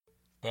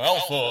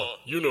Alpha,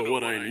 you know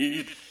what I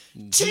need.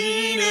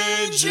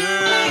 Teenagers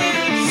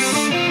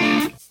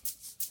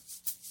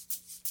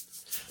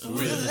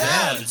with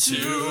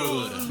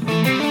attitude.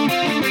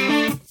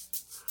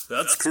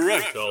 That's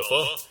correct,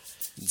 Alpha.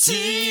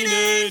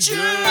 Teenagers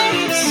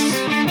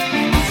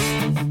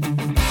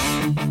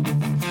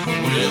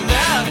with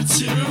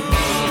attitude.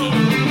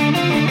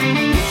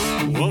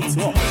 What's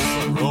up,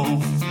 bro?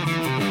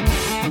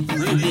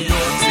 Bring me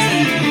your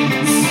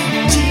teens.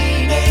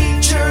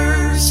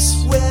 Teenagers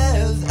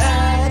with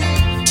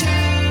attitude,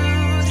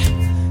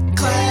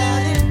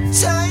 clad in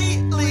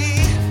tightly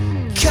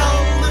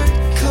colored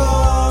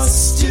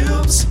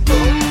costumes, book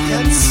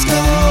and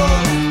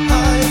skull. I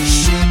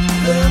ship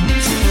them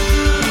to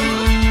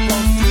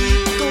buffy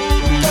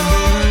gold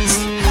guards,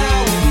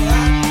 howl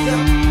at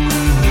them.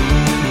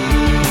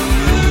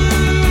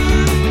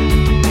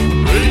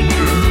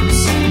 Rangers,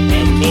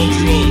 I'm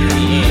cultural here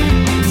today.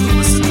 So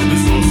listen to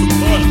this awesome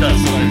podcast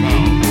that I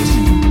found.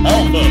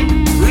 Alpha,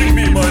 bring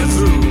me my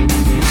food.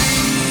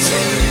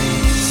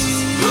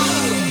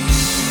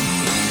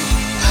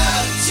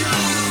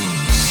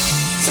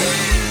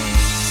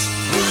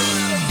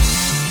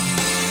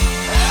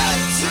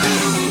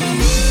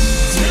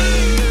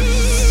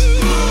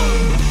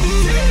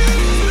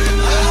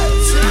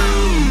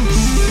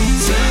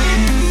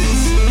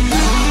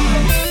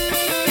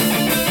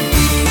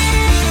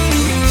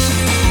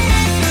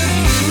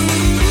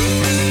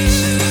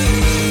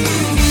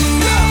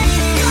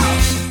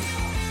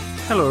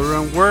 Hello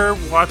everyone, we're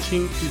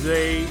watching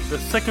today the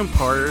second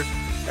part,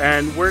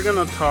 and we're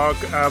gonna talk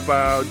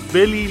about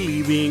Billy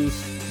leaving,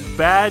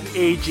 bad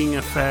aging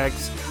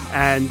effects,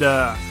 and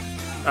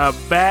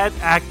bad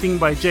acting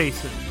by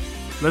Jason.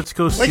 Let's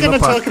go see We're going to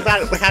the talk podcast.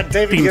 about how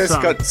David Theme Yost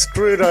song. got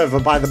screwed over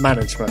by the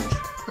management.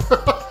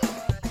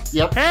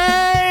 Yep.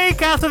 Hey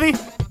Cassidy!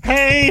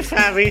 Hey,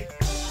 Fabi.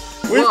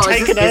 We've Whoa,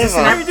 taken is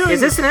over. you doing?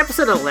 Is this an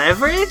episode of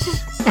Leverage?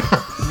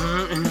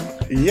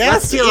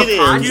 Yes, steal it a is.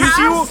 podcast?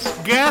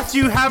 You guess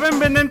you haven't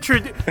been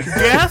introduced.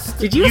 Guess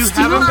Did you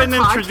steal haven't our been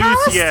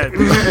introduced podcast? yet.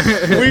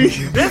 We,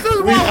 This is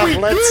we what have we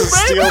let do, to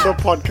steal baby. the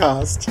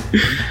podcast.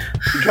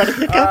 You got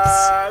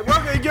hiccups?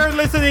 Well, you're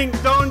listening.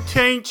 Don't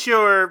change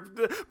your.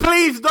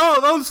 Please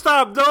don't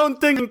stop. Don't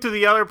think to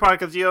the other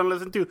podcasts you don't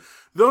listen to.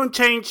 Don't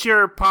change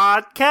your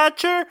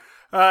podcatcher.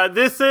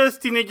 This is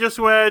Teenagers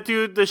with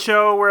Attitude, the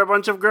show where a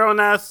bunch of grown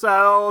ass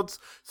adults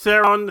sit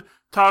around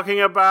talking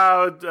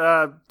about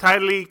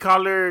tightly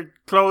colored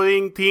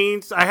clothing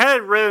teens. I had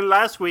it written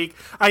last week.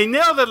 I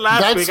nailed it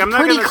last That's week. I'm not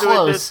pretty going to do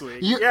close. it this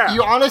week. You yeah.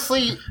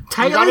 honestly, you got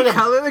Tightly it.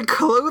 colored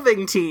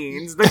clothing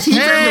teens. The teens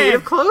are made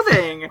of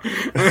clothing.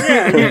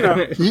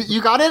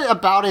 You got it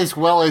about as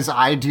well as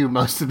I do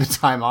most of the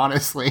time,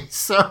 honestly.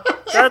 So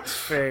That's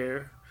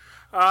fair.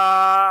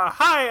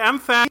 Hi, I'm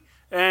Fan,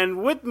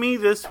 and with me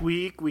this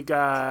week we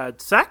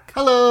got Zach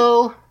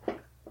hello.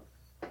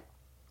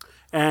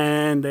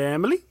 and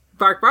Emily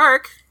Bark,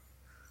 bark.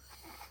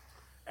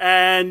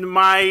 and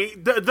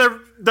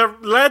the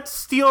Let's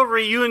Steal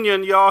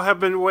reunion y'all have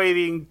been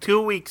waiting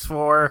 2 weeks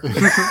for. Hey,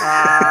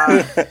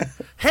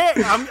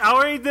 I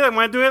already did. I'm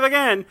gonna do it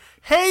again.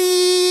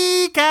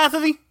 Hey,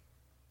 Cassidy,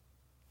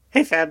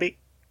 Hey, Fabi.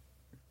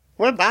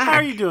 We're back. how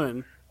are you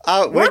doing?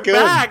 We're good.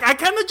 Back. I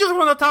kind of just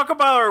want to talk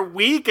about our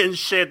week and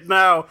shit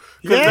now,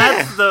 because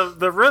Yeah. that's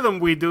the rhythm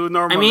we do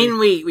normally. I mean,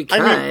 we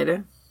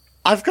could.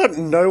 I've got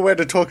nowhere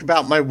to talk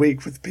about my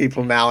week with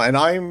people now, and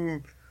I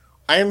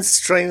am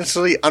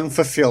strangely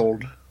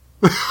unfulfilled.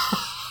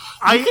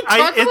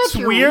 It's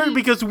your weird week.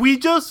 because we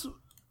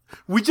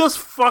just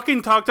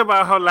fucking talked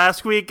about how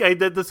last week I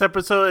did this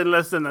episode in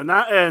less than an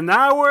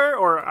hour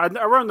or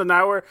around an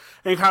hour,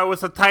 and how it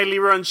was a tightly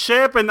run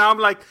ship, and now I'm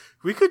like,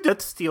 we could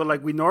just steal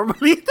like we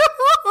normally do.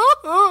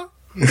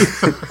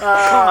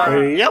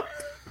 Yep.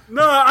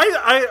 No,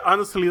 I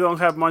honestly don't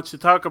have much to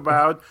talk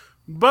about,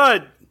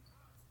 but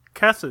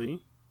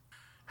Cassidy,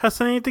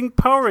 has anything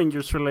Power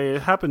Rangers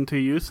related happened to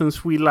you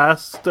since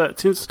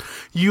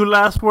you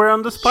last were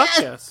on this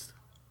podcast?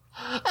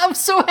 I'm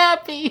so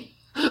happy.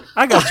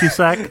 I got you,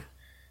 Zach.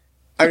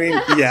 I mean,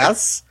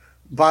 yes,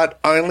 but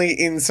only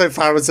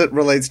insofar as it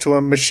relates to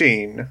a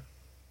machine.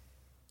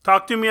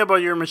 Talk to me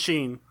about your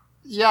machine.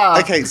 Yeah.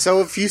 Okay, so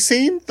have you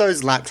seen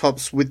those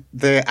laptops with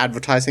their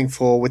advertising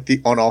for with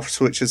the on-off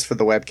switches for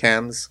the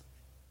webcams?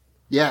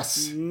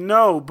 Yes.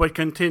 No, but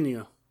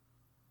continue.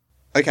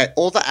 Okay,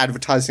 all the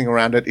advertising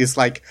around it is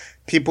like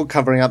people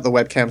covering up the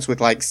webcams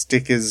with like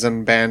stickers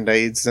and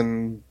band-aids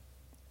and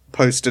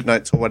post-it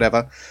notes or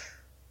whatever.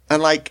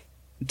 And like,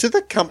 do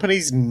the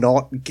companies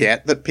not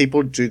get that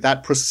people do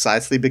that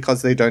precisely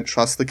because they don't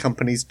trust the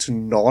companies to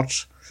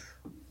not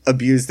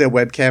abuse their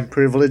webcam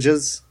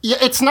privileges? Yeah.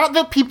 It's not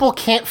that people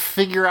can't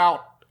figure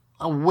out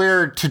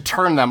where to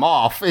turn them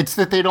off. It's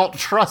that they don't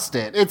trust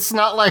it. It's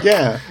not like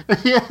Yeah.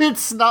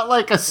 It's not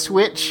like a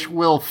switch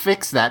will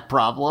fix that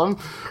problem.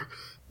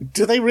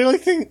 Do they really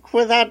think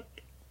we're that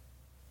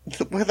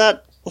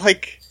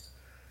like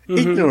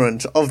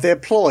ignorant of their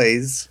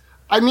ploys?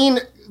 I mean,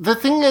 the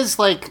thing is,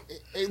 like,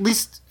 at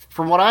least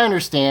from what I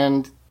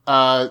understand,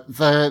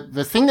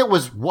 the thing that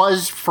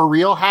was for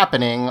real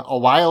happening a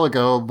while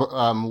ago,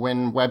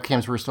 when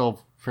webcams were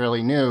still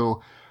fairly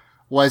new,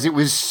 was it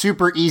was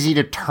super easy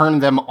to turn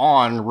them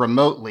on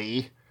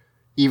remotely,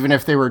 even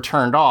if they were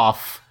turned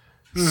off.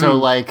 So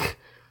like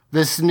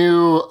this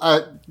new,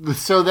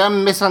 so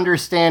them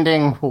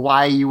misunderstanding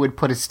why you would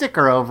put a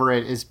sticker over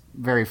it is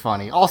very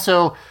funny.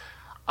 Also,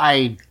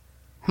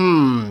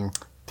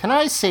 can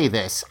I say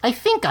this? I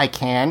think I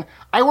can.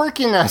 I work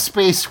in a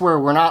space where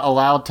we're not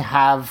allowed to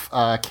have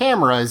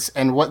cameras,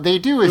 and what they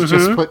do is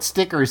just put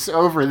stickers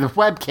over the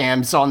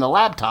webcams on the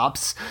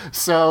laptops.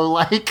 So,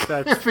 like,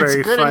 That's if it's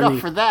very good funny. enough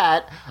for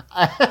that,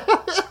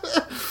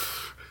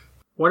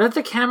 What if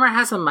the camera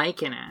has a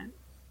mic in it?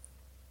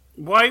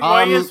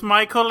 Why is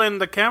Michael in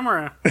the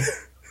camera?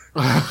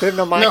 Then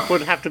the mic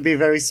would have to be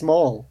very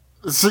small.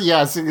 so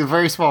yeah, it's a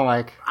very small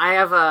mic. I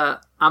have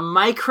a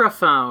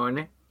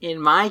microphone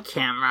in my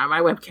camera, my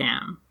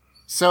webcam.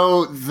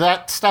 So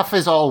that stuff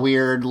is all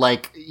weird.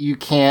 Like, you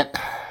can't.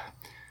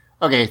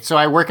 Okay, so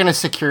I work in a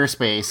secure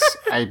space.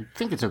 I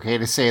think it's okay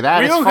to say that.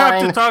 We It's don't fine.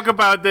 have to talk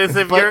about this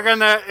if But- you're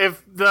gonna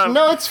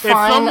No, it's if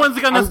fine.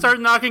 someone's gonna I'm- start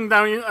knocking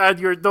down at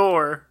your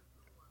door.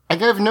 I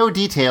give no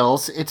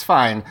details. It's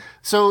fine.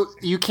 So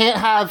you can't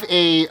have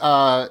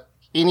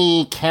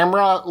any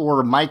camera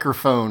or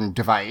microphone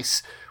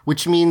device,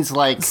 which means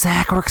like,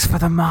 Zach works for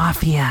the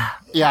mafia.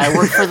 yeah, I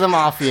work for the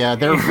mafia.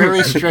 They're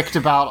very strict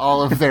about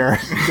all of their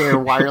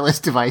wireless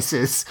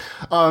devices.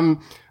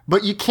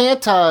 But you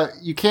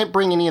can't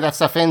bring any of that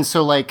stuff in.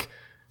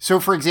 So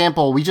for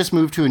example, we just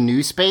moved to a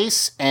new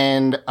space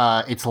and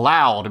it's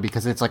loud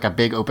because it's like a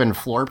big open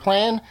floor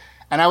plan.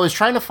 And I was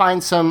trying to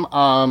find some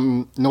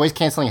noise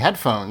canceling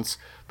headphones.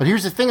 But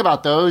here's the thing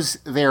about those.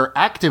 They're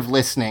active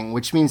listening,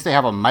 which means they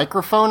have a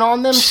microphone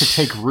on them to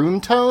take room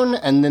tone,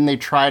 and then they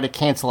try to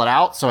cancel it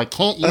out, so I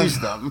can't use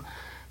them.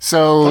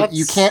 So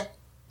you can't,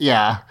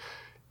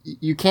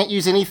 you can't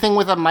use anything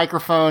with a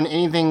microphone,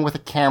 anything with a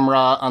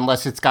camera,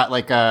 unless it's got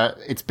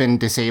it's been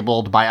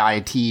disabled by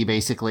IT,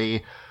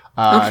 basically.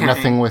 Okay.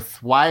 Nothing with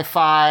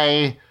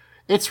Wi-Fi.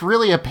 It's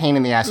really a pain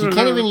in the ass. You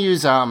can't even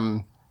use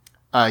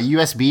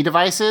USB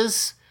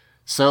devices.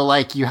 So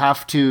like you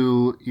have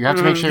to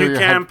make sure You your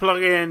can't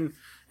plug in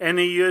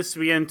any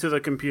USB into the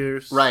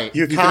computers. right.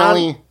 You can can't.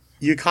 only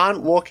You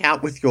can't walk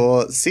out with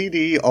your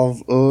CD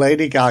of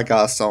Lady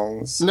Gaga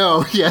songs.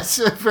 no, yes,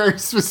 very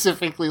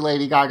specifically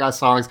Lady Gaga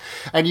songs,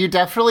 and you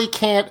definitely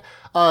can't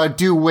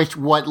do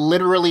what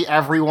literally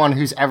everyone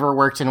who's ever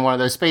worked in one of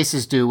those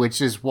spaces do,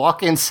 which is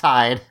walk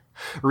inside,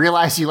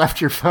 realize you left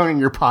your phone in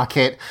your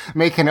pocket,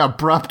 make an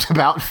abrupt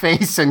about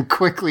face, and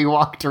quickly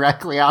walk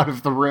directly out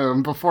of the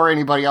room before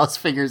anybody else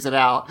figures it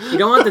out. You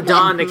don't want the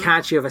dawn to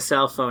catch you of a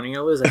cell phone and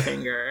you'll lose a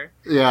finger.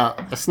 Yeah,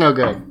 it's no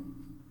good.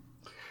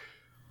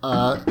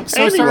 So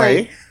Anyway,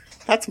 sorry.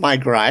 that's my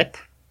gripe.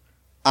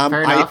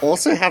 Fair I enough.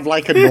 also have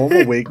like a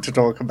normal week to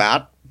talk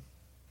about.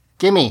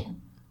 Gimme.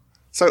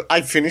 So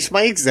I finished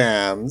my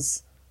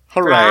exams.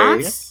 Hooray.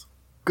 Brass?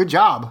 Good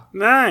job.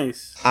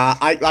 Nice.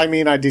 I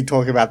mean, I did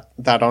talk about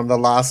that on the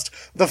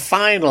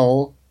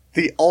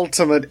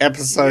ultimate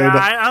episode Yeah,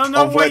 I don't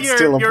know of why Let's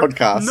Steal a you're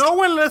Podcast. No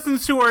one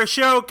listens to our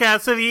show,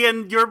 Cassidy,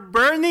 and you're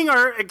burning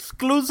our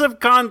exclusive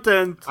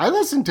content. I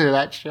listened to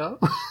that show.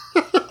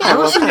 I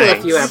listened to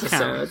a few thanks.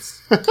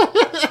 episodes.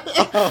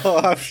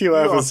 Oh, a few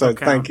also episodes,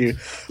 thank you.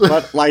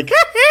 But like,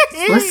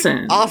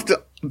 Listen. after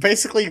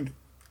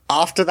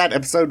that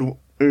episode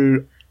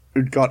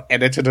got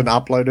edited and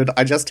uploaded,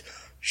 I just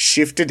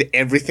shifted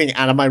everything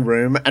out of my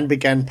room and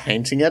began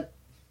painting it.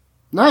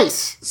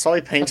 Nice. So I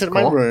painted That's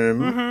my cool.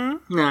 room.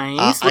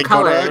 Nice. I What got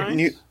color? a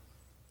new.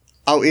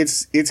 Oh,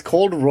 it's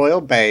called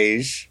Royal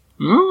Beige,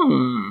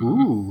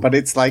 Ooh. but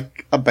it's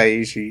like a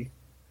beigey.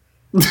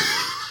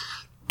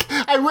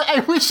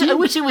 I wish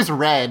it was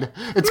red.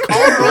 It's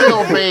called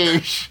Royal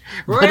Beige.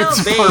 but Royal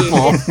it's beige.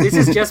 purple. This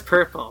is just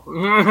purple.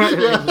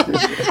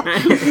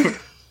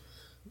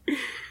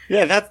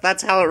 Yeah,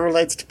 that's how it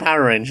relates to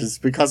Power Rangers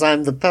because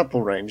I'm the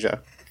Purple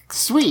Ranger.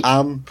 Sweet.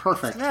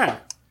 Perfect. Yeah.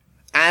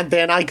 And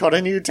then I got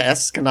a new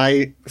desk, and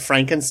I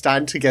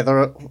Frankenstein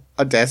together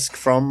a desk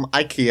from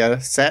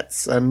IKEA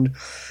sets, and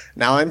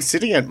now I'm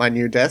sitting at my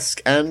new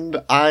desk.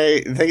 And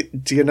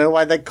do you know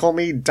why they call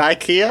me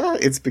Dikea?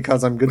 It's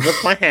because I'm good with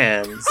my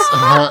hands.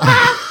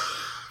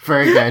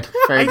 Very good.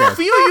 Very I good.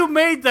 feel you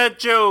made that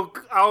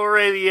joke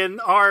already in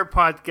our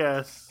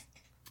podcast.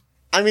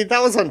 I mean,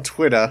 that was on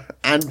Twitter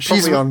and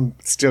She's- probably on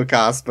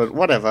Steelcast, but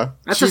whatever.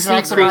 That's She's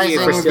a sneak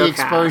preview for maximizing the Steelcast.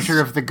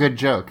 exposure of the good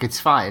joke. It's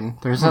fine.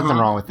 There's nothing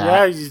wrong with Yeah,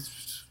 that. he's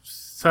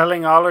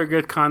selling all our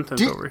good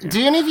content over here.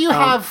 Do any of you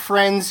have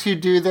friends who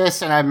do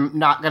this? And I'm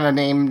not going to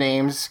name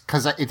names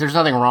because there's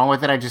nothing wrong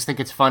with it. I just think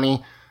it's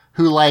funny.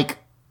 Who like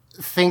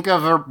think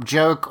of a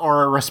joke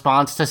or a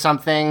response to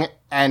something,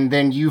 and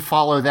then you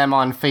follow them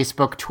on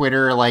Facebook,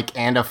 Twitter,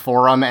 and a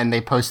forum, and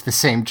they post the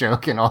same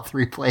joke in all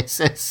three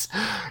places.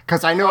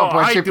 Because I know Oh, a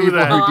bunch I of do people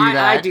that. who Oh, do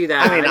that. I do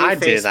that. I mean, I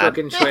do Facebook that.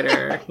 and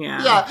Twitter.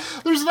 Yeah. Yeah,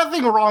 there's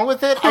nothing wrong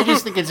with it. I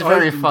just think it's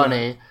very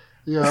funny.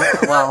 Yeah,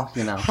 well,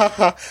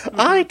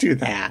 I do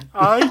that.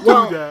 I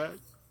do that.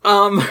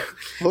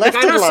 Left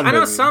I in know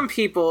London. some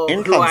people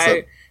In who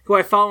concert.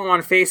 I follow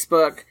on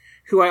Facebook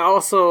who I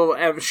also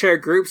share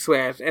groups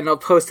with, and they'll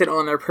post it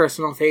on their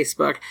personal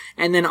Facebook,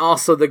 and then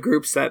also the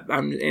groups that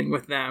I'm in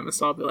with them.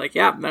 So I'll be like,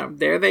 yeah, no,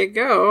 there they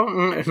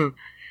go,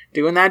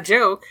 doing that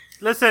joke.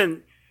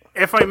 Listen,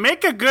 if I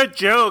make a good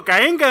joke,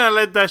 I ain't gonna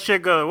let that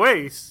shit go to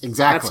waste.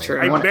 Exactly. That's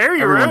true. I I want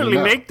very everyone to rarely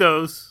know. make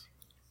those.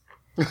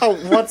 Oh,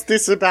 what's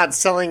this about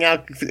selling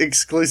out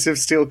exclusive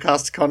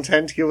Steelcast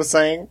content you were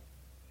saying?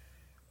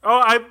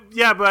 Oh,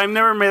 but I've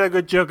never made a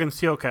good joke in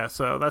Steelcast,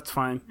 so that's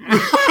fine.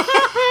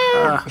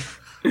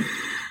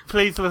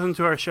 Please listen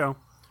to our show.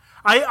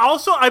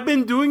 I've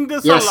been doing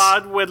this Yes. a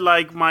lot with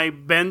like my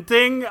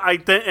venting. I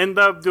end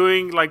up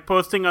doing like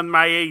posting on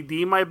my AD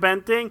my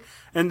venting,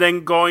 and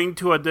then going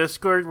to a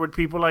Discord with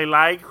people I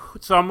like,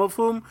 some of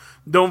whom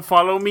don't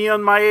follow me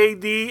on my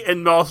AD,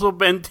 and also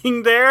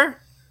venting there.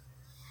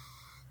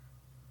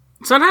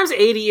 Sometimes AD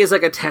is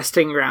like a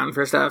testing ground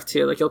for stuff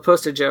too. Like you'll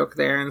post a joke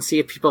there and see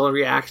if people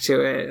react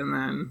to it,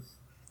 and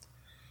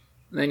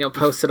then you'll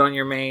post it on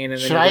your main. And then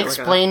Should you'll I get, like,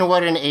 explain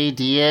what an AD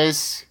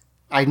is?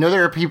 I know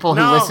there are people who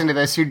No. listen to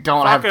this who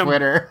don't Fuck have 'em.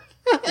 Twitter.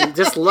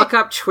 just look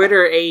up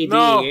Twitter AD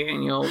No.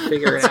 and you'll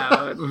figure it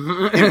out.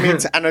 It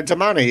means Anno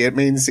Domini. It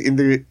means in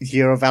the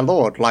year of our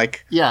Lord,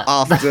 like Yeah.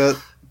 after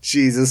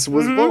Jesus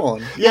was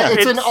born. Yeah.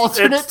 It's an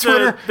alternate it's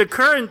Twitter. The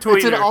current Twitter.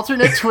 It's an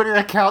alternate Twitter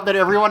account that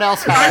everyone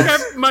else I has.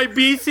 have my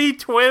BC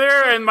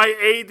Twitter and my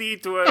AD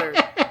Twitter.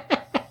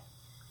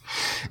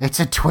 It's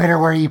a Twitter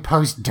where you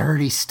post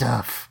dirty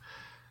stuff.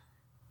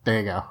 There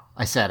you go.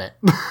 I said it.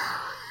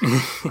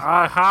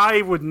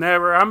 I would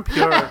never. I'm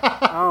pure.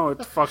 Oh, what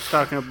the fuck's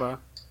talking about?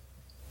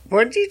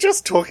 Weren't you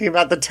just talking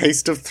about the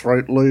taste of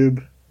throat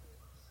lube?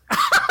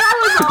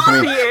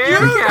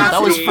 That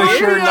was for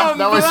sure not.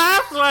 That was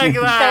laugh like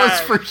that.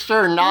 that was for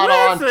sure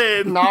not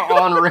Listen.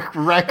 on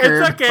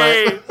record. It's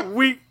okay.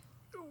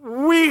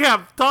 We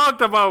have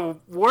talked about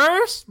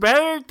worse,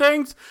 better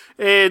things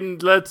in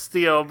Let's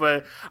Steal,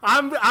 but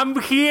I'm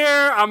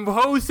here. I'm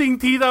hosting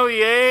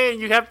TWA,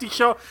 and you have to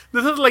show.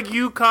 This is like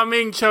you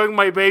coming, showing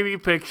my baby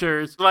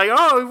pictures. Like,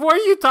 oh, were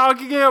you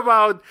talking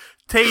about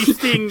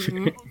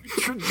tasting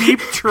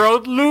deep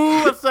throat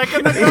lube a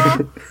second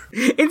ago?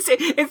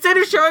 Instead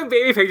of showing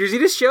baby pictures, you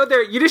just show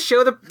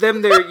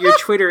them your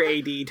Twitter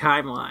AD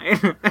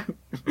timeline.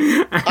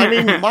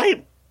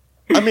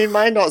 I mean,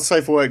 my not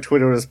safe for work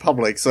Twitter is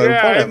public, so Yeah,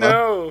 I whatever.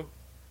 know.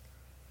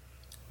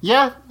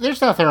 Yeah,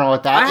 there's nothing wrong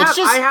with that.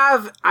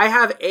 I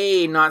have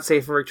a not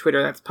safe for work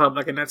Twitter that's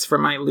public, and that's for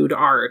my lewd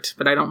art,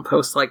 but I don't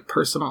post like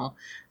personal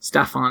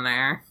stuff on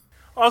there.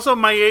 Also,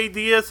 my AD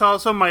is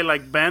also my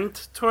like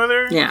bent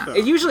Twitter. Yeah, so.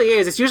 it usually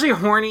is. It's usually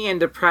horny and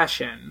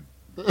depression.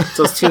 It's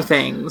those two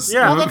things.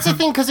 Yeah. Well, that's the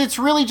thing, because it's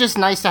really just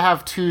nice to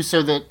have two,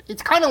 so that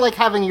it's kind of like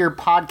having your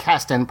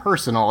podcast and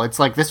personal. It's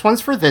like this one's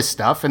for this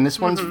stuff, and this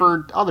one's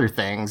for other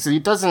things.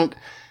 It doesn't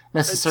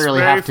necessarily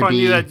it's very have to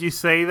funny be. that you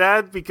say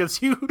that because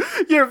your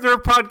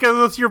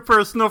podcast was your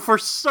personal for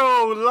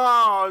so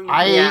long.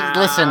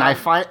 Listen. I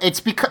find it's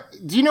because.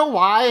 Do you know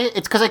why?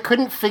 It's because I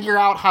couldn't figure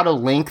out how to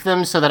link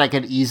them so that I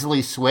could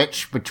easily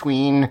switch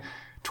between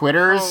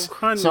Twitters. Oh,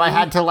 honey. So I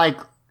had to like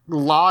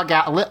log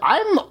out.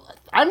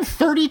 I'm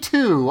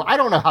 32. I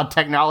don't know how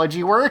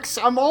technology works.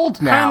 I'm old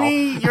now.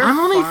 Honey, you're I'm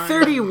only fine.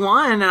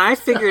 31, and I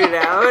figured it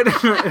out.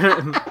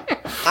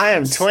 I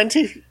am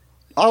 20.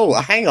 Oh,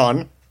 hang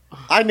on.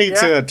 I need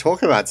to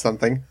talk about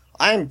something.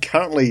 I am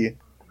currently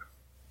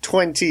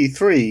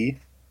 23,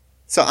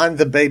 so I'm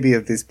the baby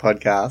of this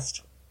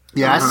podcast.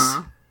 Yes.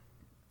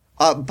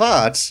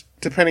 But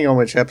depending on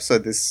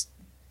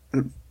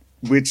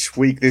which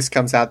week this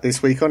comes out,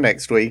 this week or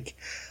next week,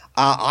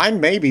 I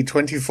may be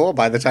 24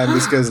 by the time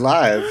this goes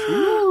live.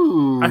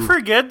 I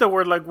forget that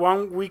we're like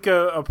 1 week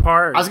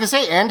apart. I was gonna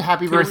say, and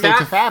happy birthday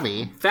to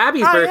Fabby.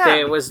 Fabby's Oh, birthday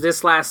yeah. was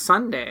this last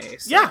Sunday.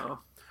 So. Yeah.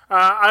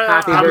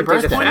 Happy I'm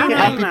birthday to 29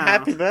 Fabby. now.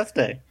 Happy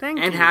birthday. Thank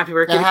And you. happy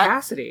birthday And to ha-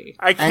 Cassidy.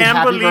 I And can't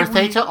happy believe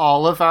birthday to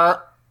all of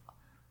our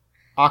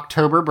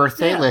October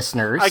birthday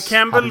listeners. I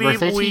can't Happy believe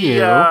birthday to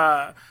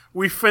you.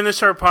 we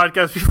finished our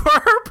podcast before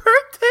our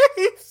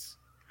birthdays.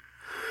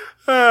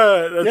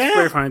 That's Yeah.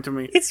 very funny to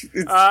me. It's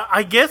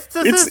I guess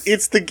this is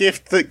it's the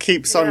gift that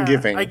keeps on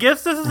giving. I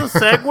guess this is a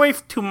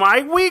segue to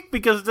my week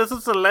because this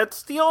is a Let's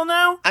Steal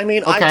now. I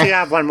mean, I Okay. do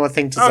have one more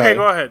thing to Okay, say.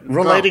 go ahead.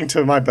 Relating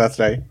to my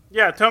birthday.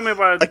 Yeah, tell me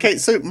about it. Okay,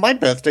 so my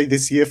birthday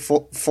this year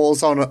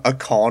falls on a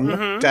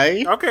con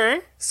day.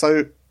 Okay.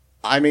 So,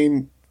 I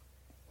mean,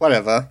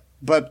 whatever.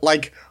 But,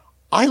 like,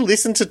 I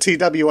listen to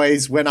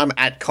TWAs when I'm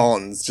at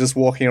cons, just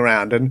walking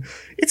around, and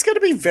it's going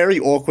to be very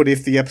awkward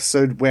if the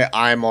episode where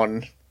I'm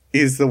on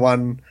is the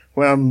one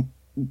where I'm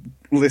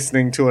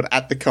listening to it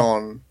at the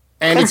con.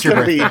 And it's your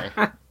gonna be-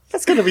 birthday.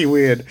 That's going to be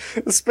weird,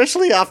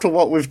 especially after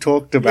what we've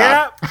talked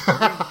about.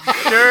 Yeah.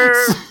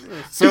 Sure.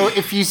 So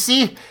if you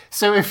see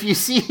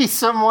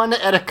someone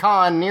at a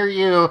con near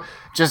you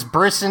just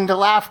burst into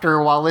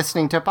laughter while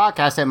listening to a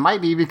podcast, it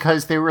might be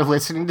because they were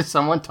listening to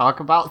someone talk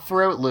about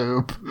throat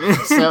lube.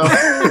 So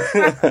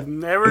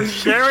Never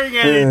sharing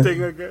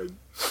anything again.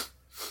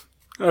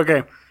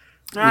 Okay.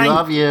 We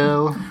love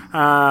you.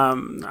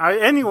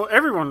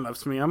 Everyone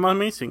loves me. I'm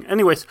amazing.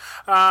 Anyways,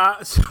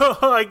 so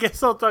I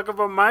guess I'll talk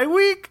about my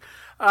week.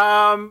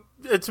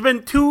 It's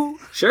been 2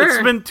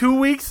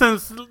 weeks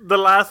since the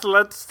last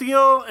Let's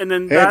Steal, and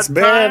then that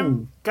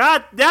time,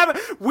 God damn it,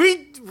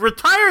 we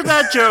retired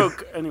that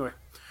joke. Anyway,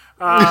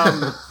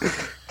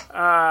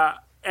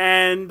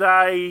 and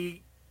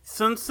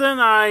since then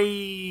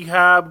I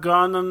have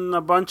gone on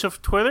a bunch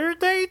of Twitter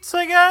dates.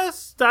 I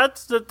guess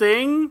that's the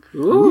thing.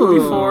 Ooh,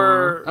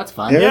 before that's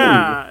fun.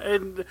 Yeah,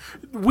 and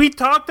we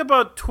talked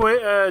about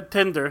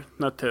Tinder,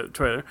 not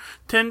Twitter,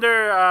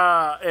 Tinder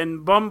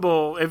and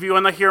Bumble. If you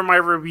want to hear my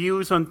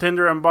reviews on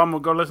Tinder and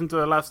Bumble, go listen to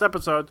the last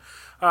episode.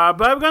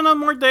 But I've gone on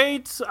more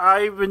dates.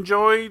 I've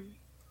enjoyed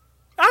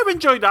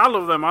all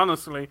of them,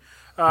 honestly.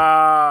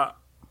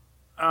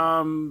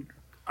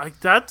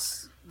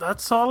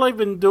 That's all I've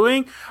been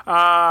doing.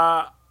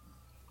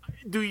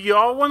 Do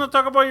y'all want to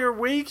talk about your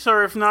weeks,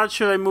 or if not,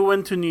 should I move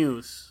into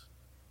news?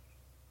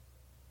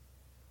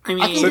 I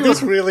mean, So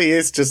this really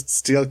is just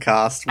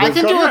Steelcast. I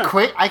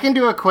can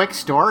do a quick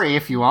story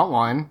if you want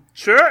one.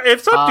 Sure,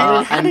 it's up to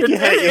you. How did you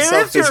hate It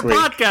yourself is your this week?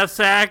 podcast,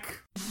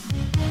 Zach.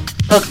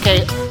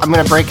 Okay, I'm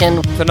gonna break in.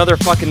 It's another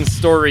fucking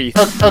story.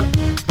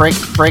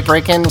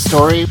 Break in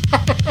story.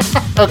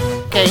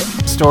 Okay,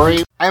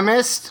 story. I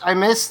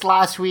missed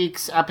last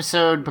week's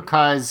episode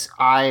because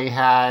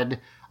I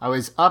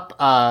was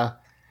up.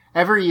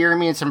 Every year,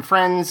 me and some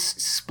friends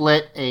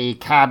split a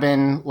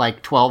cabin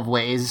like 12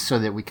 ways so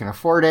that we can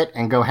afford it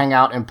and go hang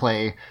out and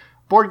play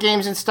board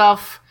games and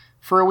stuff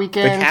for a The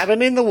weekend.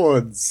 cabin in the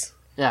woods.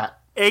 Yeah.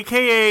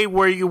 AKA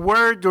where you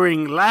were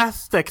during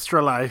last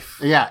Extra Life.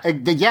 Yeah,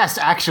 yes,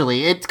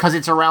 actually, because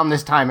it's around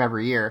this time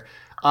every year.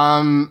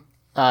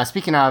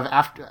 Speaking of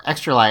after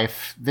Extra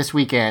Life, this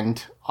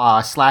weekend,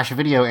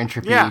 /video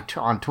entropy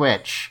on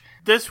Twitch.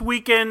 This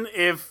weekend,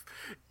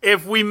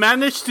 if we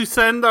manage to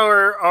send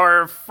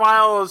our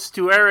files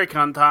to Eric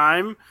on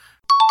time.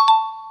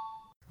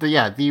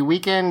 The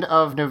weekend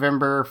of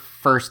November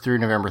 1st through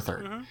November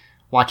 3rd. Mm-hmm.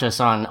 Watch us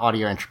on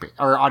Audio Entropy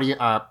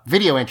or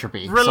Video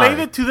Entropy.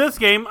 Related to this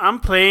game, I'm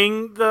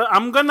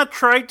gonna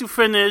try to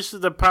finish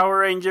the Power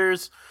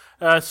Rangers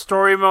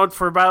story mode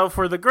for Battle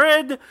for the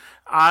Grid.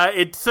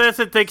 It says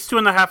it takes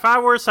 2.5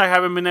 hours. I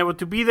haven't been able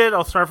to beat it.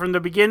 I'll start from the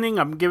beginning.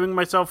 I'm giving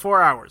myself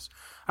 4 hours.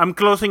 I'm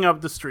closing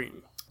up the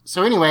stream.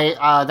 So anyway,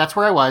 that's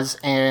where I was,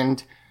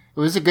 and it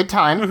was a good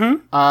time.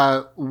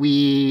 Mm-hmm.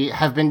 We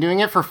have been doing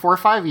it for 4 or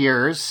 5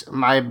 years.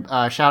 My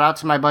shout out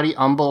to my buddy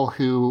Umble,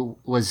 who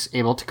was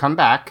able to come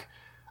back.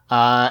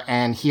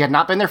 And he had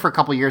not been there for a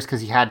couple years because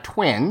he had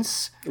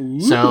twins.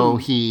 Ooh. So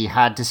he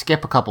had to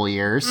skip a couple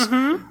years.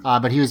 Mm-hmm.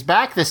 But he was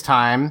back this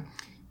time.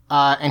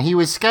 And he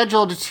was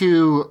scheduled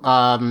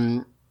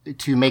to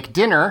make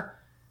dinner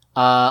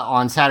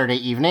on Saturday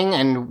evening.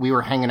 And we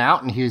were hanging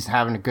out and he was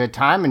having a good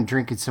time and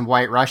drinking some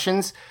White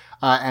Russians.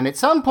 And at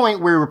some point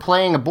we were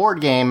playing a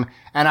board game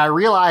and I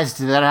realized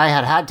that I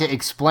had to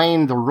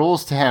explain the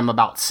rules to him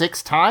about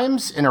 6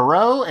 times in a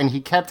row, and he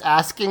kept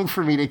asking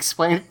for me to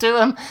explain it to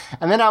him.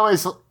 And then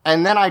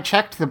I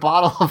checked the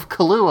bottle of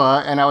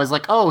Kahlua and I was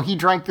like, oh, he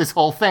drank this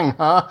whole thing,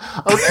 huh?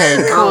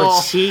 Okay, cool.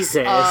 Oh,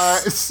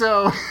 Jesus.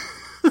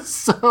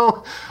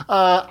 So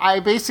I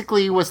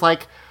basically was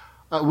like,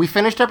 we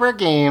finished up our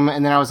game,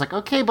 and then I was like,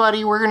 okay,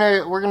 buddy, we're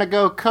gonna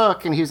go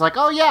cook. And he was like,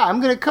 oh yeah, I'm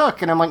gonna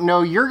cook. And I'm like,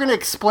 no, you're gonna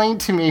explain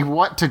to me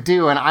what to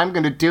do, and I'm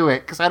gonna do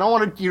it, because I don't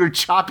want you to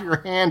chop your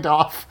hand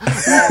off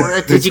while we're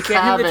at this Did you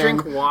get him to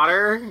drink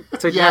water?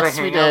 So you had a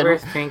hangover?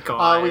 Thank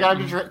God. We got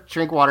him to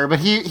drink water, but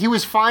he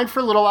was fine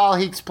for a little while.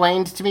 He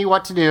explained to me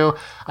what to do.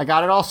 I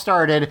got it all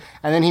started,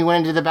 and then he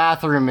went into the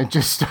bathroom and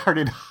just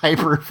started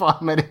hyper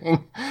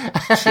vomiting.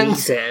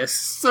 Jesus.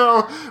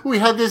 So we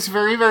had this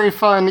very, very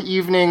fun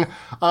evening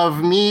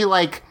of me,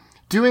 like,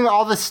 doing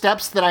all the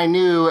steps that I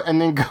knew and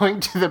then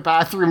going to the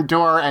bathroom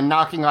door and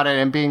knocking on it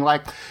and being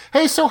like,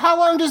 hey, so how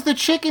long does the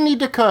chicken need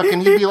to cook?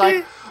 And he'd be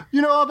like,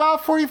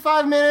 about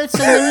 45 minutes,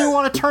 and then you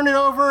want to turn it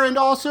over, and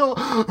also...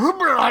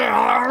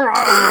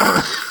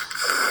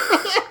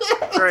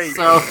 Great.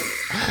 So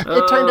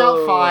it turned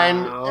out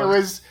fine. Wow. It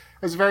was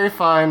very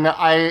fun.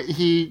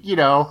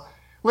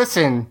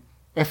 Listen,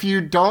 if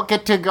you don't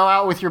get to go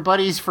out with your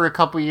buddies for a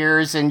couple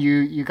years and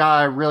you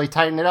gotta really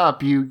tighten it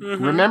up,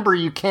 remember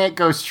you can't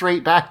go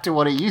straight back to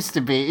what it used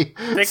to be.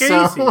 Take it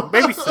easy.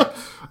 Baby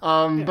steps.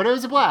 But it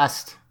was a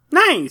blast.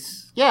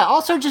 Nice. Yeah,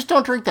 also just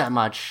don't drink that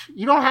much.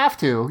 You don't have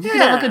to. You can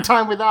have a good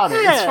time without it.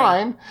 It's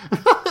fine.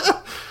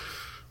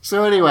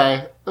 So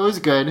anyway, it was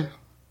good.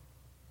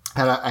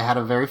 I had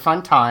a very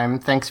fun time.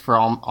 Thanks for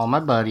all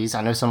my buddies.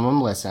 I know some of them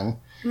listen.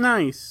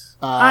 Nice.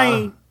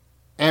 Hi.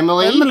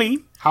 Emily.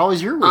 How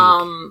was your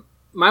week?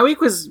 My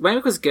week was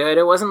good.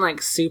 It wasn't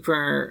like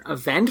super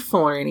eventful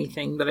or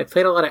anything, but I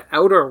played a lot of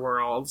Outer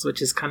Worlds,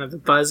 which is kind of the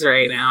buzz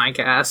right now, I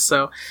guess.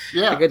 So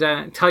I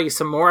could tell you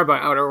some more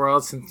about Outer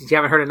Worlds since you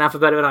haven't heard enough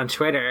about it on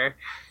Twitter.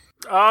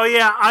 Oh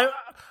yeah,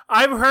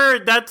 I've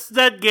heard that's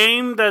that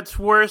game that's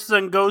worse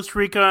than Ghost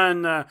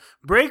Recon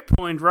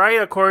Breakpoint, right?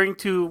 According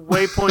to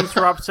Waypoint's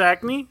Rob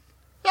Sackney.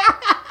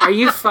 Are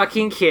you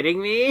fucking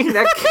kidding me?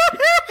 That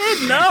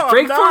No, I'm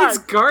Breakpoint's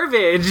not.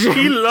 garbage.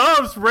 He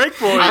loves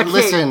Breakpoint.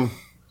 Okay.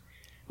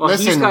 Well,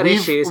 he's got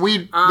issues.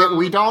 we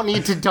don't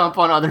need to dump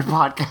on other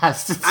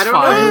podcasts. It's I don't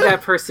know fine. who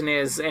that person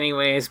is,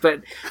 anyways.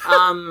 But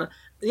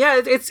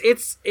yeah,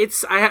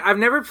 I've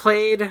never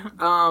played Like a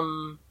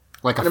an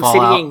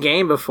Fallout. Obsidian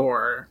game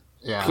before.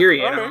 Yeah.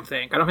 Period. Okay. I don't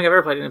think I've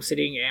ever played an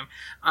Obsidian game.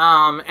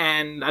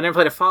 And I never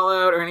played a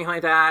Fallout or anything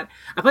like that.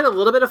 I played a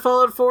little bit of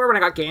Fallout 4 when I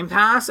got Game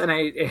Pass, and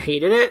I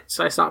hated it,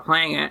 so I stopped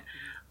playing it.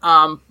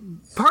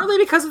 Partly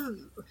because of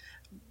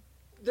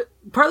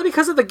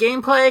the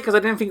gameplay, because I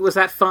didn't think it was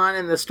that fun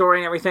and the story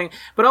and everything,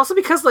 but also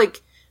because,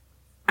 like,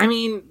 I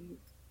mean,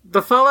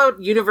 the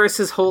Fallout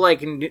universe's whole,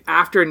 like,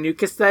 after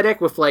nuke aesthetic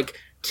with, like,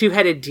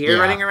 two-headed deer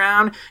Yeah. running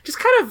around just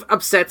kind of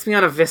upsets me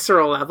on a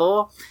visceral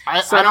level.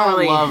 I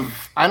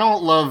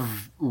don't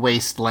love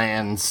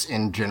wastelands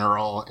in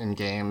general in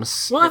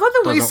games. Well, I thought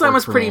the Doesn't wasteland work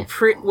was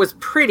for me. was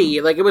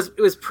pretty. Like, it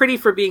was pretty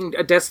for being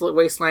a desolate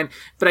wasteland,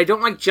 but I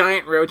don't like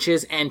giant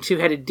roaches and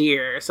two-headed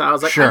deer. So I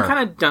was like, Sure. I'm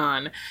kind of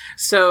done.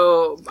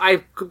 So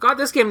I got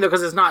this game though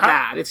because it's not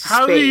that. It's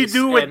How do you space,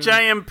 do with and,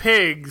 giant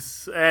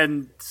pigs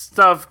and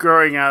stuff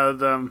growing out of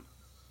them?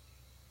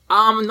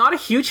 Not a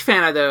huge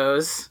fan of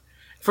those.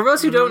 For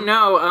those who don't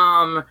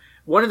know,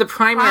 one of the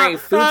primary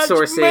food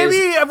sources.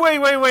 Maybe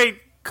wait.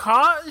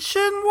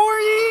 Caution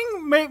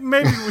warning. Maybe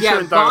we Yeah,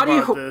 shouldn't talk body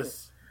about ho-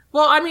 this.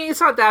 Well, I mean, it's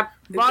not that.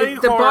 Body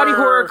The body horror,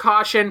 horror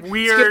caution.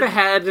 weird, Skip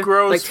ahead,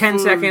 gross like 10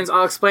 food. seconds.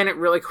 I'll explain it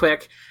really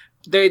quick.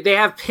 They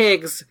have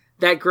pigs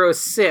that grow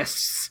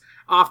cysts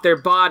off their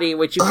body,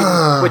 which you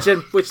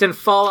can, which then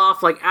fall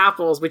off like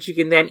apples, which you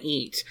can then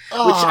eat.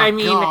 Which I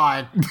mean,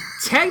 God.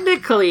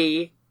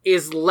 technically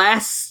is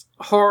less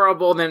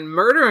horrible than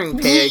murdering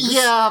pigs.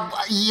 Yeah,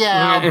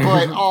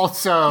 but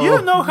also You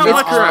don't know how It's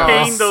much gross.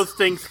 pain those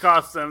things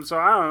cost them, so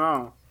I don't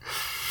know.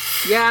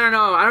 Yeah, I don't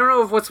know. I don't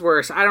know if what's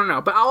worse. I don't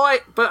know. But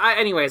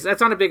anyways,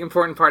 that's not a big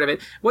important part of it.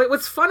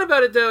 What's fun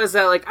about it though is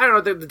that, like, I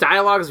don't know, the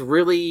dialogue is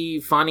really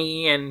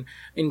funny and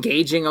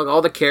engaging. Like,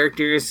 all the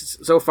characters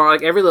so far,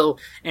 like every little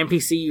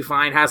NPC you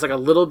find has like a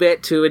little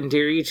bit to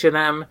endear you to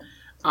them.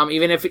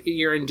 Even if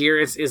your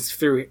endurance is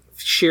through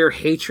sheer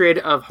hatred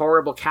of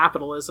horrible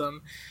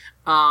capitalism.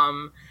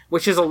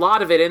 Which is a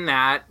lot of it in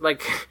that.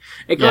 Like,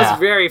 it goes Yeah.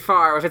 very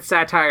far with its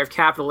satire of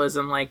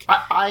capitalism. Like,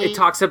 I- it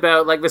talks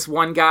about, like, this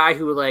one guy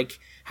who, like,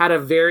 had a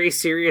very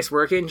serious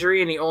work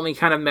injury, and the only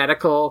kind of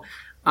medical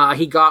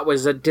he got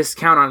was a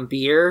discount on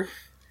beer.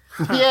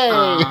 Yay.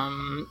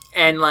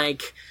 And,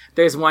 like,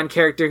 there's one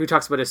character who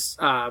talks about his,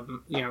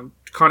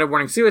 conduct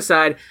warning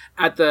suicide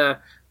at the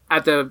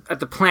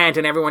plant,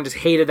 and everyone just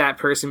hated that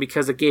person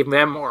because it gave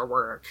them more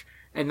work.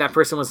 And that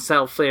person was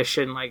selfish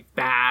and, like,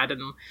 bad,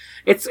 and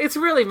it's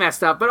really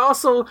messed up. But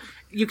also,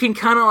 you can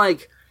kind of,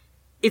 like,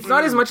 it's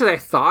not as much as I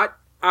thought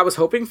I was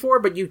hoping for,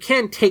 but you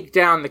can take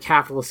down the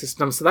capitalist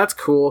system, so that's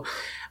cool.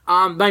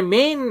 My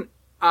main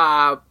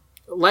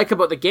like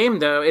about the game,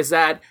 though, is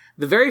that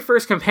the very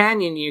first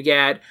companion you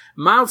get,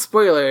 mild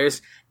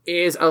spoilers,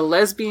 is a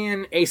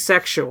lesbian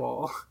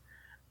asexual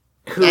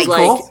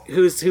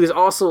who's who's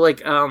also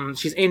like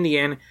she's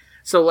Indian,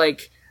 so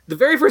like. The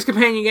very first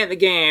companion you get in the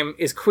game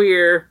is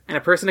queer and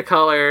a person of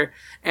color,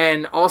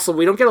 and also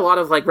we don't get a lot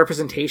of like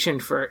representation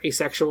for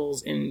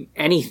asexuals in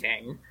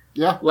anything,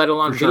 Yeah. let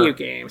alone for sure. video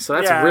games. So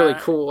that's Yeah. really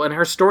cool, and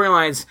her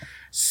storyline's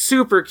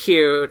super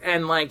cute.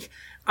 And like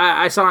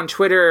I saw on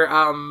Twitter,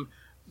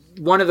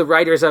 one of the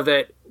writers of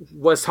it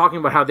was talking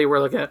about how they were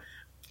like a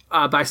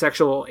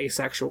bisexual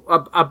asexual,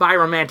 a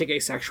biromantic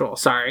asexual.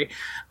 Sorry.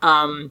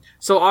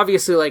 So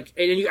obviously, like,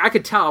 I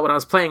could tell when I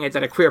was playing it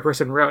that a queer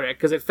person wrote it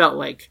because it felt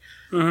like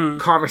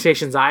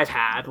conversations I've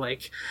had.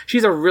 Like,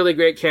 she's a really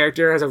great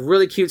character, has a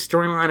really cute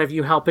storyline of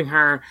you helping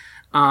her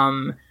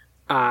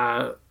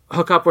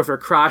hook up with her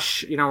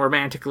crush,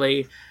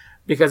 romantically.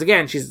 Because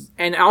again,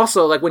 and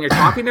also like when you're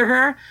talking to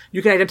her,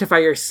 you can identify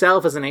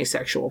yourself as an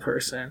asexual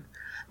person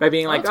by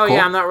being like, that's oh cool.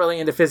 yeah, I'm not really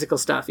into physical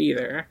stuff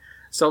either.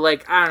 So,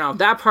 like, I don't know,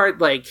 that part,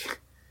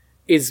 like,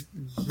 is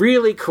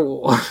really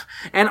cool.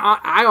 And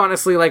I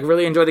honestly, like,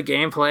 really enjoy the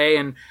gameplay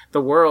and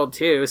the world,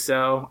 too,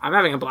 so I'm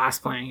having a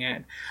blast playing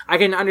it. I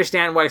can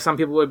understand why some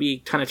people would be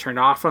kind of turned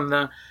off from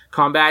the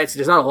combat.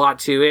 There's not a lot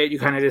to it. You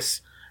kind of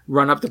just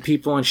run up to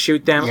people and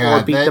shoot them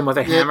or beat them with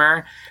a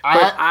hammer.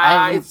 But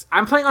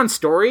I'm playing on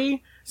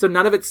story, so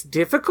none of it's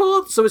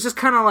difficult, so it's just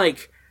kind of,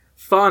 like,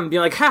 fun.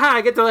 Being like, haha,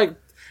 I get to, like,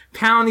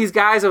 pound these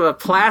guys with a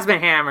plasma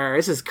hammer.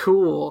 This is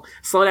cool.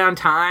 Slow down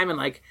time and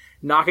like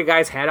knock a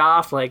guy's head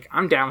off. Like,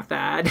 I'm down with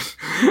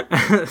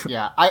that.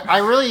 Yeah, I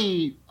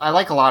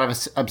like a lot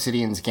of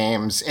Obsidian's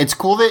games. It's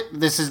cool that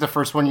this is the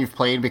first one you've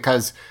played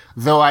because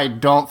though I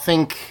don't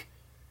think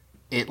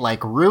it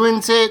like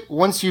ruins it,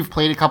 once you've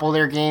played a couple of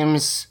their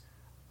games,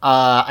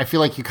 I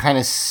feel like you kind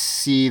of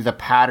see the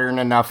pattern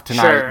enough to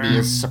Sure. not be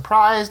as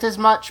surprised as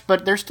much,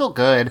 but they're still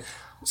good.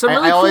 So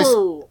really I always-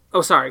 cool.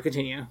 Oh, sorry.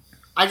 Continue.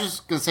 I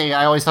just gonna say,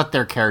 I always thought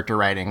their character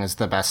writing is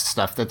the best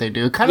stuff that they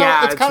do. It's kind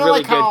it's of really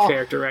like good how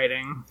character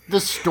writing. the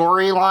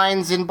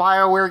storylines in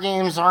BioWare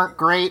games aren't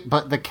great,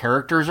 but the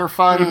characters are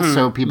fun,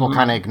 so people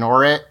kind of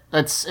ignore it.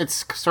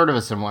 It's sort of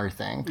a similar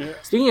thing. Yeah.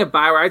 Speaking of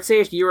BioWare, I'd say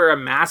if you were a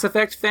Mass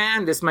Effect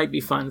fan, this might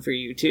be fun for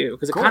you too,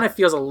 because it kind of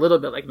feels a little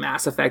bit like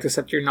Mass Effect,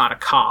 except you're not a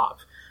cop,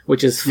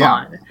 which is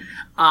fun.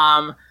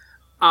 Yeah.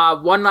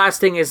 One last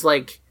thing is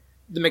like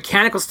the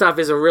mechanical stuff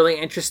is really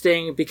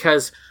interesting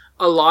because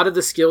a lot of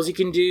the skills you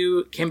can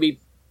do can be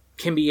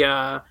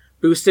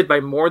boosted by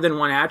more than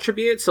one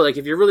attribute. So like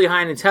if you're really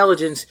high in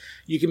intelligence,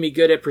 you can be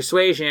good at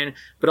persuasion,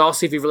 but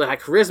also if you're really high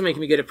charisma, you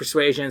can be good at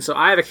persuasion. So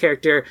I have a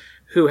character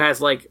who has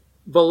like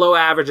below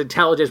average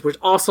intelligence, which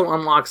also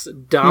unlocks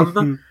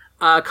dumb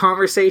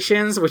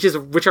conversations,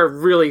 which are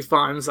really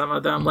fun. Some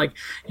of them, like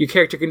your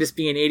character can just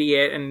be an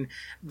idiot, and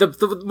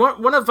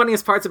one of the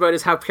funniest parts about it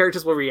is how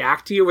characters will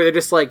react to you, where they're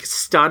just like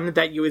stunned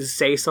that you would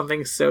say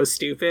something so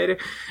stupid,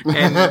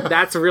 and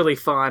that's really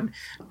fun.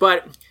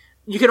 But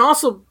you can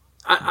also,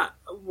 I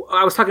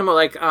was talking about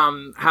like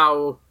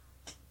how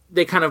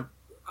they kind of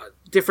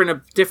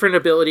different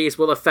abilities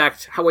will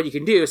affect what you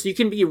can do. So you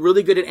can be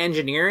really good at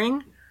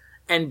engineering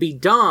and be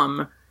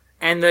dumb,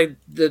 and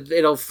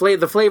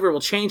the flavor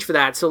will change for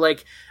that. So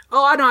like,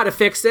 oh, I know how to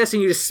fix this,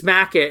 and you just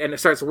smack it, and it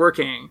starts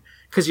working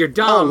because you're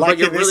dumb, but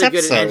you're really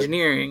good at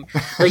engineering.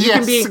 Like you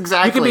can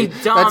be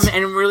dumb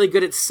and really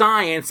good at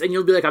science, and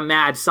you'll be like a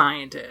mad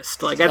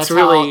scientist. Like that's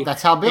really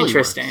how Billy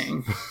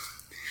interesting.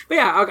 But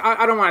yeah,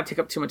 I don't want to take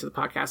up too much of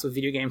the podcast with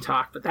video game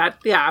talk, but I'm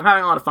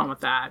having a lot of fun with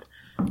that.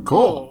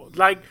 Cool.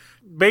 Like,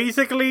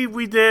 basically,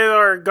 we did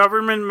our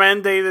government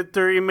mandated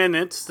 30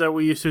 minutes that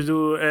we used to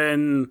do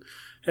in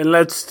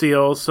Let's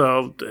Steal,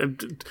 so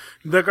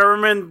the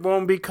government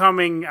won't be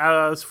coming at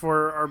us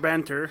for our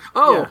banter.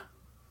 Oh, yeah.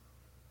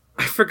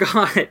 I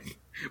forgot.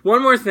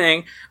 One more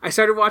thing. I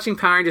started watching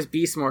Power Rangers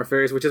Beast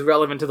Morphers, which is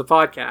relevant to the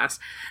podcast,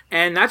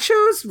 and that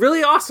show's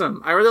really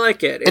awesome. I really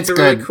like it. It's a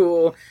good. Really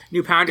cool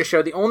new Power Rangers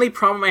show. The only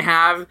problem I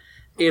have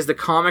is the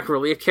comic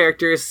relief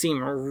characters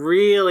seem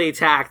really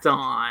tacked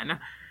on.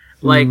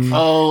 Like,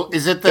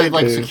 is it the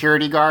like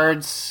security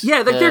guards?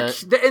 Yeah, like they're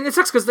and it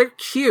sucks because they're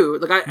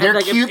cute. Like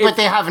they're cute, but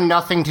they have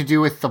nothing to do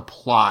with the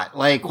plot.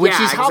 Like, which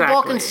is how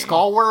Bulk and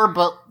Skull were,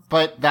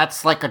 but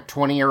that's like a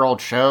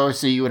 20-year-old show,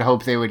 so you would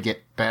hope they would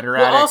get better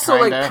at it. Well, also,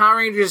 kinda. like Power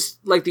Rangers,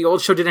 like the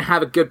old show didn't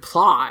have a good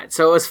plot,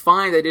 so it was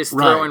fine. They just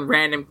throw in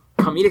random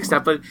comedic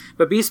stuff,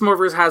 but Beast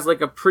Morphers has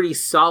like a pretty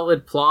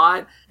solid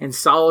plot and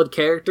solid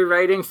character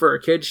writing for a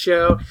kids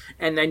show,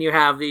 and then you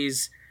have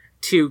these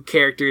two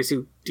characters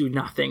who do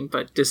nothing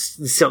but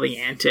just silly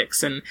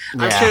antics, and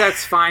I'm sure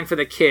that's fine for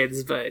the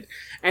kids, and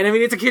I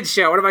mean, it's a kids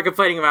show. What am I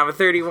complaining about? I'm a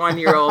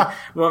 31-year-old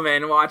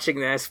woman watching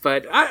this,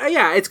 but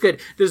it's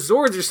good. The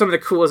Zords are some of the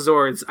coolest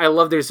Zords. I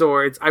love their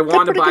Zords. I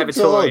want to buy the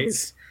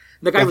toys.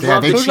 Like, I would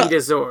love to cheat a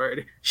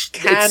Zord.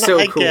 It's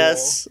so cool.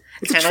 It's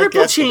a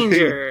triple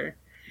changer.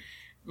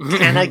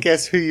 Can I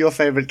guess who your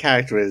favorite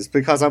character is?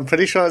 Because I'm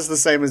pretty sure it's the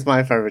same as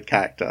my favorite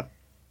character.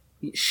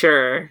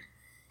 Sure.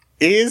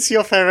 Is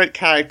your favorite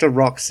character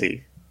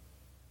Roxy?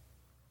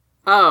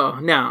 Oh,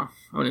 no.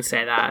 I wouldn't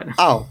say that.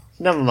 Oh,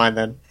 never mind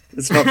then.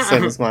 It's not the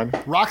same as mine.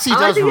 Roxy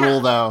does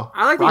rule, though.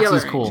 I like the Yellow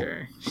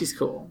Ranger. She's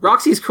cool.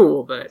 Roxy's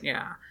cool, but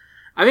yeah.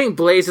 I think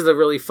Blaze is a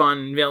really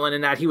fun villain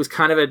in that he was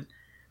kind of a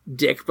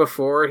dick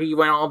before he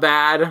went all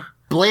bad.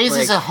 Blaze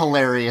is a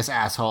hilarious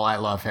asshole. I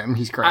love him.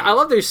 He's great. I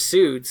love their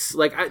suits.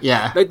 Like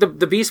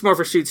the Beast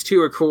Morpher suits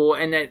too are cool,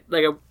 and that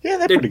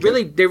they're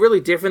really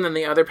different than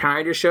the other Power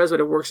Rangers shows. But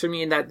it works for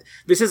me in that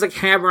this is like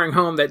hammering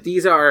home that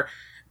these are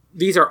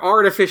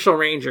artificial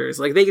Rangers.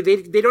 Like they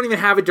don't even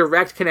have a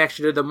direct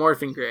connection to the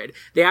morphing grid.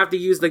 They have to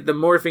use like the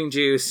morphing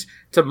juice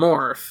to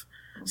morph.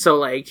 So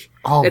like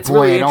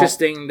really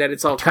interesting that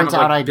it's all kind of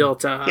like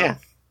built up. Yeah.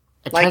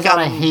 It turns out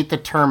I hate the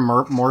term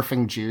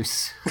morphing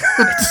juice.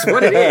 It's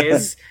what it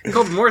is. It's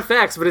called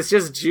Morphex, but it's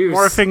just juice.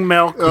 Morphing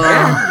milk.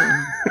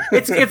 Yeah.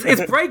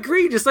 It's bright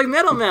green, just like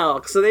Metal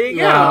Milk. So there you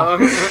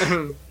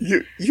go.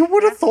 You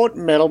would have thought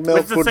Metal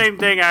Milk It's the same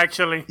thing,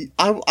 actually.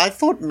 I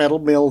thought Metal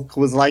Milk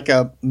was like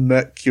a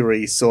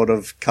mercury sort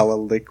of color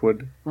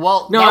liquid.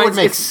 Well, that would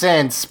make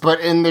sense, but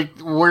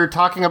we're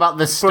talking about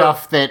the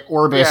stuff that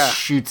Orbis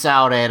shoots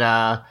out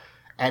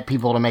at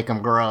people to make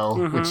them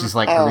grow, which is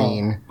like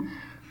green.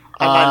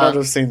 I might not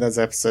have seen those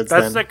episodes.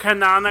 That's the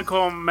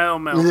canonical Metal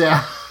Milk.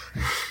 Yeah.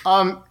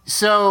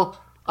 So,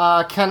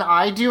 can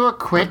I do a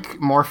quick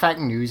Morphac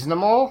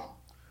Newsnimal?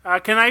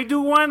 Can I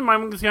do one?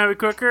 I'm just gonna be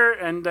quicker,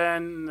 and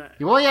then.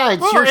 Well, yeah,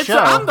 it's your show.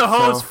 I'm the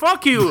host. So.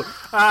 Fuck you.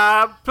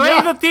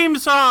 Play the theme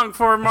song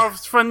for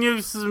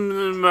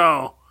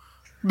Newsnimal.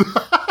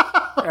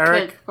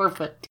 Eric, okay,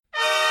 perfect.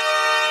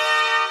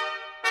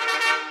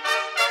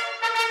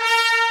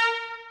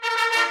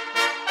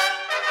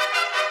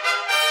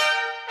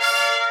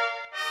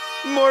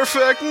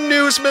 Morphac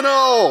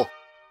Newsmanal!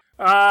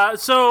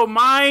 So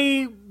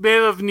my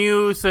bit of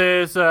news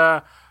is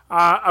I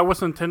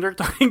was on Tinder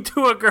talking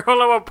to a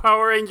girl about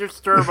Power Rangers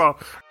Turbo.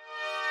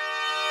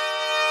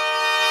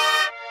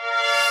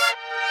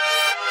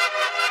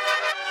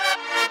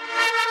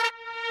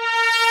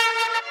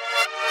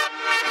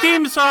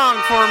 theme song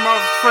for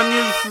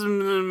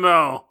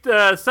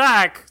Morphonismo.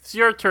 Zach, it's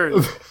your turn.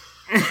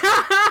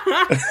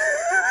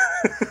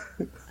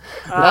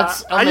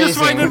 That's I just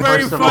amazing, find it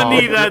very first of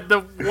funny all. that the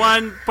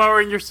one Power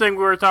Rangers thing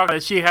we were talking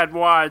that she had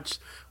watched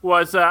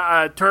was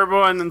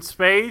Turbo and in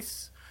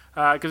Space,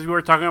 because we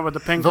were talking about the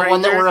Pink The Ranger.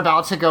 one that we're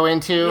about to go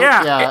into.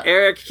 Yeah.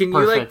 Eric, can you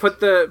like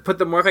Perfect. put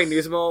the Morph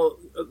Newsmo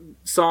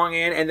song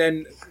in, and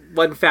then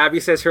when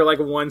Fabi says her like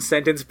one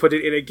sentence, put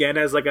it in again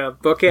as like a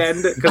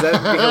bookend, because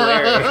that'd be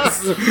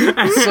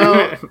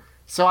hilarious.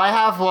 So I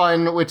have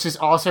one which is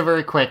also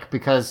very quick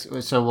because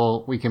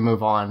we can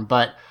move on.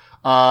 But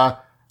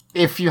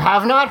if you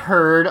have not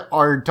heard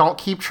or don't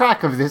keep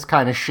track of this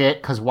kind of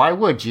shit, because why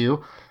would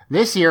you?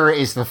 This year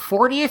is the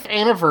 40th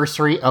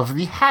anniversary of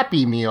the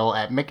Happy Meal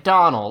at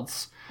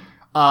McDonald's.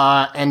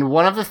 And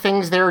one of the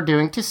things they're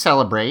doing to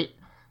celebrate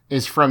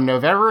is from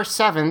November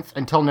 7th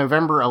until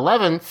November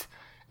 11th.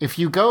 If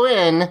you go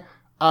in,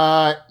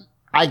 I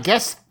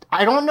guess,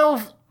 I don't know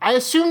if, I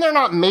assume they're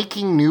not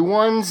making new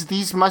ones.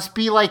 These must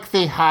be like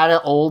they had an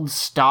old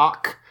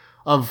stock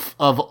of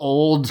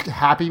old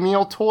Happy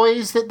Meal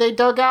toys that they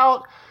dug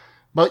out.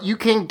 But you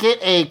can get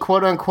a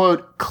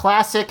quote-unquote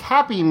classic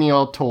Happy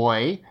Meal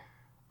toy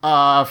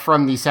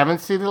from the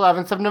 7th to the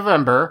 11th of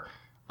November.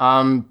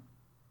 And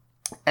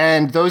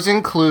those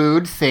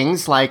include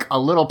things like a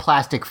little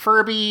plastic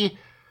Furby,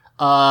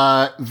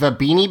 the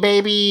Beanie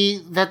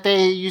Baby that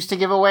they used to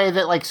give away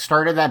that like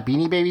started that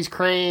Beanie Babies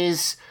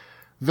craze,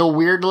 the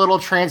weird little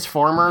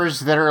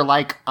Transformers that are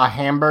like a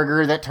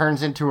hamburger that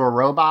turns into a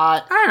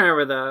robot, I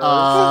remember those.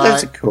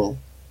 Those are cool.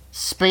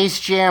 Space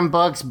Jam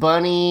Bugs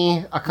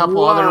Bunny, a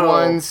couple other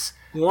ones.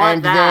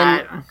 Want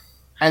that?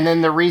 And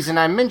then the reason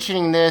I'm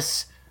mentioning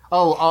this,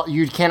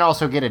 you can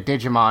also get a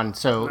Digimon,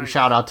 so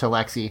shout out to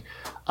Lexi.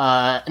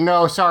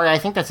 No, sorry, I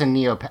think that's a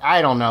Neopet.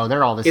 I don't know,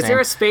 they're all the same. Is there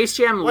a Space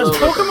Jam Was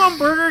logo? Pokemon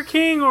Burger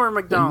King or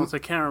McDonald's? I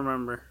can't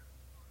remember.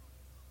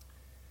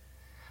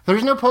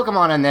 There's no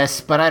Pokemon in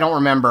this, but I don't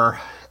remember.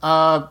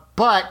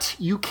 But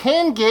you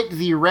can get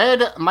the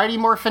Red Mighty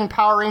Morphin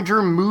Power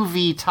Ranger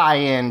movie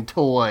tie-in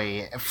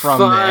toy from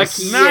Fuck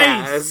this.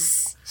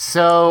 yes.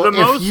 So The if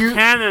most you...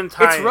 canon It's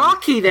tie.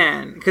 Rocky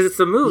then, because it's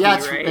the movie,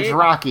 Yeah, right? it's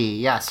Rocky,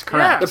 yes,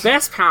 correct. The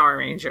best Power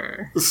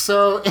Ranger.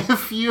 So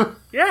if you...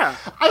 Yeah,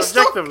 I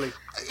still- objectively.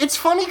 It's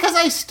funny because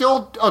I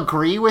still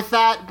agree with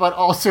that, but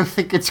also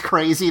think it's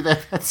crazy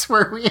that that's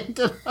where we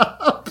ended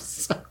up.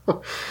 So,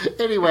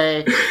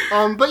 anyway,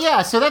 but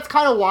yeah, so that's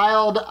kind of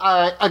wild.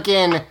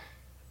 Again,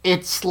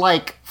 it's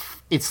like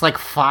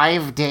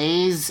 5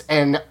 days,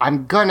 and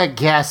I'm gonna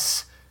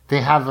guess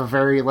they have a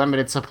very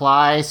limited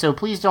supply. So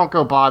please don't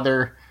go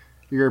bother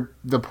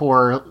the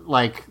poor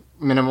like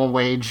minimum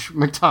wage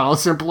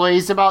McDonald's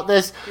employees about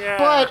this. Yeah.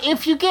 But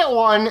if you get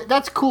one,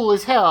 that's cool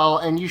as hell,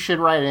 and you should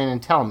write in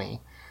and tell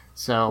me.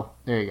 So,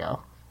 there you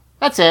go.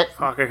 That's it.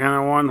 Fuck, I kind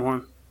of won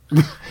one.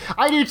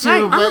 I do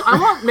too, but I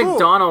want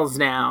McDonald's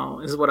now,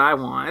 is what I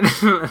want.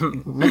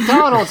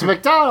 McDonald's.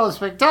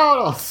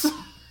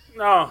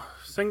 No,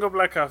 single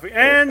black coffee.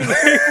 And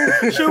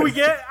should we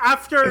get,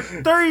 after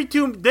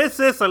 32, this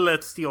is a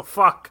Let's Steal,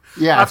 fuck.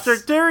 Yes. After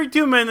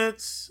 32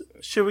 minutes,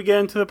 should we get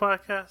into the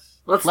podcast?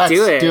 Let's Let's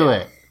do it. do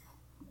it.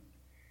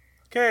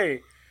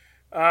 Okay.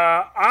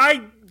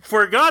 I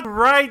forgot to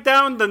write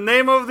down the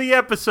name of the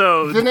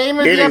episode. The name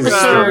of It the is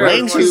episode.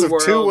 Rangers of Two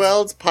Two Worlds.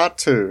 Worlds Part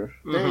 2.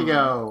 There you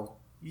go.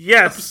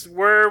 Yes,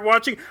 we're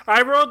watching.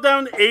 I wrote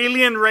down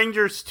Alien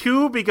Rangers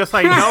 2 because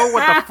I know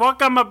what the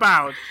fuck I'm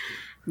about.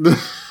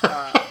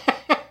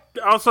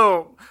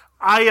 Also,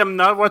 I am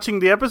not watching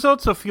the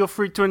episode, so feel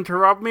free to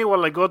interrupt me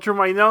while I go through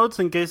my notes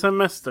in case I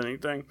missed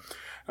anything.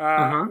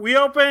 We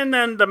open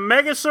and the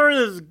Megazord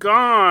is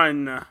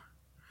gone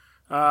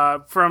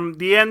from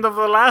the end of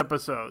the last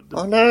episode.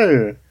 Oh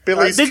no.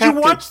 Billy's Did you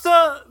trapped watch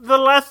the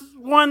last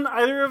one,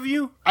 either of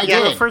you? I The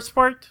did. first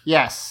part?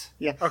 Yes.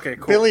 Yeah. Okay,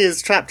 cool. Billy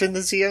is trapped in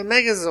the Zeo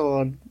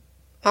Megazord.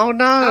 Oh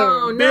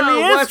no. Oh Billy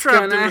no, is what's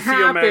trapped in gonna the Sea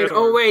happen? Megazord.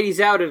 Oh wait, he's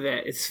out of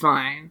it. It's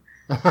fine.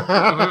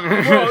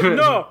 Well,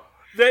 no.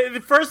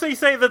 First they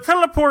say the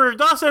teleporter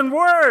doesn't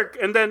work,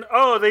 and then,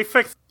 they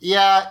fixed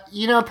Yeah,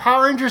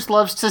 Power Rangers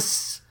loves to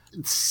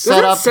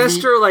set up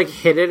Doesn't Sestro like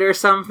hit it or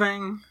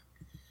something?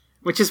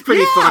 Which is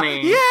pretty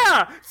funny.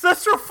 Yeah!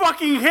 Sestro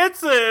fucking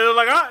hits it.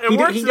 Like, it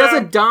works He does now.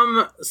 a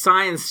dumb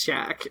science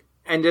check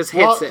and just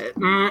Well, hits it.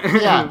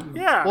 Yeah.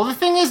 Yeah. Well, the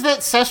thing is that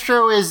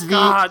Sestro is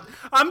God,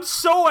 I'm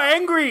so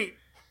angry.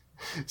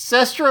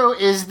 Sestro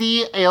is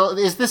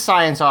the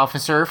science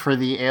officer for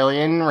the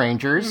Alien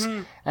Rangers,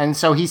 and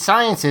so he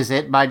sciences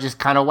it by just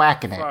kind of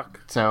whacking it. Fuck.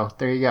 So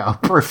there you go,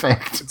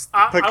 perfect.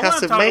 I wanna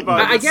Percussive talk maintenance.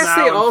 about I this guess now,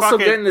 they and also fuck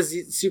get it. in the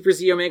Super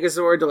Zeo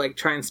Megazord to like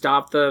try and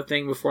stop the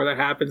thing before that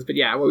happens. But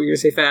yeah, what were you gonna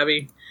say,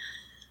 Fabi?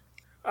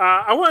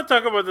 I want to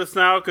talk about this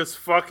now because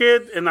fuck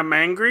it, and I'm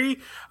angry.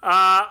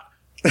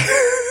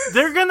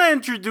 they're gonna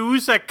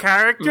introduce a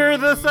character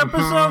this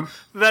episode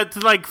that's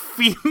like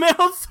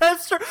female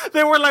Sestro.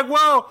 They were like,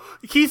 well,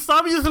 he's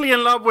obviously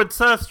in love with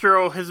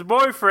Sestro, his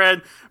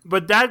boyfriend,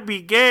 but that'd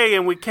be gay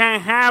and we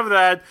can't have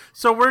that.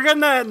 So we're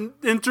gonna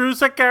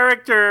introduce a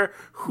character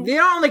who... They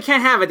not only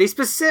can't have it,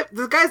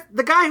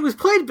 the guy who's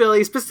played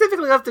Billy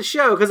specifically left the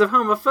show because of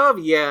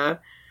homophobia.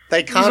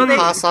 They can't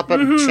pass up a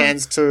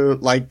chance to,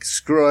 like,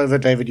 screw over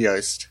David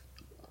Yost.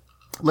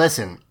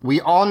 Listen,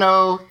 we all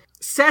know...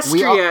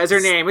 Sestria is her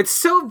name. It's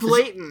so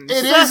blatant.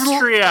 It is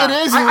Sestria.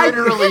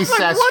 literally it's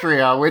like,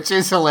 Sestria, which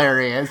is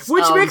hilarious.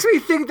 Which makes me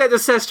think that the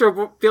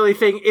Sestro Billy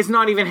thing is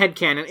not even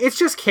headcanon. It's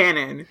just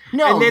canon.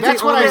 No, and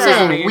that's the what only I'm reason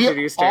saying. they We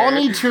introduced all her.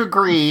 need to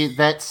agree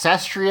that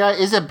Sestria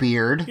is a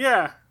beard.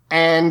 Yeah.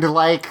 And,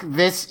 like,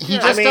 this, he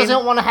just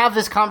doesn't want to have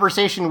this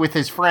conversation with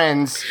his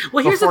friends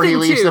Well, here's before the he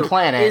thing, leaves too, the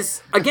planet.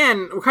 is,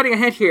 again, we're cutting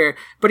ahead here,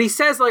 but he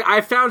says, like,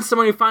 I found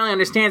someone who finally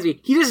understands me.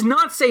 He does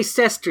not say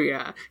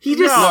Sestria. He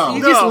just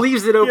just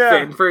leaves it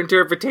open for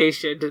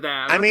interpretation to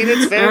them. I mean,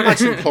 it's very much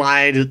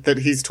implied that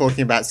he's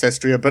talking about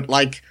Sestria, but,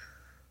 like,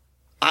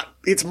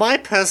 it's my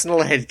personal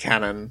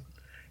headcanon.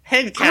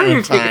 I don't Headcanon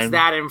even think time. it's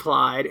that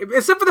implied.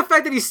 Except for the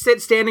fact that he's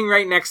standing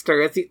right next to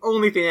her. That's the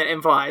only thing that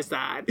implies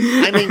that.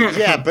 I mean,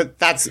 yeah, but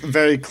that's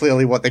very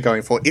clearly what they're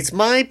going for. It's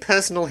my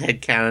personal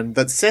headcanon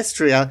that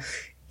Sestria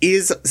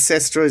is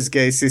Sestro's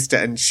gay sister,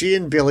 and she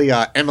and Billy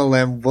are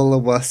MLM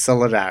Woolworth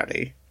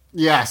Solidarity.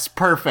 Yes,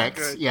 perfect.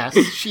 Yes.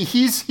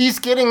 He's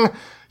getting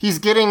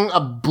a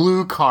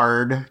blue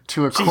card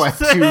to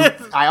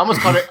I almost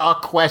called it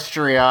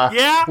Equestria.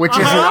 Yeah, which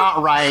is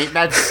not right.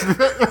 That's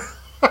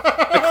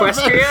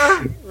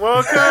Equestria?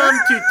 Welcome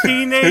to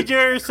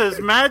Teenagers as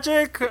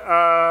Magic.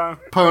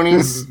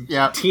 ponies.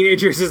 Yeah.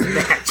 Teenagers is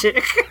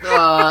magic.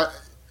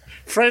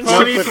 Friendship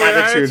Pony with for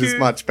attitude is attitude.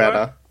 much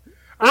better.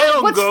 I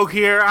don't go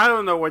here. I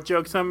don't know what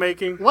jokes I'm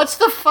making. What's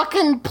the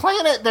fucking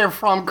planet they're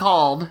from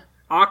called?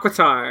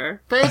 Aquitar.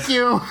 Thank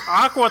you.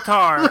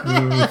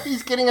 Aquatar.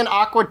 He's getting an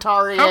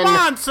Aquatarian. Come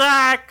on,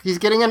 Zach. He's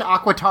getting an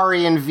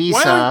Aquatarian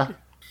visa.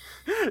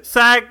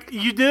 Zach,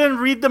 you didn't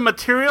read the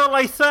material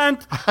I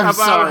sent about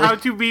sorry. how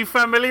to be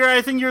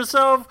familiarizing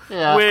yourself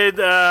with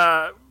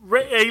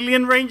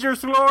Alien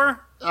Rangers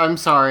lore? I'm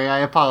sorry. I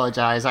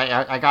apologize.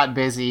 I got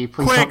busy.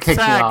 Please don't Quick, kick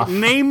me Zach, off.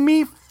 name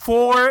me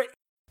 4...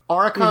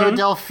 Orca,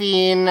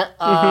 Delphine,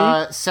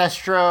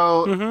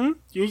 Sestro,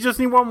 You just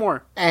need one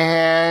more.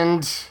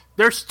 and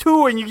There's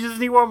 2 and you just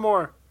need one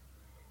more.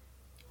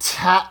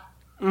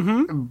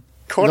 Corticastero.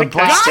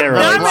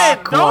 Damn it,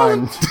 black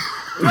don't- one.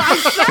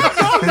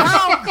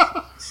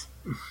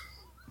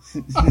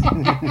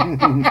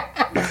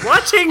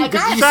 Watching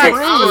got Zach,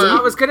 three. I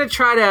was gonna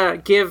try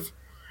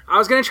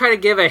to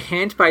give a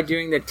hint by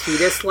doing the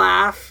Titus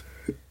laugh.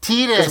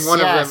 Titus, one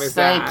of yes, them is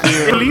thank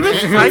that. you.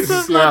 Levis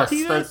Titus, not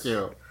yes, Titus? thank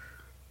you.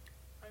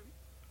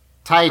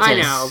 Titus. I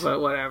know, but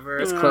whatever.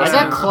 It's close. I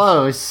got enough.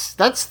 close.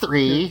 That's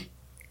 3.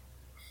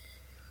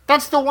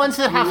 That's the ones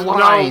that have No,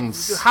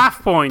 lines.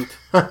 half point.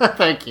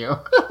 Thank you.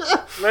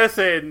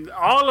 Listen,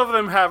 all of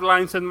them have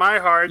lines in my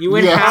heart. You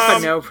win Yes.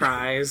 half a no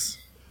prize.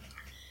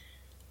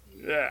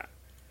 Yeah.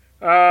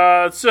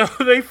 So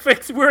they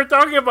fixed. We're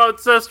talking about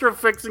Sestro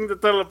fixing the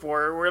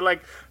teleporter. We're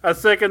like a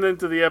second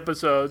into the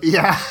episode.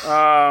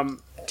 Yeah.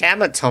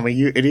 Damn it, Tommy,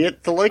 you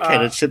idiot. The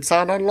located ships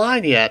aren't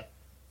online yet.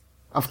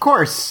 Of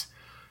course.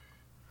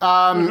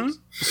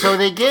 So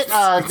they get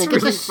It's really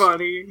this.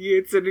 funny.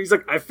 He's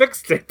like, I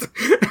fixed it.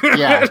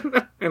 Yeah.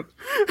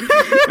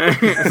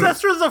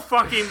 Sestra's the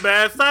fucking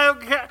best.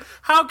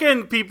 How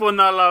can people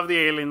not love the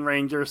Alien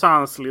Rangers?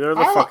 Honestly, they're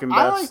the fucking best.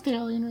 I like the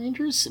Alien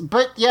Rangers,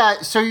 but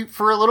yeah. So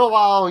for a little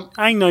while,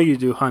 I know you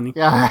do, honey.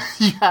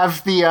 you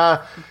have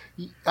the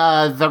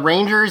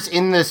Rangers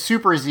in the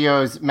Super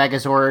Zeos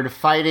Megazord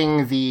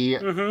fighting the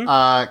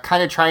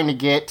kind of trying to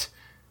get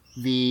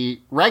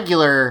the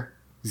regular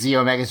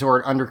Zeo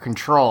Megazord under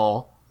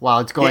control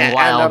while it's going Yeah,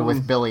 wild and,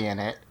 with Billy in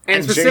it.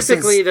 And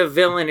specifically, the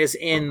villain is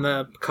in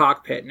the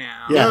cockpit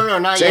now. Yeah. No,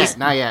 not yet.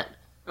 Not yet.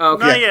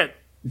 Okay. Not yet.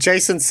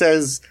 Jason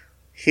says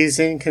he's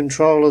in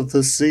control of the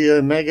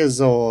Zeo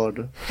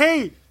Megazord.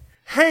 Hey!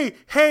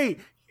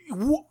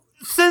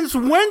 Since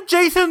when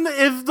Jason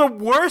is the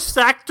worst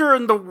actor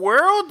in the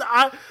world?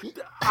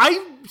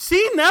 I've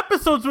seen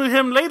episodes with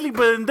him lately,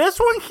 but in this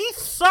one, he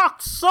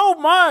sucks so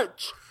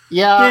much.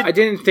 Yeah. I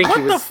didn't think What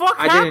he was. the fuck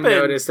I didn't happened?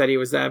 notice that he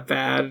was that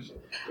bad.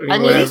 I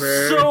mean, He's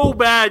whatever. so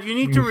bad. You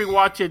need to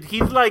rewatch it.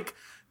 He's like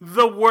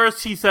the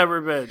worst he's ever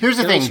been. Here's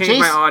the Let me thing. change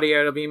my Jason,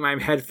 audio to be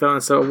my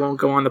headphones so it won't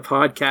go on the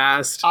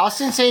podcast.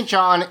 Austin St.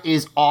 John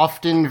is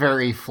often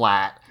very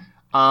flat.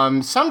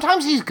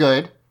 Sometimes he's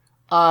good.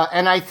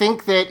 And I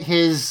think that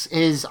his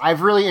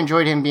I've really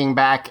enjoyed him being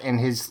back, and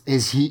his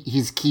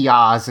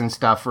kiosks and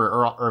stuff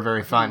are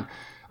very fun.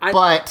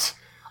 But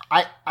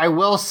I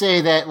will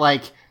say that,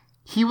 like,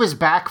 he was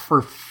back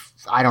for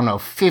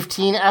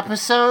 15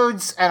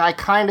 episodes, and I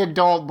kind of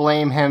don't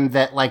blame him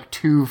that, like,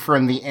 2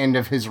 from the end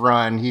of his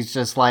run, he's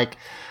just like,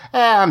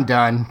 I'm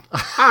done.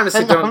 I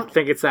honestly don't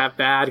think it's that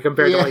bad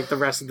compared to like the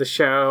rest of the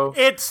show.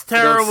 It's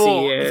terrible.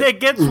 see it. It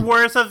gets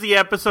worse as the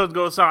episode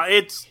goes on.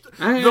 It's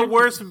the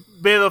worst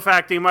bit of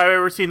acting I've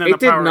ever seen in a It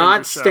did Power not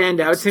Rangers show. stand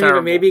out It's to me, but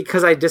terrible. maybe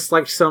because I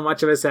disliked so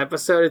much of this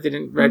episode, it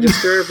didn't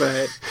register.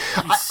 But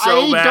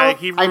so I bad. don't-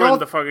 He I ruined don't-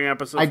 the fucking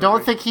episode. I for don't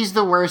me. think he's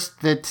the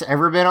worst that's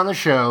ever been on the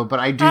show, but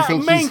I do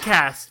think main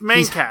cast.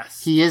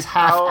 he is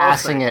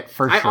half-assing say. it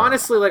for I sure.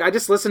 honestly I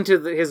just listened to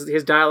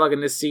his dialogue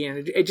in this scene,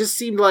 and it just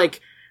seemed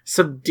like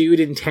subdued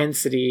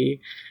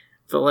intensity.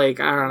 But I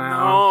don't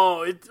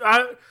know.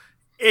 No,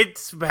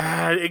 it's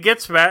bad. It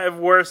gets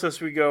worse as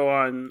we go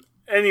on.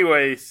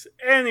 Anyways,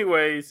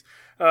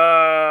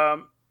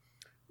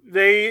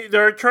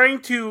 they're trying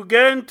to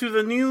get into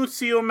the new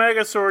Seal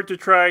Megazord to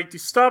try to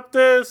stop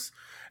this.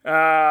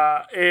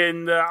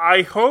 And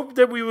I hope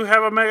that we will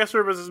have a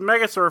Megazord versus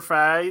Megazord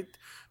fight,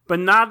 but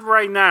not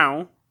right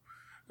now.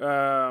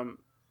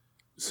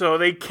 So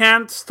they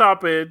can't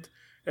stop it,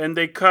 and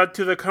they cut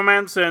to the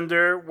command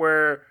center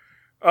where,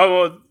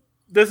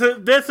 this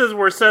is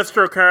where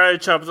Sestro karate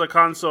chops the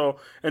console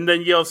and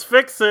then yells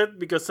 "fix it"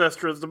 because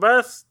Sestro's the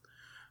best.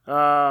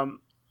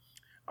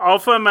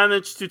 Alpha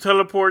managed to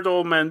teleport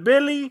old man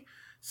Billy.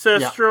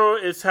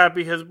 Sestro is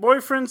happy his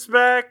boyfriend's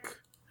back.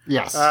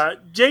 Yes.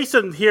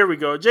 Jason, here we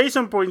go.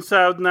 Jason points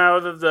out now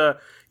that the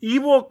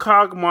evil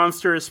cog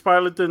monster is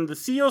piloting the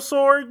Seal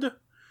Sword.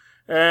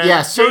 And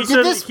Yeah, so did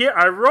Jason, this- here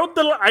I wrote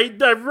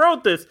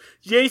this.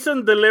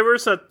 Jason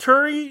delivers a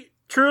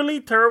truly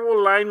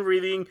terrible line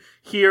reading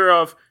here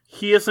of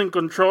 "He is in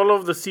control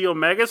of the Seal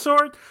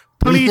Megazord."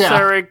 Please, Yeah.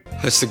 Eric.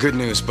 That's the good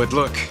news, but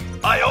look.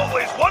 I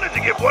always wanted to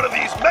give one of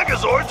these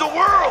Megazords a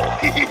whirl.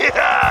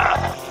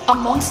 Yeah. A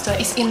monster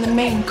is in the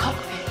main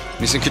cockpit.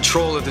 He's in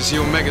control of the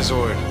Zeo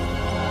Megazord.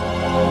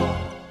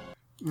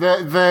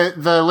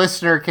 The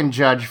listener can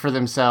judge for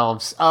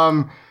themselves.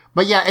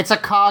 But yeah, it's a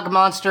cog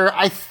monster.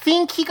 I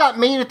think he got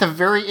made at the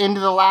very end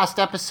of the last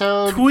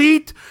episode.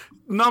 Tweet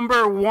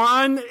number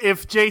 1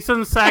 if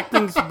Jason's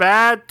acting's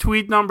bad.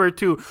 Tweet number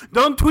 2.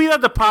 Don't tweet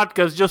at the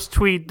podcast. Just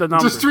tweet the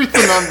number. Just tweet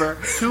the number.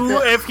 2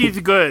 if he's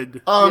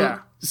good. Yeah.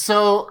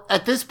 So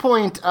at this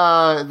point,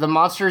 the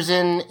monster's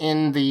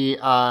in the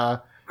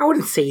I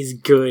wouldn't say he's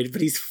good,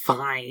 but he's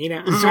fine.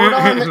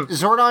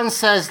 Zordon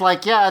says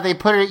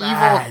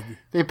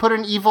they put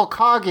an evil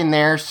cog in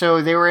there,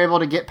 so they were able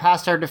to get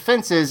past our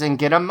defenses and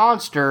get a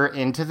monster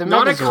into the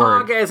Not Megazord. a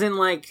cog as in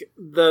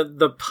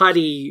the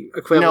putty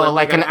equivalent. No,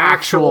 like an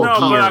actual No,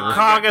 gear. but a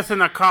cog is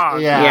in a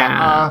cog. Yeah.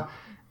 Yeah.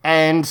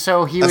 And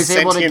so he A was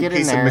able to sentient get in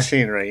piece of there.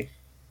 machinery.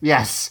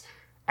 Yes.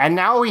 And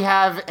now we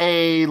have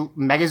a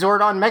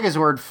Megazord on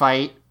Megazord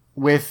fight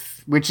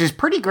which is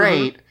pretty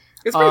great.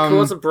 It's pretty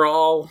cool. It's a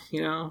brawl,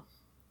 you know.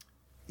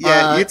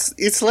 Yeah,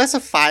 it's less a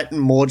fight and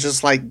more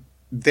just like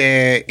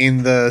they're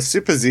in the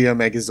Super Zeo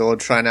Megazord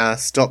trying to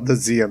stop the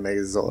Zeo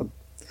Megazord.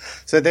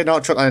 So they're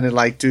not trying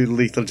to do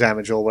lethal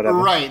damage or whatever.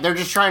 Right, they're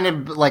just trying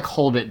to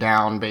hold it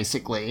down,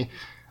 basically.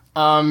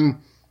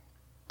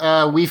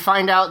 We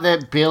find out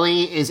that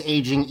Billy is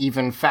aging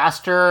even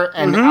faster,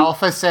 and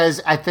Alpha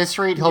says at this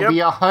rate he'll be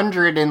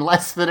 100 in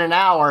less than an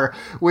hour,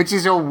 which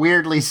is a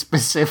weirdly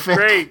specific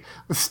Great.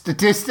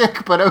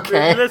 statistic, but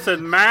okay.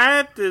 Listen,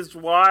 Matt is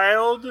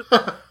wild.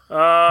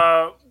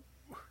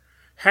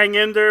 Hang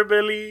in there,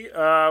 Billy.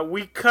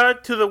 We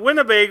cut to the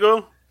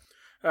Winnebago.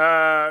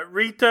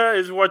 Rita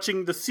is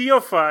watching the Seal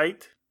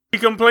fight. She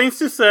complains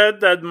to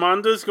Seth that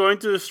Mondo is going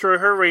to destroy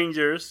her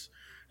Rangers.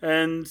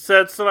 And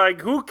Seth's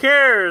like, who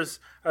cares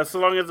as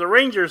long as the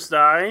Rangers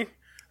die?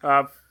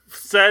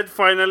 Seth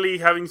finally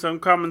having some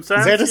common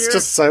sense Zed is here.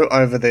 just so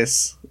over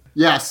this.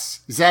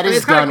 Yes, Zed is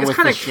It's done kind with of, it's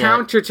kind the of shit.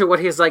 counter to what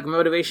his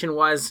motivation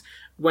was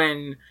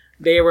when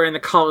they were in the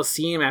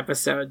Coliseum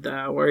episode,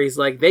 though, where he's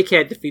like, they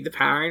can't defeat the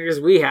Power Rangers,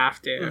 we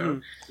have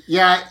to.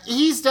 Yeah,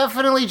 he's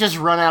definitely just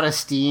run out of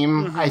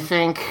steam, I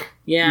think.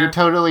 Yeah. You're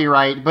totally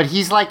right. But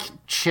he's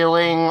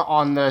chilling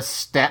on the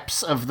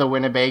steps of the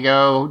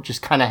Winnebago,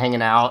 just kind of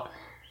hanging out.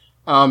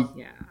 Yeah.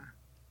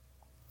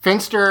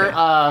 Finster,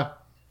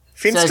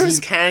 Finster's Says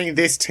he- carrying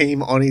this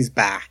team on his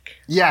back.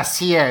 yes,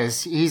 he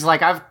is. He's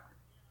like,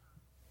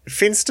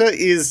 Finster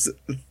is...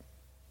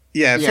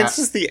 Yeah,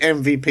 Finster's the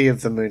MVP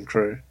of the Moon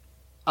Crew.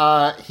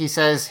 he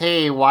says,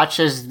 hey, watch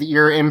as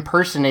your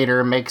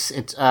impersonator makes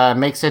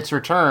its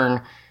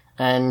return.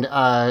 And,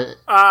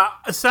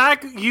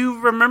 Zach, you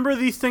remember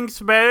these things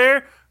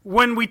better?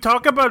 When we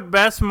talk about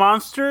best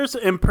monsters,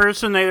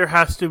 impersonator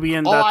has to be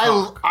in that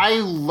talk. I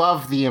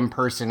love the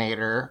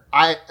impersonator.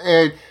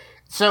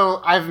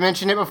 So I've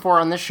mentioned it before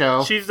on the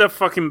show. She's the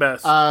fucking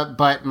best.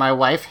 But my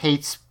wife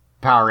hates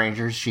Power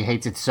Rangers. She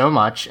hates it so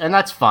much, and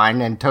that's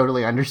fine and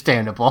totally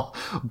understandable.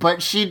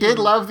 But she did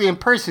love the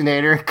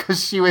impersonator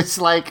because she was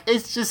like,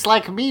 it's just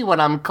like me when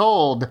I'm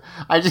cold.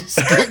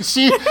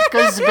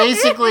 Because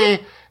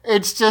basically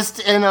it's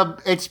just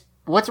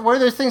what are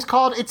those things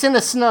called? It's in a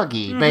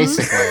Snuggie,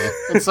 basically.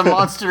 It's a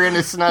monster in a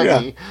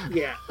Snuggie.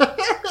 Yeah.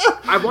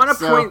 I want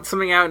to point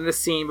something out in this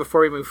scene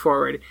before we move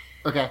forward.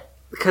 Okay.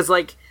 Because,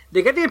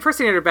 they get the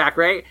impersonator back,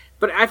 right?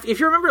 But if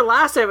you remember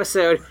last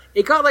episode,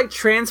 it got,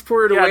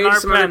 transported away to our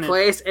some other planet.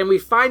 place, and we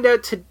find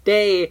out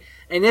today,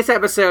 in this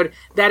episode,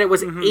 that it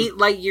was 8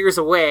 light years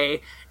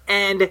away.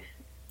 And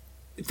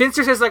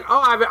Finster says like,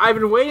 "Oh, I've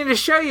been waiting to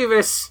show you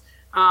this,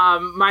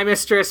 my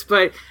mistress,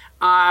 but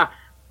I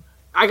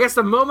guess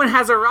the moment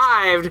has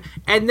arrived."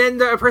 And then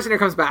the impersonator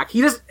comes back.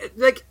 He just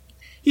like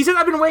he said,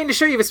 "I've been waiting to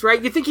show you this,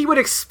 right?" You'd think he would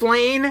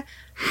explain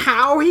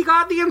how he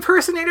got the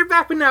impersonator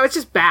back, but no, it's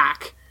just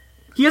back.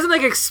 He doesn't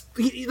like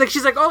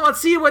she's like, "Oh,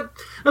 let's see what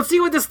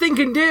this thing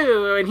can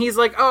do," and he's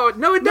like, "Oh,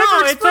 no, it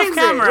never explains it's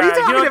off camera. it. What are you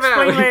talking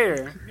about?" Explain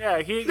later.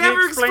 Yeah, he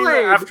Never explained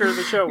explained. it after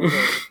the show was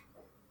over.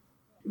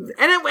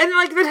 And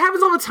like that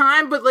happens all the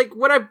time, but like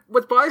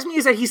what bothers me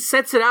is that he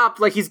sets it up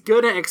like he's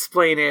gonna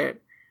explain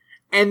it,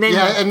 and then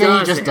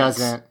he just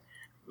doesn't.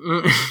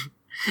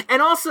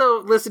 And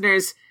also,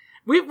 listeners,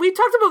 we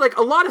talked about like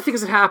a lot of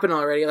things that happen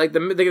already. Like the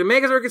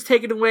Megazord gets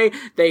taken away,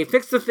 they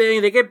fix the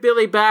thing, they get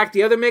Billy back,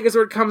 the other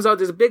Megazord comes out,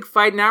 there's a big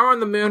fight. Now we're on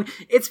the moon.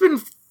 It's been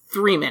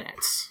 3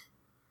 minutes.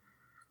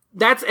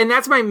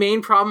 That's my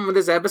main problem with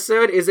this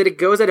episode is that it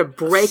goes at a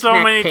breakneck So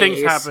many pace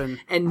things happen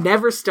and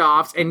never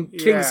stops, and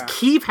things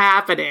keep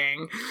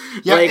happening.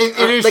 Yeah, like, it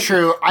is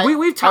true.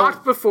 We've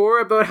talked before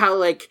about how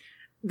like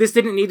this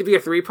didn't need to be a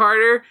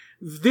 3-parter.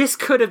 This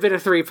could have been a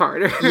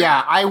 3-parter.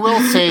 Yeah, I will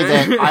say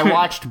that I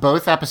watched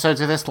both episodes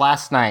of this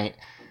last night,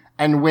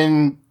 and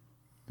when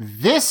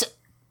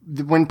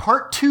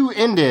part 2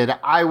 ended,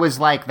 I was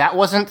like, that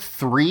wasn't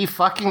 3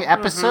 fucking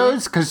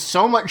episodes, because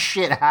so much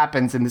shit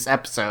happens in this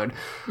episode.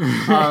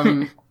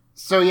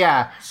 So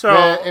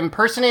the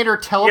impersonator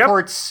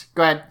teleports.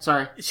 Go ahead,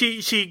 sorry.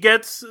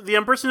 The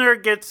impersonator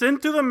gets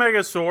into the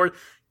Megazord,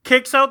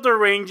 kicks out the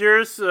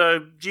Rangers,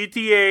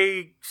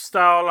 GTA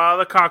style, out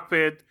of the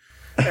cockpit,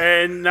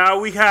 and now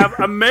we have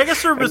a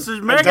Megazord versus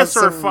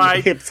Megazord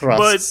fight,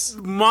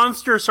 but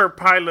monsters are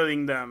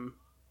piloting them.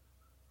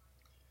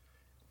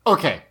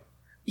 Okay.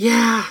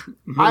 Yeah.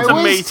 I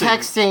was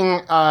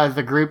texting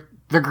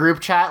the group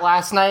chat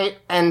last night,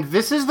 and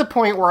this is the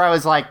point where I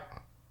was like,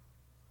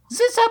 is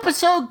this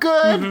episode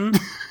good?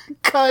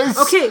 Because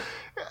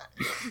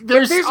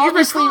there's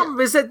obviously the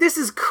problem is that this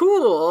is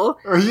cool,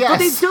 but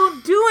they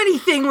don't do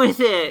anything with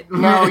it.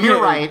 No,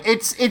 you're right.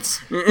 It's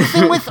the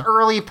thing with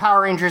early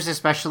Power Rangers,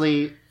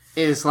 especially,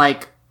 is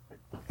like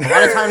a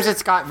lot of times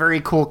it's got very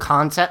cool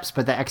concepts,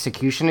 but the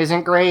execution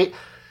isn't great.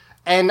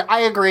 And I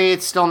agree,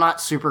 it's still not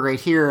super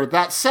great here.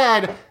 That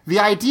said, the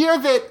idea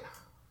that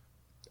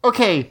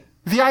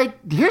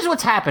here's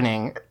what's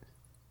happening.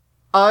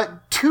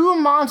 2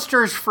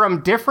 monsters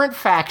from different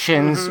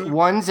factions,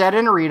 one Zed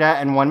and Rita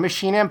and one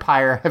Machine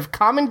Empire, have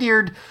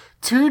commandeered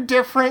 2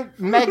 different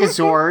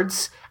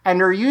Megazords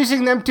and are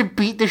using them to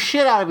beat the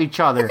shit out of each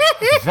other.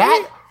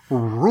 That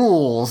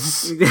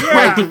rules.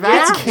 Yeah,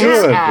 that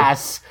kicks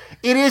ass.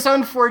 It is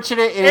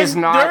unfortunate. It is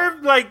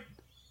not.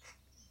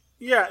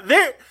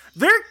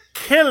 They're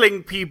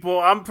killing people,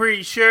 I'm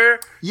pretty sure.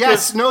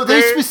 Yes, no,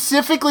 they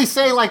specifically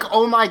say, like,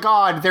 oh my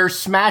god, they're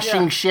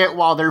smashing shit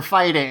while they're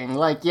fighting.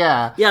 Like,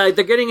 yeah. Yeah, like,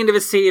 they're getting into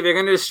the city, they're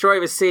gonna destroy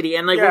the city,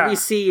 and, like, what we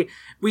see...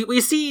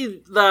 We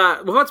see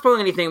without spoiling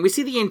anything, we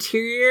see the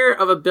interior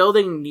of a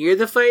building near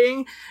the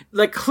fighting.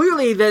 Like,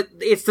 clearly that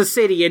it's the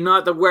city and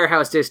not the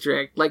warehouse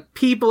district. Like,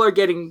 people are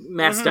getting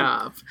messed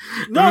up.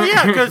 No,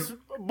 yeah, because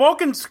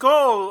Bulk and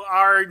Skull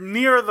are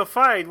near the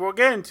fight. We'll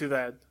get into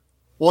that.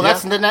 Well,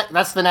 that's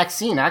the next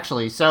scene,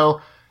 actually.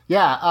 So,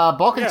 yeah,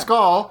 Bulk and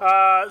Skull.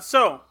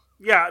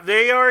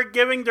 They are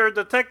giving their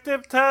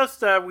detective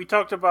test that we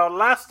talked about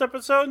last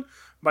episode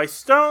by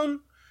Stone.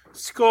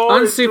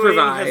 Skull is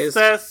doing his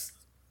test.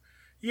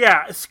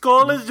 Yeah,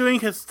 Skull is doing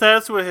his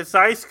test with his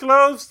eyes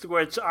closed,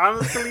 which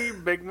honestly,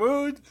 big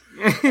mood.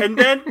 And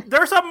then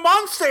there's a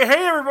monster.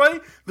 Hey,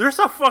 everybody, there's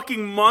a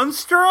fucking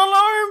monster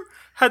alarm.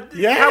 Have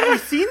we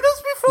seen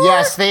this before?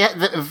 Yes,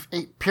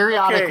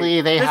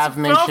 periodically they have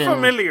mentioned. It felt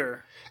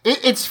familiar.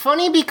 It's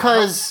funny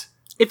because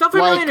it felt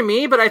familiar to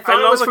me, but I thought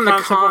it was from the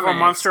comics. Of a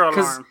monster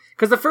alarm.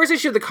 Because the first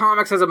issue of the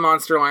comics has a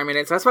monster alarm in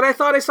it, so that's what I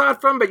thought I saw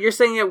it from. But you're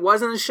saying it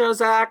wasn't a show,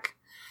 Zach?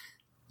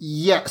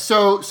 Yeah.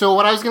 So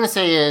what I was gonna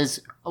say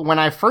is, when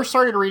I first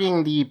started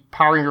reading the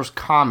Power Rangers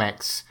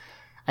comics,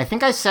 I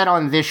think I said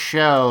on this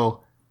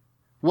show,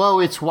 "Whoa,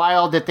 it's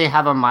wild that they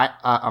have a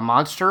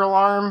monster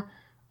alarm."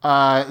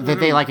 That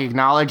they like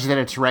acknowledge that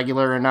it's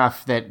regular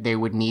enough that they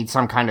would need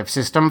some kind of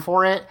system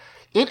for it.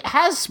 It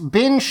has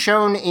been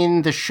shown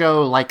in the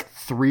show like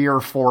 3 or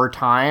 4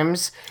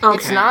 times. Okay.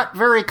 It's not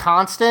very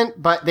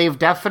constant, but they've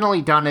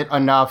definitely done it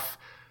enough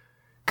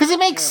because it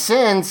makes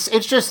sense.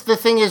 It's just the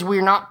thing is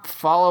we're not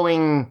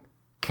following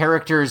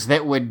characters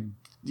that would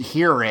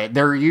hear it.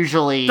 They're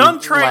usually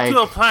don't try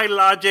to apply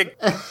logic.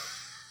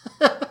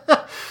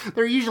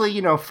 They're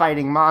usually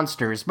fighting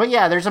monsters, but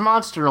yeah, there's a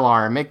monster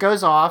alarm. It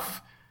goes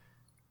off.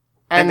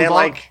 And they're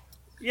like...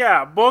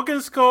 Yeah, Bulk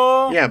and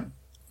Skull. Yeah.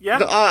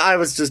 I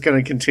was just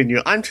going to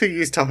continue. I'm too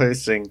used to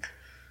hosting.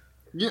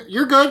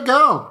 You're good,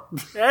 go.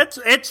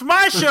 It's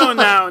my show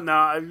now.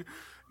 No,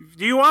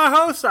 do you want to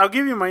host? I'll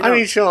give you my notes. I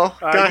mean, sure.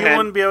 Go ahead. You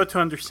wouldn't be able to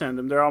understand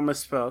them. They're all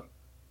misspelled.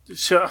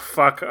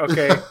 Fuck,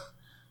 okay.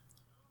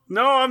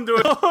 No, I'm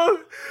doing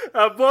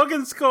Bulk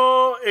and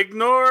Skull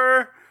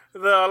ignore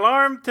the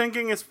alarm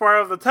thinking it's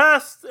part of the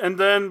test, and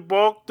then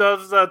Bulk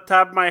does the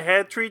tap my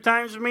head 3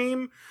 times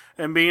meme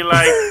and being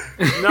like,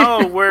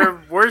 no,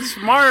 we're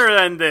smarter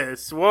than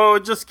this. We'll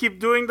just keep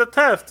doing the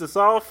test. It's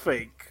all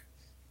fake.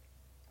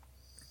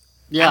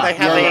 Yeah,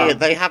 and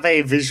they have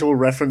a visual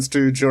reference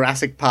to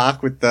Jurassic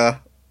Park with the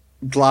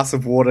glass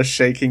of water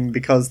shaking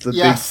because the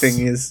big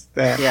thing is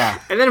there. Yeah.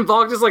 And then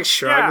Bulk just like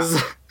shrugs.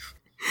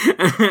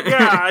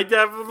 I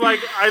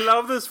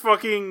love this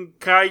fucking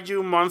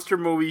kaiju monster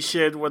movie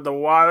shit with the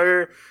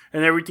water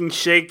and everything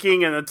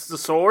shaking and it's the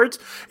swords.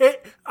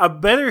 A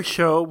better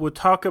show would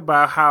talk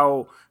about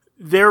how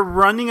they're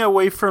running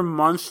away from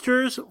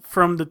monsters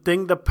from the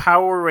thing the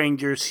Power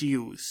Rangers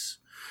use.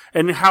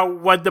 And how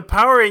what the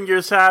Power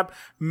Rangers have,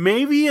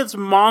 maybe it's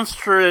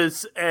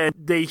monstrous and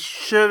they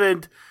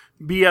shouldn't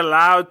be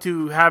allowed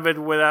to have it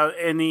without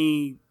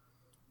any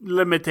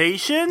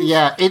limitation.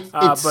 Yeah, it's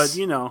but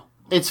you know.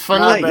 It's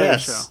funny.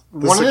 Yes.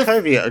 The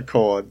Sokovia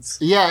Accords.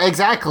 Yeah,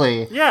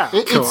 exactly. Yeah.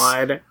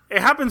 God.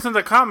 It happens in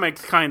the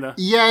comics, kind of.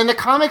 Yeah, in the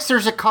comics,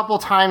 there's a couple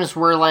times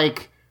where,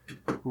 like,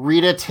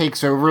 Rita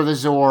takes over the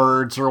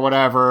Zords or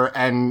whatever,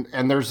 and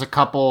there's a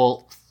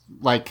couple,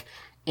 like,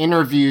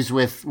 interviews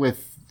with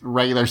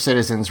regular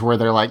citizens where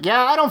they're like,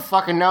 yeah, I don't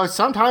fucking know.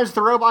 Sometimes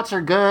the robots are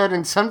good,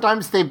 and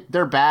sometimes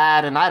they're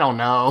bad, and I don't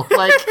know.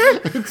 Like,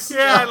 it's, they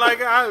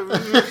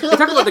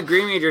talk about the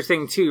Green Ranger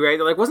thing too, right?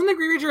 They're like, wasn't the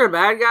Green Ranger a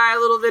bad guy a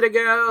little bit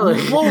ago?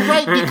 Like, well,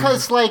 right,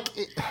 because like,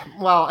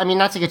 well, I mean,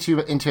 not to get too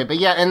into it, but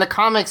yeah, in the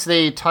comics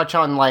they touch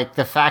on like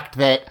the fact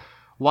that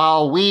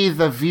while we,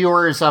 the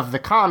viewers of the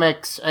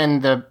comics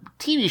and the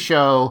TV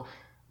show,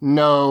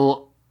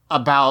 know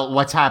about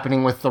what's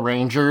happening with the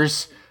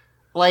Rangers,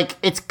 like,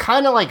 it's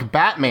kind of like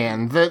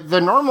Batman.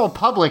 The normal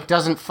public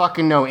doesn't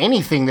fucking know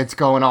anything that's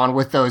going on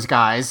with those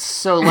guys.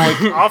 So,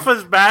 like...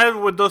 Office bad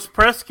with those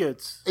press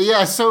kits.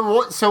 Yeah,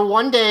 so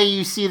one day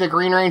you see the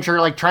Green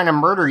Ranger, like, trying to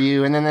murder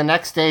you, and then the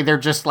next day they're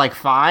just, like,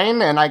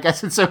 fine, and I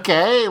guess it's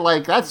okay.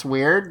 Like, that's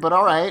weird, but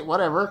alright,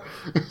 whatever.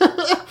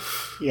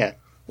 Yeah.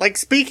 Like,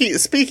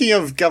 speaking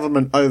of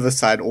government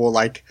oversight or,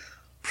 like,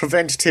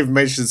 preventative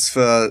measures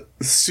for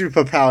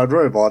superpowered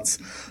robots...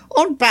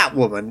 On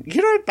Batwoman,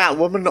 you know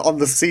Batwoman on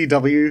the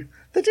CW?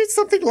 They did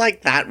something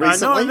like that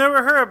recently. I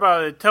never heard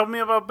about it. Tell me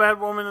about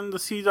Batwoman on the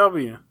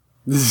CW.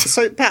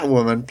 So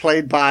Batwoman,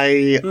 played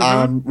by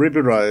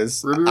Ruby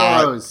Rose. Ruby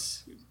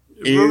Rose.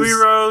 Ruby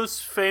Rose,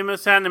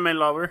 famous anime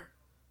lover.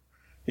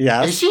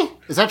 Yes. Is she?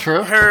 Is that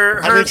true?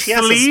 Her she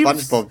sleeves,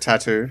 has a SpongeBob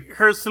tattoo.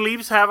 Her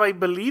sleeves have, I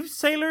believe,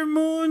 Sailor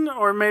Moon,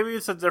 or maybe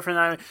it's a different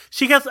anime.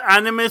 She has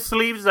anime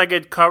sleeves that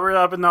get covered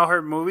up in all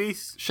her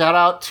movies. Shout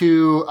out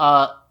to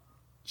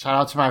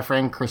my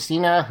friend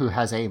Christina, who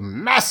has a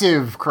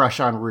massive crush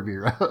on Ruby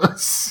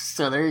Rose.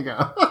 So there you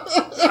go.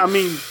 I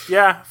mean,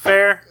 yeah,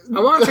 fair. I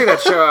want to check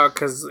that show out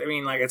because, I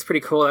mean, like, it's pretty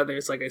cool that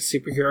there's, like, a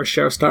superhero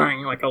show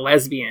starring, like, a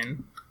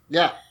lesbian.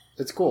 Yeah,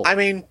 it's cool. I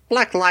mean,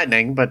 Black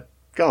Lightning, but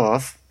go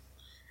off.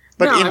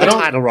 But No, in the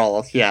title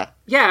role, yeah.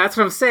 Yeah, that's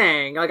what I'm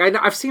saying. Like,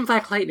 I've seen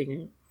Black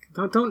Lightning.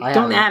 Don't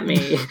at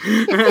me.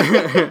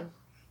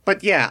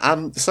 But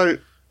yeah, so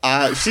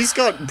she's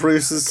got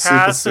Bruce's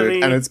super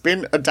suit, and it's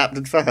been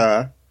adapted for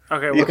her.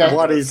 Okay,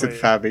 what is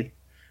it, Fabi?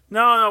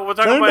 No, we'll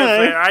talk about it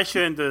later. I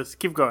shouldn't do this.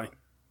 Keep going.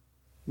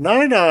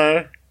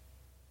 No.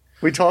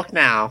 We talk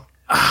now.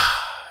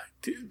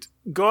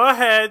 Go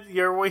ahead.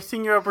 You're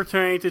wasting your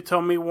opportunity to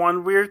tell me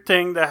one weird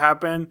thing that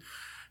happened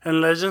in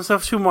Legends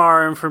of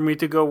Tomorrow and for me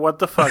to go, what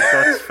the fuck,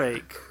 that's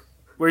fake.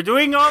 We're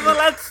doing all the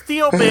Let's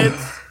Steal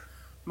bits.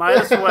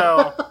 Might as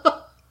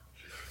well.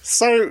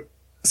 So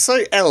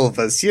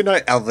Elvis, you know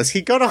Elvis,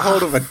 he got a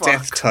hold of a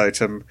death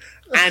totem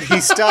and he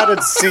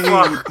started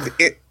singing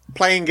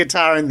playing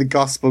guitar in the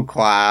gospel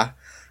choir,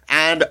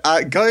 and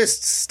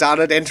ghosts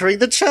started entering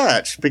the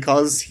church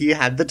because he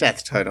had the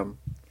death totem.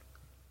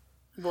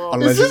 Well,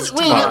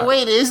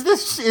 wait, is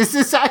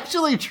this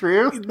actually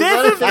true?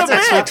 This is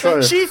the bit.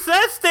 True. She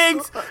says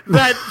things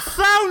that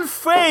sound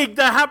fake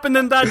that happened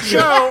in that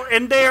show,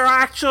 and they are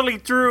actually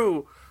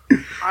true.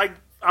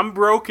 I'm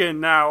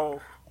broken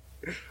now.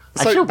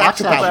 I should watch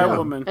that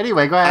Batwoman.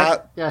 Anyway, go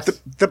ahead. Yes.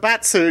 The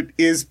Batsuit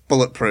is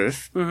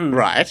bulletproof,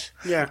 right?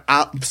 Yeah.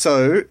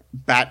 So,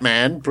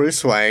 Batman,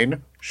 Bruce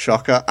Wayne,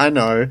 shocker, I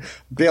know,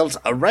 built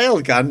a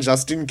railgun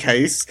just in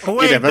case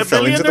it ever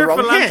fell into the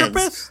wrong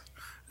hands.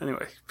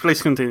 Anyway,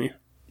 please continue.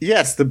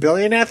 Yes, the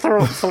billionaire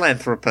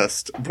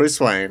philanthropist,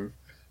 Bruce Wayne.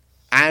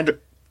 And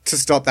to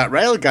stop that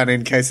railgun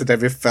in case it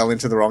ever fell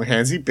into the wrong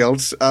hands, he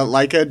built,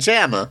 like, a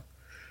jammer.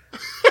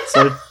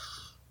 So,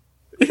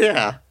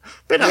 yeah.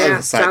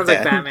 Sounds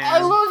like Batman.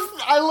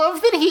 I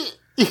love that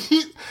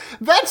he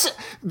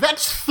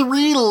that's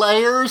 3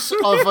 layers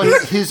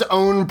of his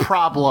own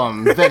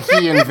problem that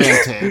he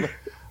invented.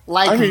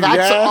 Like,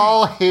 that's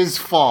all his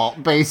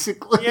fault,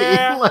 basically.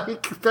 Yeah.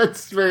 Like,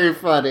 that's very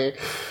funny.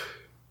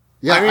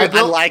 Yeah, I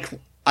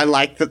I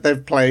like that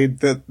they've played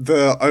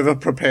the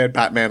over-prepared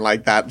Batman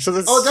like that. So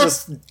It's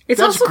that's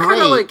also great.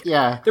 kind of like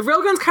Yeah. the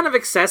railgun's kind of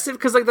excessive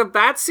because like the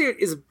Batsuit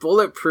is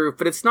bulletproof,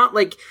 but it's not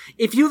like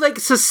if you like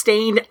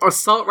sustained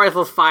assault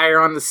rifle fire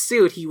on the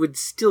suit, he would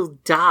still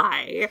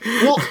die.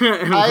 Well,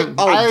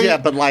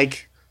 but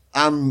like,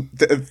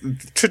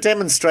 to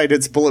demonstrate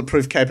its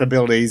bulletproof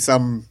capabilities,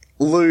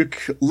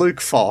 Luke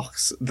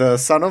Fox, the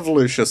son of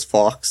Lucius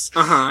Fox,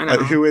 I know.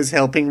 who is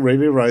helping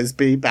Ruby Rose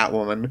be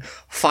Batwoman,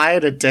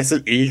 fired a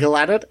Desert Eagle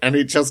at it, and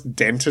it just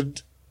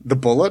dented the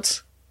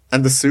bullet,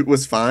 and the suit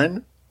was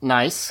fine.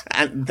 Nice.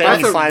 And then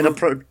he fired a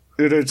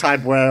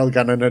prototype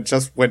railgun, and it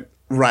just went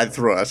right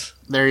through it.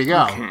 There you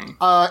go.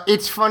 Okay.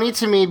 It's funny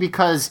to me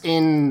because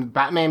in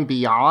Batman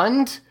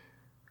Beyond,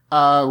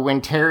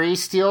 when Terry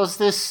steals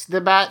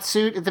the bat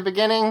suit at the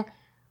beginning,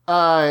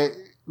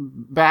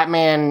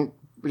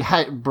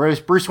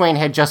 Bruce Wayne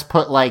had just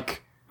put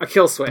like A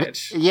kill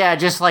switch. yeah,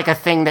 just like a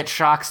thing that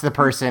shocks the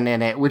person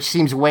in it, which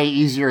seems way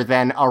easier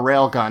than a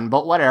railgun.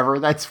 But whatever,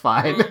 that's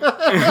fine.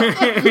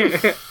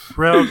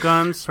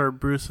 Railguns are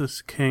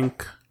Bruce's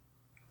kink.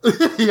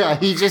 Yeah,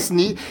 he just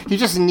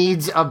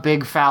needs a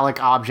big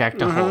phallic object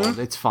to hold.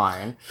 It's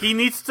fine. He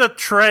needs the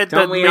tread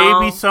Don't that we maybe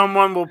all?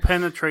 someone will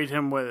penetrate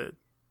him with it.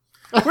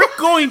 We're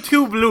going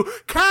too blue.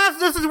 Cass,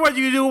 this is what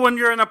you do when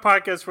you're in a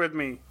podcast with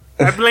me.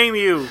 I blame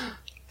you.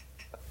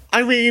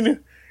 I mean,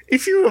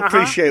 if you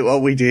appreciate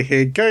what we do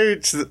here, go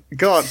out to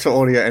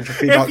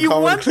audioentropy.com If you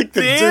and want click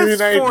the this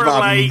donate for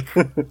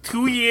button. like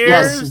 2 years,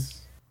 Yes.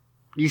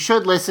 You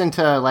should listen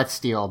to Let's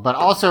Steal, but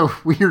also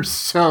we're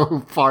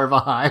so far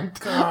behind.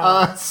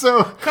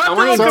 So I come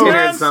wanna to the do it at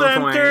command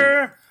some point.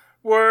 center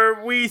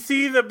where we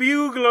see the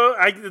bugler.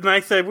 And I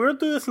said, we'll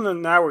do this in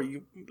an hour,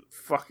 you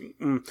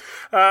fucking...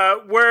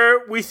 where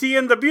we see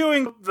in the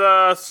viewing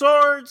the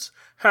swords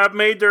have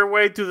made their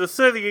way to the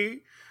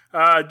city.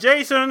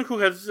 Jason, who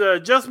has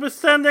just been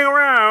standing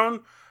around,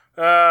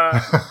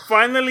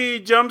 finally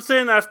jumps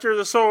in after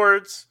the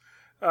swords.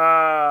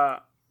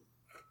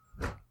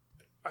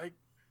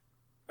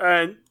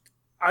 And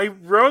I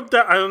wrote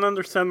that I don't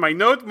understand my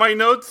note. My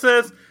note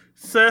says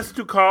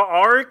to call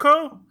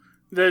Aurico.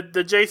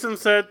 The Jason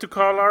said to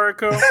call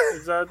Aurico.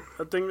 Is that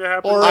a thing that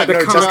happened? Auric,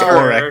 no, just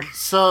Auric.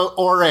 So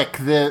Auric,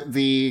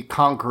 the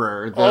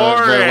conqueror,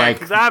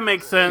 Auric. That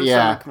makes sense. Yeah.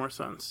 That makes more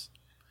sense.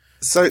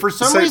 So For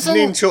some reason-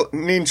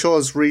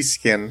 Ninjaw's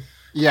reskin.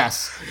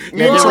 yes,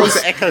 Ninjaw's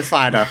Echo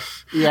Fighter.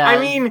 yeah. I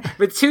mean,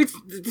 but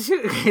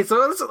okay, so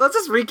let's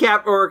just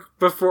recap Orc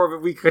before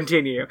we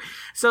continue.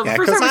 So Yeah, the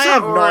first because time we I saw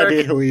have no Orc,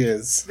 idea who he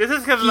is. This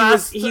is his he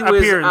last was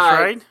appearance,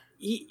 right?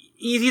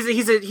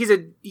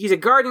 He's a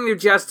guardian of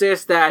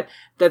justice that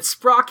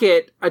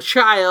Sprocket, a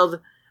child,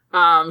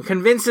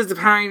 convinces them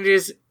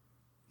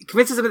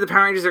that the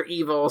Power Rangers are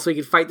evil, so he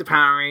can fight the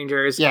Power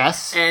Rangers.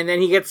 yes. And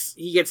then he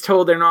gets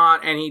told they're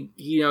not, and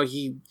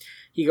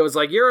he goes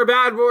like, "You're a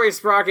bad boy,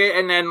 Sprocket,"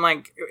 and then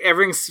like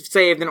everything's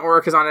saved, and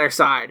Oric is on their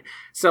side.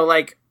 So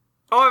like,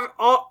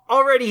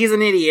 already he's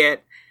an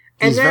idiot.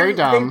 And He's then very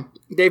dumb.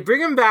 They bring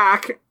him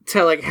back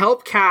to like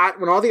help Kat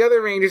when all the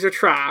other Rangers are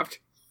trapped,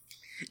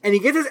 and he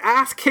gets his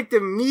ass kicked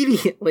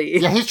immediately.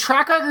 Yeah, his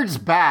track record's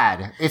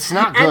bad. It's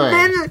not good.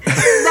 And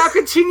then now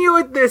continue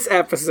with this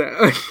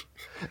episode.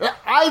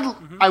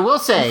 I will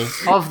say,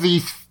 of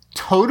the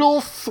total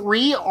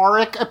 3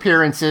 Auric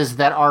appearances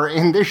that are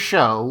in this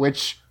show,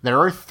 which there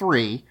are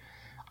 3,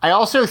 I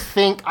also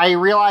think I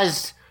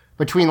realized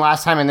between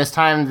last time and this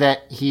time that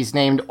he's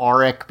named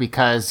Auric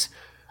because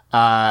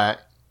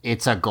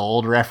it's a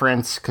gold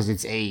reference because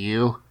it's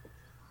AU.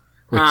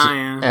 Which,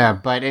 yeah.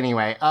 But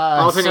anyway,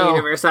 Alternate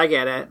universe, I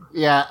get it.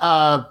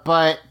 Yeah,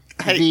 but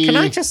Hey, can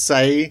I just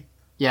say,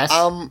 yes,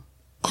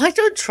 I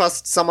don't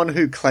trust someone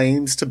who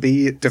claims to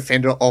be a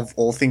defender of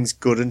all things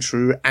good and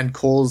true and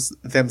calls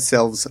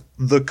themselves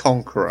the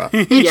Conqueror. Yeah,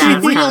 it's it's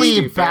kinda really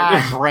stupid.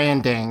 bad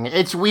branding.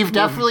 We've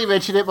definitely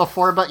mentioned it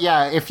before, but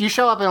yeah, if you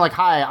show up and like,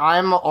 "Hi,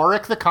 I'm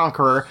Auric the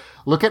Conqueror.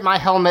 Look at my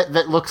helmet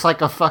that looks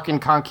like a fucking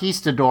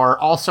conquistador.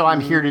 Also,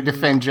 I'm here to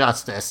defend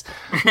justice."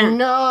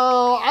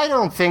 No, I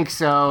don't think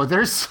so.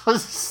 There's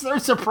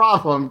a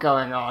problem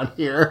going on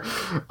here.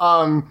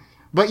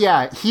 But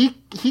yeah,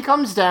 he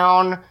comes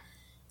down.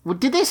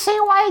 Did they say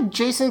why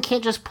Jason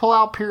can't just pull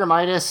out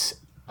Pyramidas?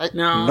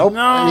 No. Nope.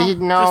 No,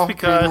 No, just they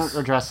because. didn't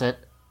address it.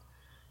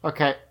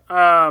 Okay.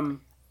 So-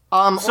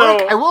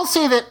 Auric, I will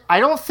say that I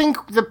don't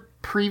think the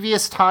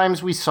previous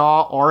times we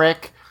saw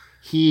Auric,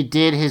 he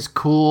did his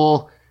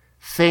cool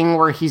thing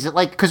where he's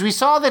like, because we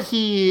saw that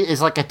he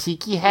is like a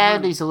tiki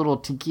head, he's a little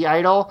tiki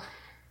idol,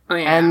 Oh,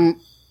 yeah. and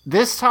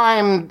this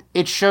time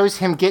it shows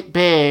him get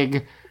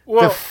big.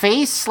 Well, the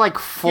face like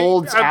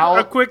folds out.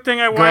 A quick thing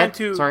I Go wanted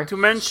ahead. Sorry. to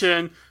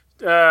mention.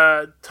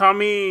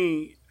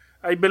 Tommy,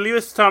 I believe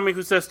it's Tommy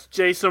who says to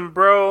Jason,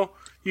 "Bro,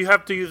 you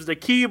have to use the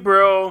key,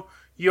 bro.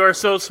 You are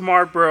so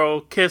smart,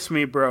 bro. Kiss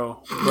me,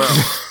 bro."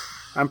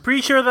 I'm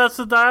pretty sure that's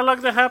the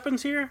dialogue that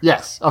happens here.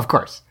 Yes, of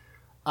course.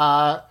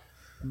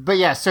 But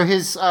yeah, so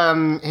his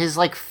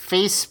like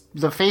face,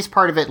 the face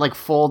part of it like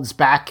folds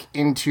back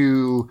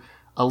into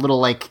a little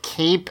like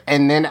cape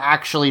and then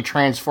actually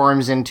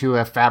transforms into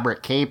a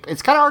fabric cape.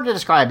 It's kind of hard to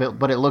describe it,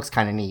 but it looks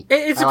kind of neat.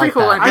 It's a I pretty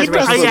cool that. one. It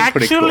does I look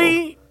pretty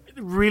actually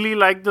really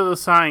like the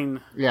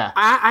design. Yeah.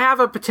 I have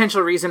a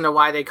potential reason to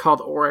why they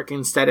called Auric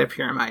instead of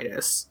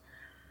Pyramidas.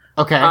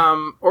 Okay.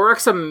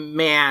 Auric's a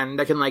man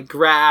that can like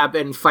grab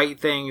and fight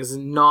things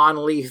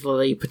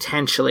non-lethally,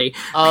 potentially.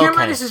 Okay.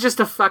 Pyramidas is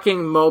just a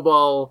fucking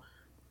mobile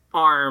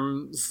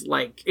arms,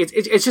 like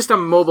it's just a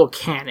mobile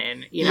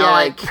cannon, you know, yeah,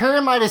 like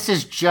Pyramidas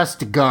is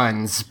just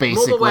guns,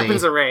 basically. mobile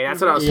weapons array.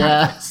 That's what I was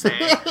trying to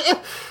say.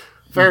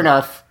 Fair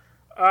enough.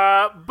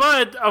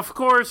 But of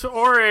course,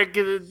 Auric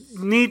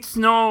needs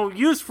no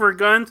use for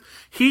guns.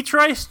 He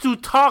tries to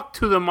talk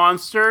to the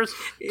monsters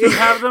to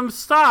have them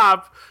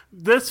stop.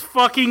 This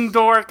fucking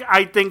dork,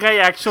 I think I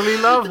actually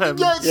love him.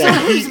 Yeah, so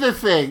here's the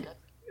thing.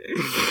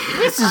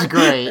 This is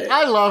great.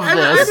 I love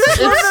this.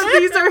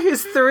 These are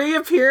his 3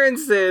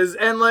 appearances,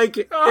 and like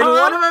in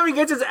one of them he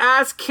gets his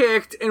ass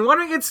kicked, and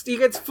one of them he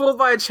gets fooled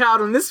by a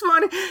child, and this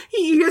one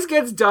he just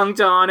gets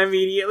dunked on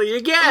immediately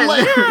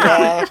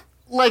again.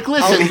 Like,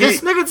 listen, this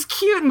nigga's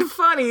cute and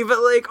funny,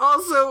 but like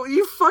also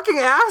you fucking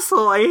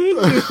asshole, I hate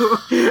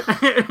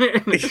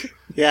you.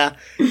 Yeah.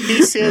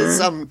 He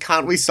says,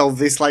 can't we solve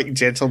this like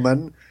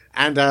gentlemen?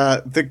 And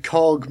the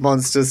Cog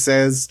monster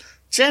says,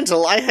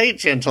 gentle, I hate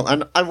gentle.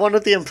 And I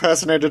wanted the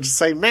impersonator to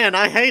say, man,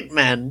 I hate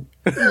men.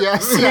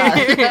 Yes,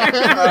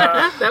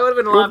 yeah. That would have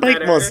been a lot Make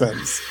better. more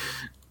sense.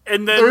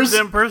 And then the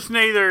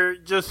impersonator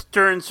just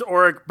turns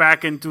Auric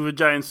back into a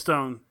giant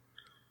stone.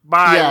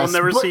 Bye, Yes, we'll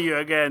never but- see you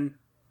again.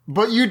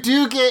 But you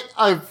do get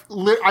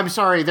I'm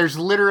sorry, there's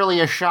literally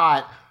a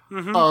shot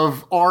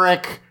of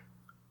Auric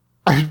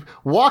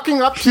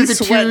walking up to the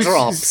sweat 2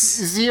 drops.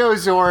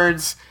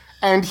 Zeozords,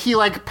 and he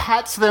like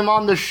pats them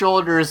on the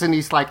shoulders, and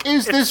he's like,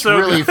 "Is this so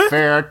really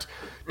fair to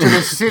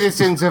the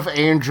citizens of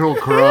Angel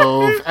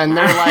Grove?" And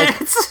they're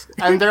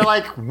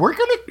like, "We're And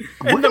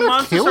the gonna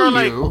monsters kill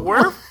are you." like,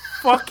 we're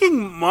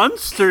fucking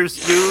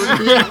monsters, dude.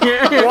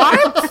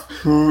 What?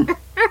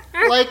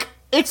 Like,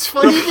 it's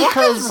funny What's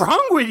because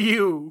wrong with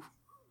you?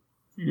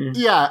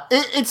 yeah,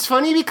 it's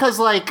funny because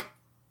like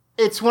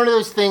it's one of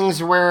those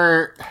things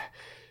where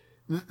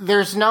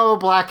there's no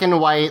black and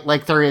white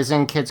like there is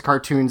in kids'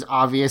 cartoons,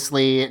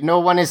 obviously. No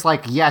one is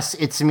like, yes,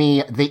 it's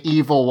me, the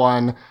evil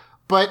one.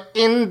 But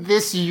in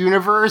this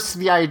universe,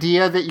 the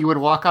idea that you would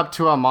walk up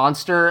to a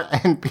monster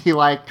and be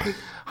like,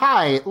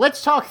 hi,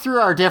 let's talk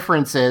through our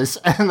differences.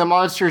 And the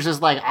monster's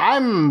just like,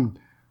 I'm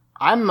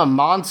a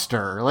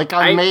monster. Like,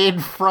 I'm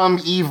made from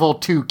evil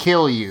to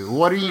kill you.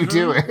 What are you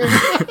doing?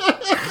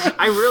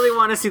 I really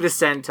want to see the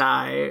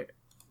Sentai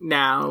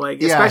now,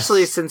 like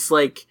especially since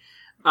like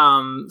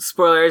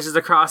spoilers is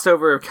a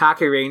crossover of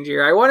Kaku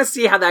Ranger. I want to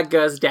see how that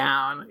goes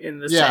down in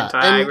the Sentai.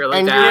 I really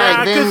and do. you're Yeah,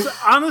 right, then- because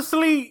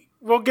honestly,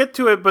 we'll get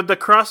to it, but the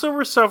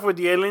crossover stuff with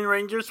the Alien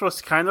Rangers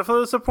was kind of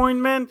a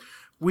disappointment.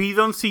 We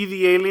don't see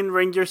the Alien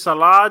Rangers a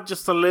lot,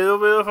 just a little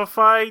bit of a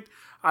fight.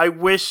 I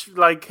wish,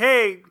 like,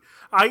 hey,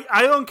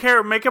 I don't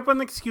care. Make up an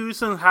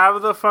excuse and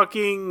have the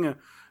fucking,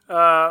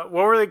 what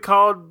were they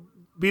called?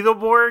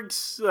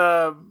 Beetleborgs?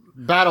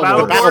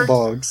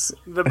 Battleborgs.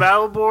 The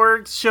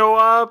Battleborgs show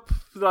up.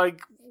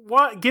 Like,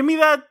 what? Give me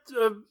that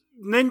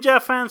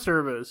ninja fan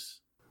service.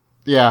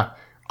 Yeah.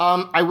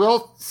 I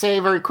will say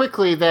very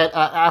quickly that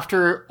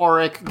after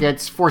Auric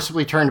gets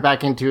forcibly turned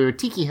back into a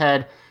tiki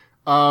head,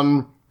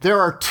 there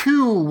are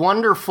 2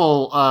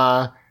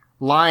 wonderful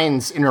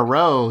lines in a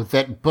row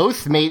that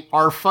both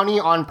are funny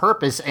on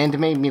purpose and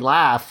made me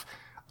laugh.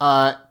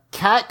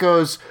 Kat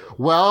goes,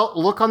 well,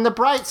 look on the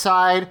bright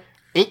side.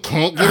 It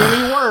can't get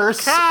any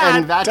worse. Kat,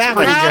 and that's damn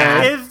pretty it, good.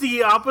 Kat is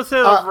the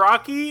opposite of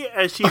Rocky,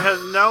 as she has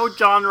no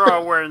genre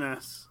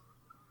awareness.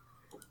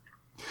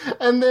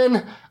 And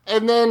then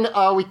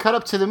we cut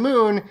up to the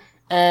moon,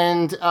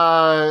 and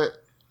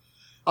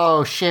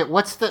oh shit,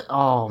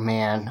 oh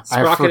man,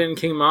 Sprocket and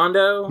King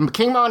Mondo.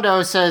 King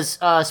Mondo says,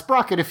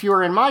 Sprocket, if you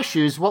were in my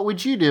shoes, what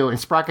would you do? And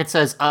Sprocket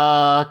says,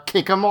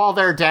 kick them while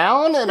they're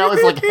down? And I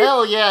was like,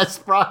 hell yeah,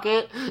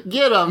 Sprocket,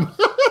 get them.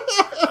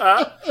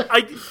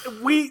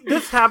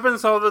 This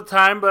happens all the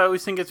time, but I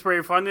always think it's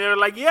very funny. They're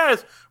like,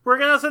 yes, we're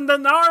gonna send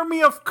an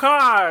army of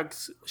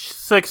cogs.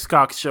 6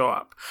 cogs show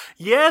up.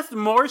 Yes,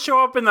 more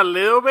show up in a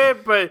little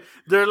bit, but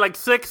they're like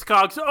 6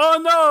 cogs. Oh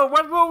no,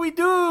 what will we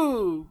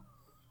do?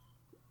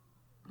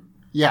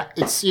 Yeah,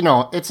 it's an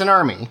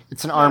army.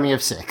 It's an army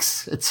of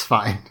 6. It's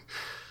fine.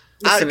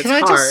 Listen, Can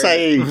it's I just hard.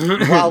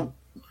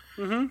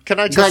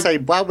 say,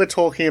 while we're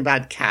talking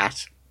about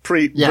Kat,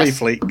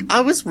 briefly,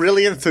 I was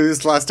really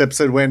enthused last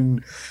episode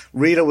when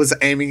Rita was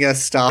aiming her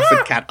staff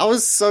at Kat. I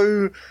was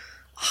so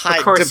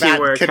hyped course you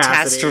were, about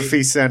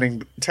Catastrophe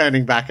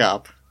turning back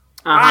up.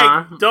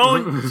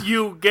 Don't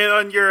you get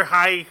on your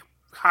high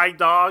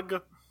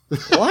dog?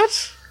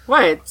 What?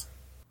 What?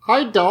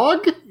 Hi,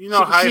 dog? You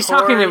know, high She's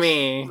talking to horse.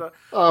 me.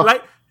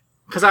 Like,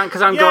 Because I'm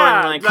going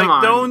like, come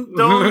on.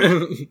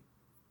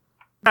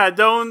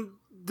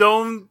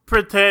 Don't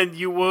pretend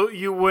you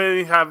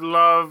wouldn't have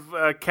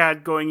loved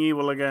Cat going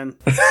evil again.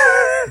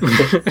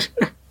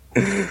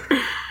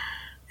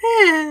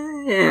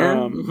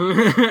 Yeah.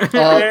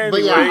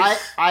 But yeah, Anyways.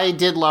 I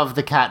did love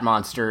the cat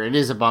monster. It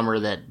is a bummer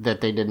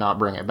that they did not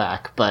bring it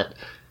back. But,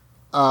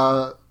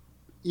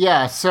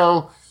 yeah,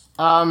 so,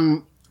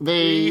 We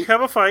they,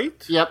 have a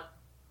fight. yep,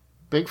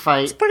 big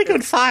fight. Pretty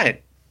good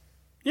fight.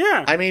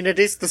 Yeah. I mean, it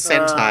is the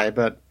Sentai,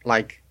 but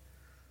like,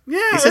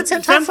 Yeah, Is it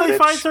Sentai footage?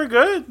 fights are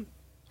good.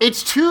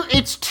 It's two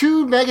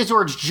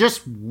Megazords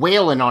just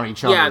wailing on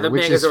each other, Yeah, the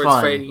which is Megazords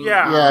fun. fighting.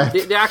 Yeah.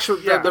 Yeah. The actual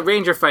Yeah. the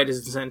Ranger fight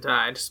is in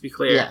Sentai. Just to be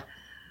clear. Yeah.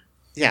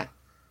 yeah.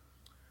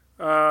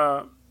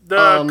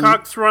 The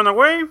cocks run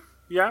away.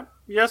 Yeah.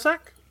 Yes,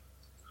 Zach?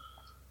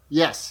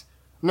 Yes.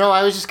 No,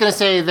 I was just gonna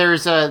say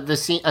there's a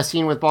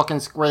scene with Bulk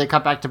and where they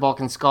cut back to Bulk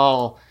and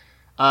Skull,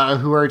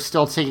 who are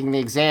still taking the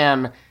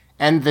exam,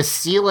 and the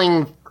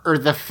ceiling or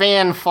the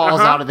fan falls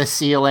out of the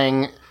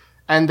ceiling,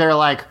 and they're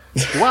like,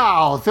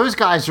 "Wow, those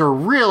guys are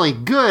really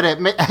good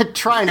at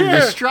trying to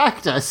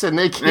distract us," and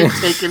they keep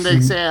taking the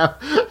exam.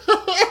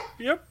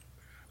 Yep.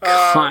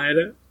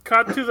 God.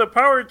 Cut to the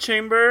power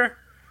chamber.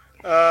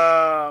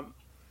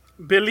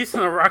 Billy's in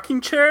a rocking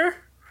chair.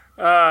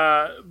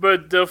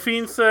 But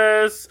Delphine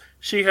says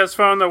she has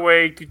found a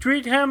way to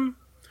treat him.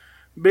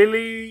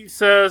 Billy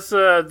says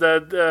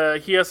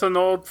that he has an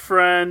old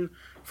friend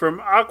from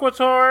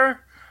Aquator.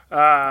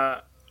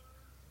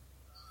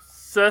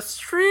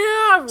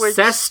 Cestria?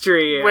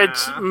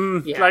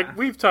 Yeah. Like,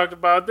 we've talked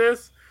about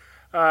this.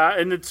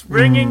 And it's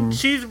bringing,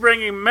 she's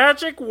bringing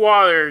magic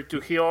water to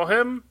heal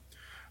him.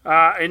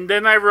 And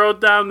then I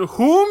wrote down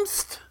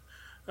Whomst,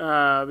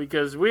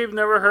 because we've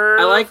never heard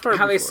I like of her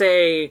how they before.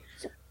 say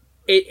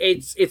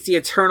it's the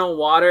eternal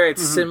water.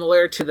 It's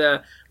similar to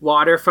the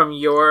water from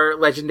your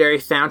legendary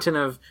fountain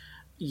of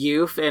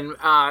youth. And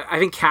I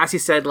think Cassie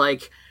said,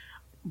 like,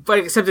 but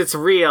except it's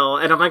real.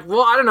 And I'm like,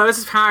 well, I don't know. This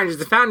is Power Rangers.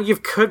 The fountain of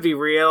youth could be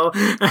real.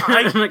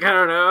 I'm like, I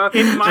don't know.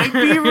 It might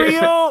be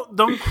real.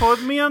 Don't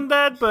quote me on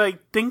that, but I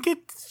think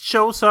it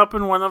shows up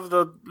in one of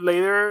the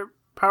later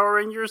Power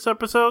Rangers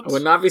episodes. I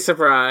would not be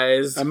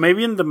surprised.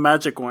 Maybe in the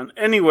magic one.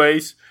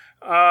 Anyways,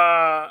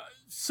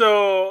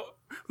 so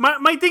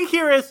my thing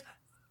here is,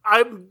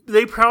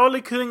 they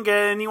probably couldn't get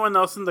anyone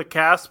else in the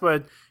cast,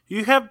 but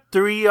you have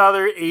 3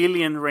 other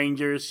alien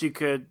rangers you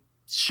could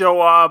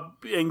show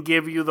up and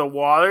give you the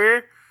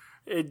water.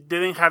 It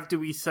didn't have to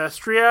be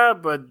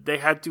Cestria, but they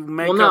had to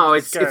make. Well, no, up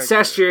it's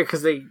Cestria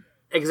because they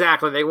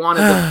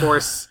wanted to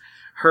force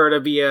her to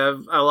be a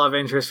love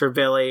interest for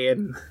Billy,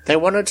 and They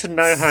wanted to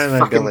know Homer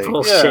fucking Billy.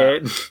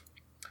 bullshit.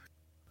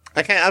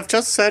 Okay, I've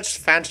just searched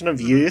Fountain of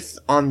Youth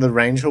on the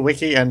Ranger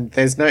Wiki, and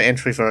there's no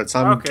entry for it, so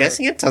I'm Okay.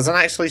 guessing it doesn't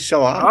actually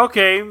show up.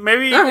 Okay,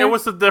 maybe Okay. it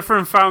was a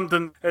different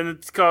fountain and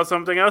it's called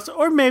something else,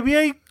 or maybe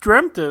I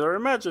dreamt it or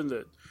imagined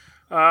it.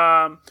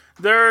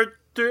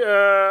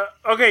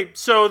 Okay,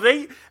 so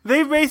they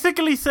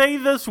basically say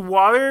this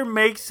water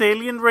makes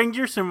alien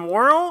rangers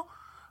immoral.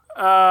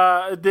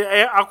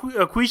 The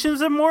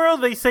Aquitians immoral.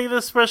 They say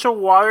this special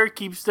water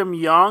keeps them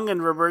young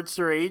and reverts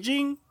their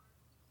aging.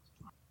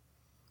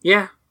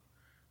 Yeah.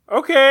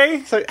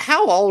 Okay, So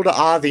how old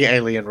are the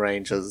alien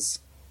rangers?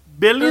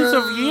 billions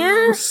of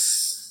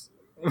years.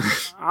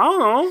 I don't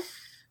know.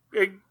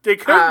 They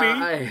could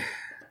be.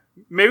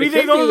 Maybe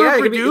they don't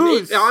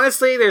reproduce.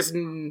 Honestly, there's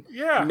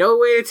Yeah. no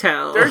way to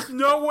tell. There's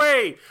no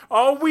way.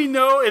 All we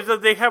know is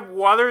that they have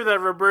water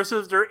that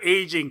reverses their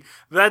aging.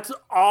 That's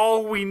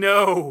all we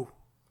know.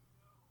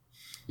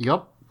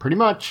 Yep, pretty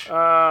much.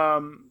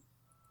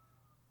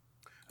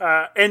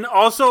 And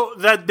also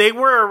that they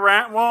were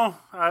around.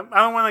 Well, I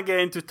don't want to get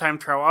into time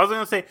travel. I was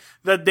going to say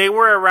that they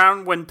were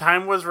around when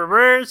time was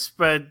reversed,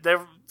 but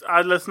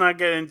let's not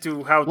get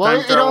into how Well,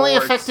 time it travel only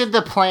works. affected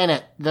the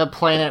planet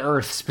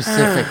Earth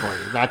specifically.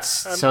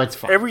 So it's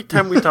fine. Every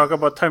time we talk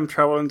about time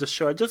travel in the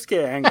show, I just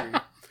get angry.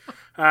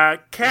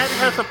 Cat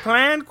has a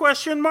plan?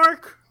 Question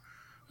mark.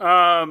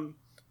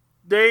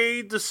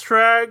 They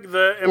distract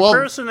the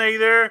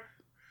impersonator.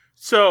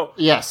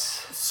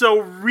 Yes. So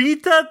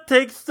Rita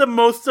takes the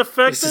most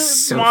effective This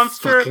is so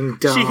monster fucking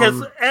dumb. she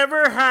has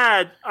ever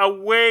had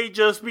away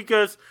just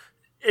because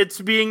it's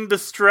being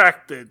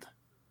distracted.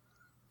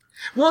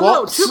 Well,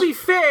 Well, no, to be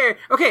fair,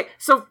 okay,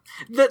 so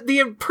the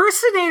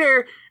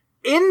impersonator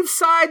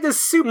inside the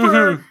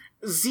Super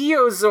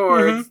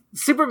Zeozord,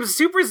 Super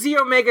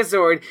Zeo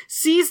Megazord,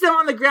 sees them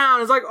on the ground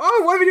and is like,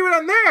 oh, what are we doing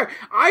on there?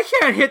 I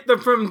can't hit them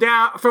from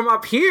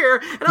up here.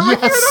 And I'm like,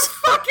 you're Yes. the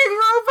fucking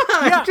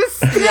robot! Yeah. Just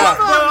step But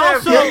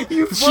on them! also,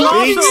 You but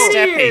fucking also,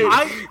 idiot!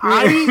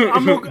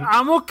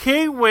 I'm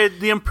okay with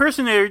the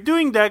impersonator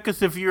doing that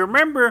because if you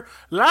remember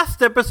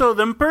last episode,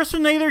 the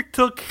impersonator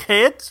took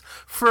hits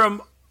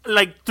from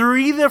like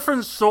 3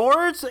 different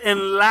swords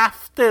and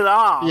laughed it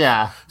off.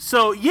 Yeah.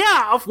 So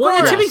yeah, of Well, and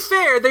course. to be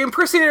fair, the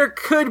impersonator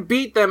could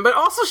beat them, but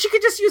also she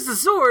could just use the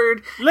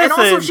Zord. And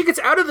also, Listen. if she gets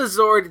out of the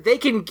Zord, they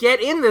can get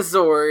in the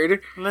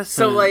Zord. Listen,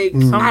 So, like, I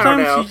don't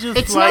sometimes know. you just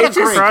It's like not a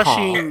great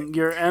crushing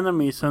your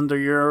enemies under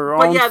your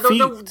But own yeah,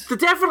 feet.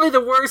 definitely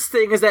the worst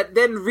thing is that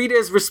then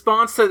Rita's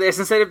response to this,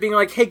 instead of being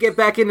like, hey, get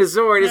back into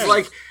Zord, is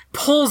like,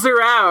 pulls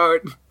her out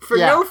for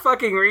Yeah. no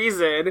fucking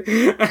reason.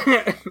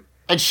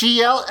 And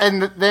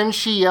then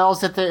she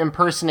yells at the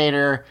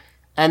impersonator,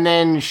 And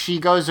then she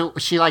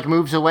like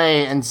moves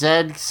away, and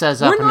Zed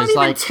says up We're and not is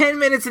even like, 10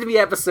 minutes into the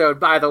episode,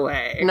 by the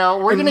way. No,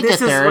 we're going to get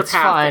there. It's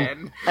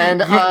fine. And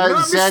No, I'm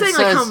just Zed saying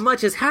says, like how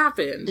much has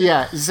happened.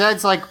 yeah,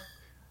 Zed's like,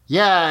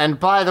 yeah, and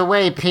by the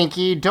way,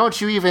 Pinky,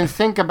 don't you even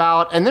think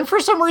about... And then for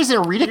some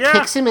reason, Rita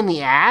kicks him in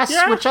the ass,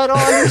 which I don't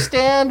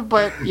understand,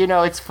 but, you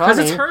know, it's funny.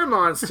 Because it's her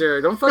monster.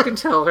 Don't fucking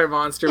tell her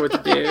monster what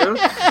to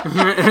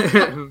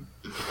do.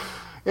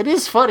 It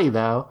is funny,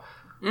 though.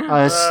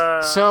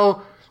 Yeah.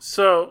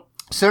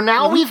 So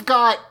now we've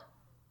got...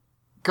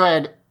 Go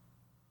ahead.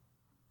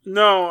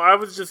 No, I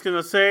was just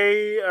gonna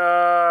say,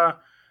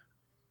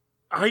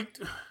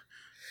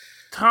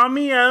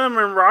 Tommy, Adam,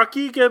 and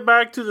Rocky get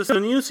back to the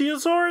new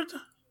Sword.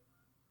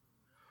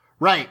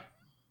 Right.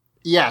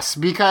 Yes,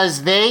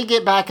 because they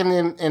get back in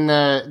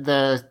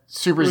the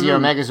Super Zeo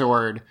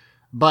Megazord,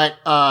 but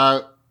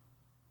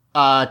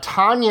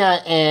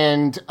Tanya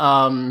and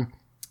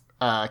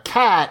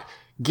Kat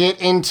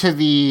get into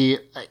the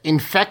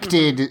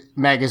infected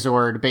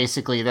Megazord,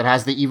 basically, that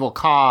has the evil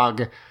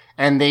cog,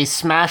 and they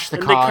smash the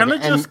cog. They kind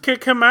of just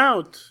kick him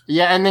out.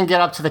 Yeah, and then get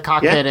up to the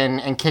cockpit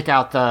and kick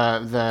out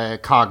the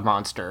cog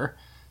monster.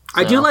 So.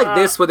 I do like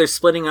this, where they're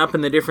splitting up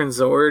in the different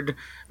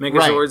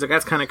Megazords. Like,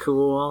 that's kind of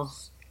cool.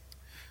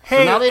 Hey,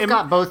 so now they've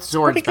got both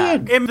Zords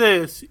back. In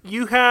this,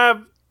 you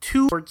have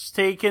 2 Zords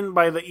taken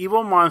by the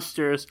evil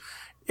monsters.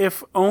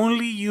 If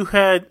only you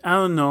had, I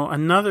don't know,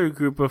 another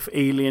group of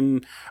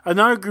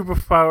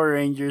Power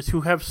Rangers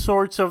who have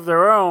swords of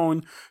their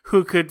own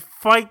who could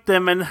fight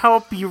them and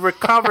help you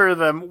recover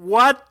them.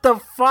 What the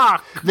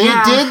fuck?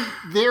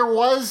 There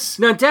was...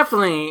 No,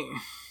 definitely...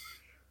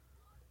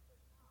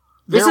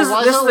 This is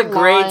a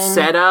great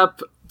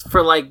setup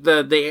for like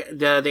the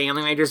Alien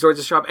Ranger Zords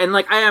to show up, and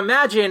like I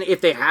imagine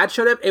if they had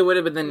showed up, it would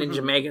have been the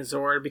Ninja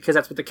Megazord, because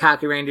that's what the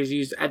Kaku Rangers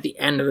used at the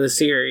end of the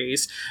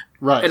series,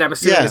 right? And I'm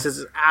assuming this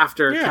is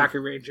after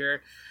Kaku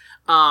Ranger.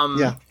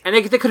 And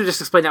they could have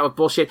just explained that with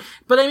bullshit.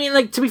 But I mean,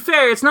 like, to be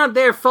fair, it's not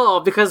their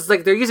fault, because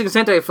like they're using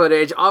Sentai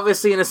footage.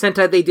 Obviously, in a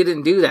Sentai, they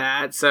didn't do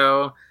that,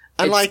 so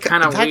and it's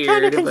kind of weird. That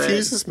kind of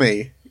confuses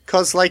me.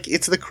 Because, like,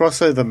 it's the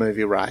crossover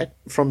movie, right?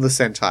 From the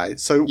Sentai.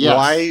 So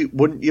why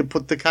wouldn't you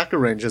put the Kaku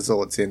Ranger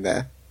Zords in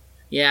there?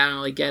 Yeah, I don't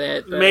really get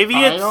it. But maybe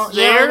it's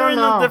there in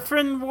a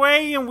different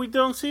way and we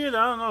don't see it.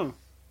 I don't know.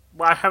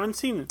 Well, I haven't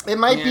seen it. It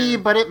might be,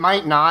 but it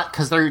might not.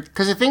 Because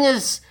the thing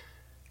is,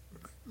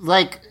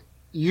 like,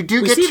 you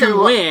do get to... We see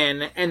them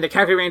win, and the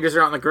Kaku Rangers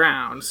are on the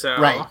ground, so...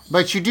 Right.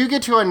 But you do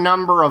get to a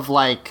number of,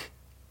 like...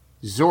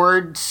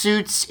 Zord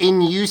suits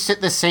in use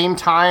at the same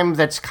time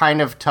that's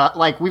kind of tough.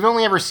 Like, we've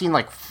only ever seen,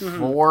 like,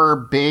 4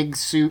 big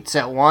suits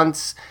at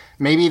once.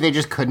 Maybe they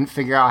just couldn't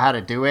figure out how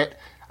to do it.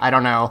 I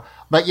don't know.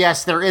 But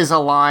yes, there is a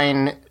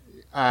line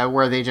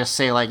where they just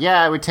say, like,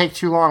 yeah, it would take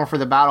too long for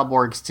the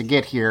Battleborgs to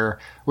get here,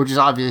 which is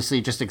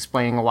obviously just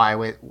explaining why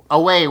they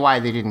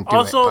didn't do it.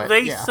 Also,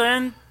 they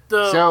send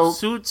the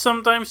suits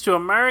sometimes to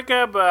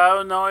America, but I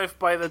don't know if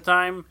by the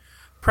time...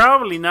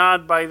 Probably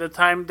not by the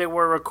time they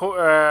were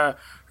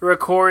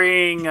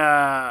recording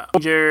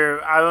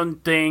I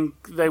don't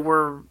think they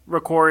were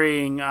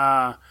recording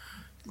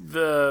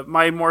the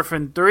Mighty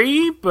Morphin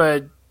 3,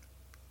 but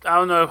I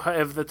don't know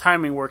if the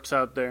timing works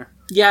out there.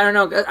 Yeah, I don't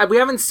know. We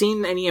haven't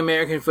seen any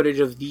American footage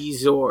of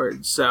these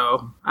Zords,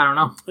 so I don't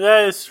know.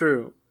 That is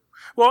true.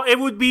 Well, it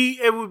would be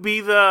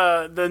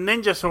the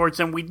Ninja Swords,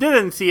 and we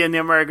didn't see any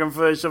American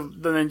footage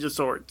of the Ninja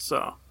Swords,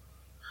 so...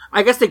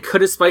 I guess they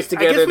could have spliced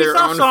together their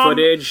own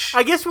footage.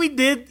 I guess we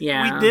did.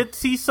 Yeah. We did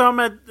see some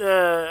at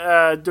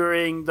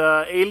during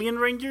the Alien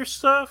Ranger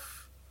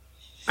stuff.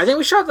 I think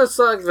we shot the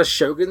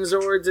Shogun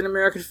Zords in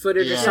American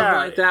footage or something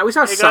like that. We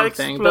saw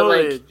something, but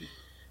like,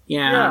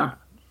 yeah.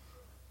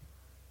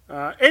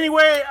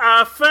 Anyway,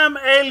 Femme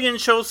Alien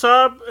shows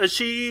up.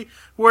 She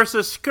wears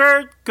a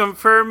skirt,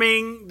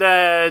 confirming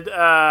that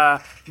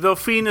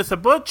Delphine is a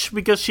butch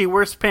because she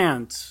wears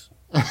pants.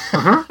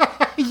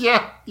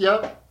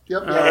 Yep.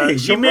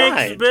 She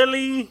makes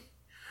Billy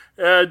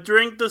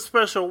drink the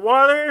special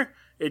water.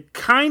 It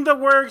kind of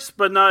works,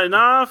 but not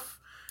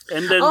enough.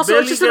 And then also,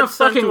 Billy it's just in a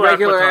fucking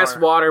regular-ass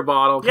water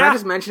bottle. Can I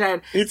just mention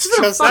that? It's just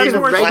a fucking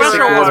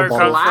regular-ass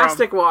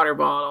plastic water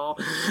bottle.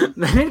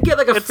 They didn't get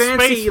like a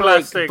fancy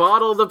like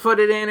bottle to put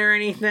it in or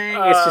anything.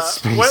 It's just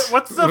space.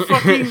 What's the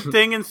fucking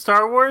thing in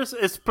Star Wars?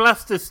 It's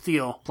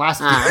plasticsteel.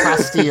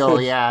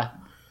 Plasteel, yeah.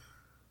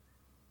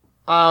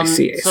 I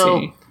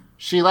see.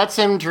 She lets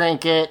him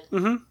drink it.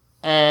 Mm-hmm.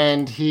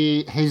 And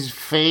his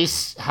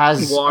face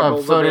has a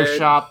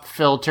Photoshop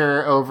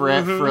filter over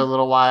it for a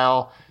little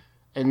while.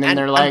 And then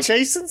they're like... And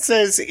Jason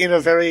says in a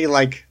very,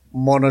 like,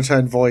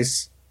 monotone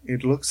voice,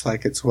 it looks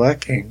like it's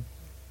working.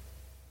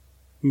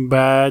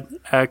 Bad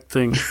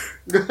acting.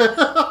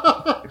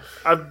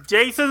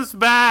 Jason's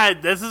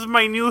bad. This is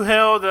my new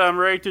hill that I'm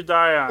ready to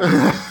die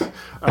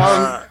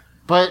on.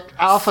 But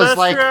Alpha's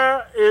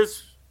Sestra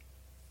is...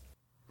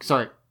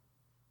 Sorry.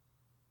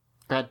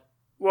 Go ahead.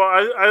 Well,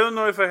 I don't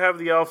know if I have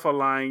the Alpha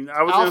line.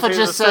 Alpha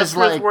just says,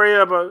 like, worried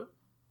about...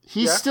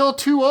 He's still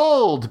too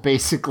old,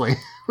 basically,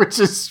 which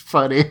is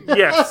funny.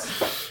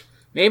 Yes.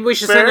 Maybe we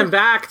should Fair. send him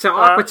back to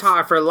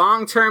Aquatar for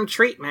long-term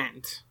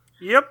treatment.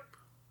 Yep.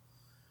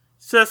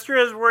 Sister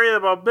is worried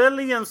about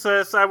Billy and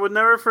says, I would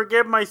never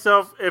forgive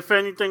myself if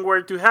anything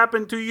were to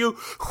happen to you.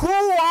 Who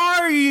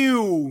are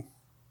you?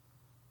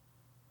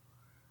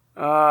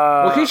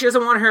 Well, she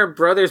doesn't want her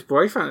brother's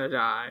boyfriend to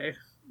die.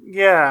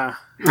 Yeah.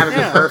 Having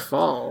been her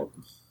fault.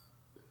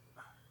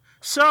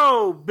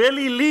 So,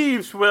 Billy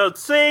leaves without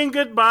saying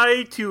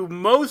goodbye to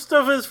most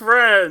of his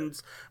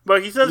friends.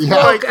 But he says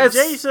goodbye to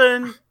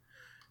Jason.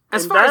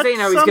 As and far as they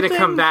know, he's going to something-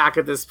 come back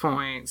at this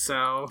point,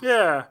 so...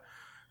 Yeah.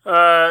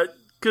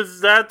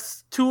 Because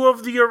that's two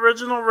of the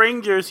original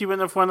Rangers,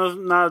 even if one is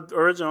not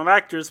original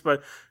actors,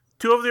 but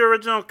two of the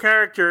original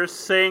characters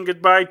saying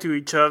goodbye to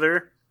each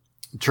other.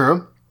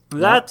 True.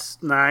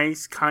 That's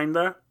nice,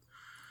 kinda.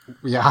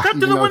 Yeah. Cut to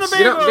the They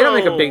Winnebago! don't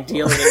make a big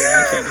deal of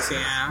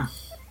it,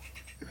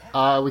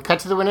 yeah. We cut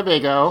to the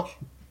Winnebago,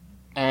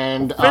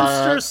 and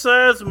Finster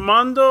says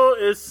Mondo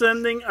is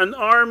sending an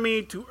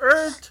army to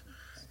Earth.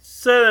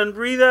 Sid and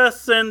Rita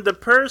send the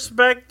purse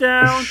back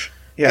down.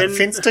 Yeah, and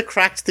Finster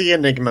cracked the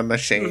Enigma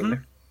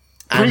machine.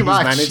 Pretty And he's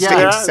much, managed yeah. to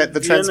Yeah, intercept the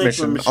the Enigma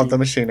transmission machine. of the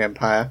Machine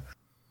Empire.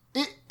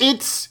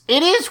 it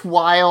is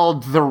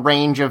wild the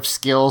range of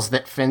skills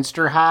that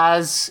Finster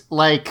has.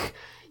 Like,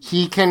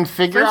 he can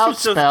figure out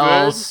Finster's just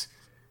spells.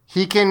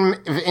 He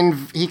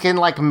can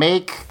like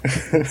make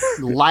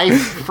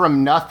life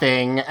from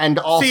nothing, and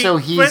also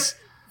he's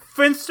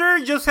Finster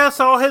just has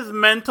all his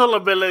mental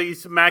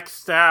abilities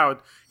maxed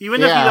out.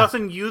 Even if he Yeah.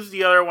 doesn't use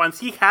the other ones,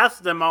 he has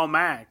them all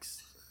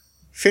maxed.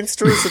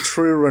 Finster is a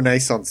true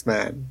Renaissance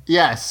man.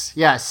 yes,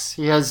 he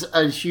has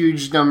a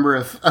huge number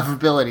of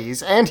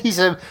abilities, and he's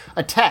a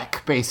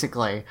tech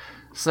basically.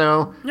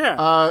 So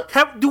Yeah.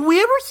 Do we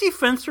ever see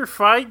Finster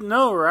fight?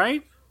 No,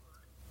 right?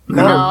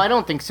 no, I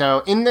don't think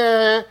so. In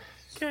the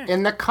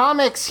Okay.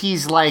 comics,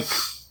 he's like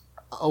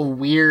a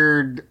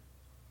weird,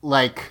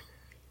 like,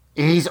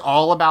 he's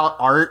all about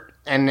art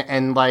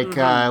and like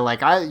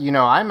like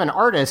I'm an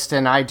artist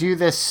and I do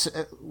this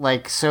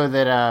like so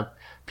that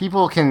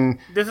people can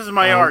This is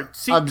my art.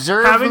 See,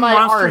 observe having my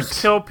monsters art.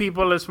 kill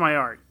people is my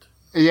art.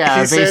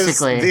 Yeah, He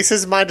basically. says, this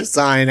is my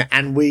design,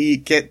 and we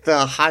get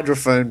the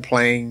hydrophone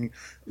playing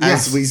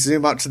Yes. as we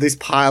zoom up to this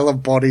pile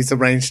of bodies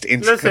arranged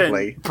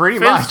intricately. Listen, Pretty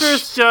much.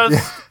 Finster's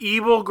just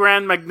evil,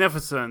 grand,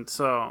 magnificent.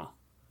 So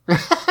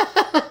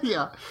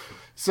Yeah.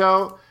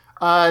 So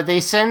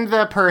they send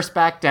the purse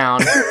back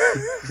down.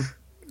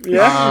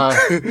 yeah.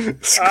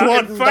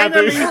 Squat and Babu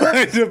finally-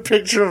 find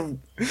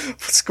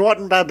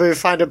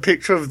a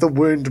picture of the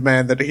wound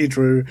man that he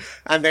drew,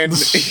 and then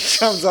he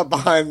comes up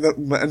behind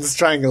them and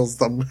strangles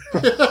them.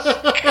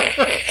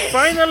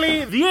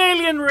 Finally, the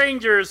Alien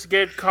Rangers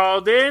get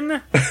called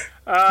in.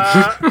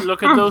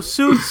 Look at those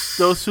suits.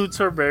 Those suits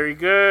are very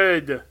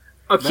good.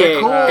 Okay,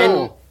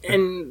 cool.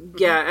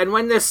 and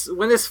when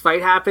this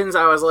fight happens,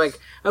 I was like,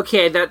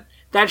 okay, that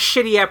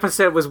shitty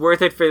episode was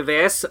worth it for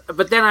this,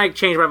 but then I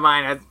changed my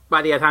mind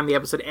by the time the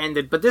episode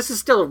ended. But this is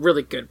still a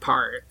really good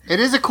part. It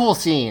is a cool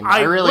scene.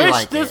 I really wish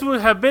like this it.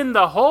 would have been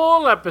the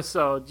whole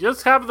episode.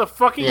 Just have the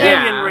fucking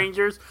Yeah. Alien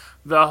Rangers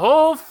the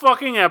whole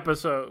fucking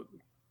episode.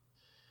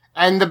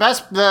 And the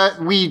best,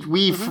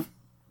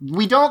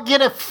 we don't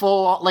get a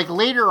full, like,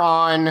 later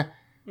on,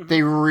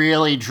 they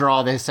really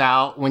draw this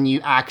out when you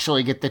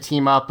actually get the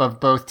team up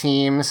of both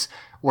teams,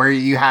 where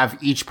you have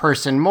each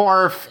person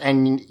morph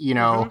and,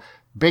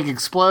 big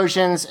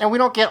explosions, and we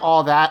don't get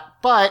all that,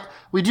 but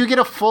we do get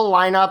a full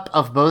lineup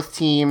of both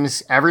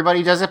teams.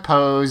 Everybody does a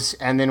pose,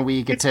 and then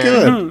we get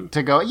to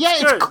go. Yeah,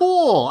 Good. it's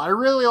cool. I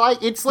really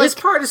like. It's like This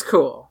part is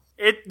cool.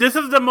 This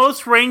is the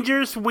most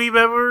Rangers we've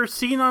ever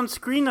seen on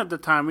screen at the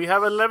time. We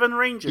have 11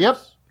 Rangers. Yep.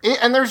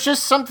 And there's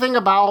just something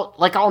about,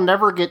 like, I'll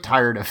never get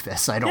tired of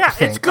this, I don't Yeah,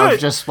 think. it's good. Of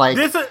just, like,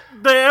 the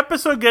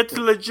episode gets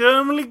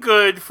legitimately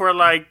good for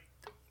like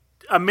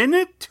a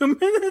minute, 2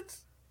 minutes.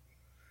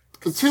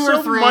 2 so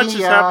or 3, much is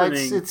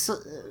happening.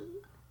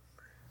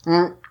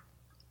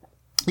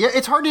 Yeah,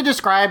 it's hard to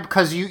describe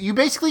because you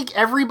basically,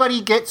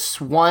 everybody gets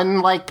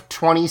one, like,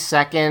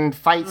 20-second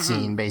fight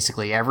scene,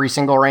 basically. Every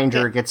single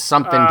Ranger gets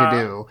something to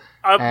do.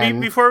 And-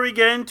 Before we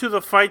get into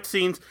the fight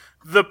scenes,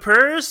 the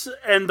Purse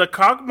and the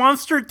Cock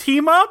Monster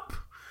team up.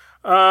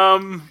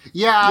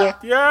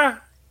 Yeah,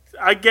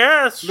 I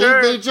guess.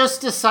 Sure. They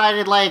just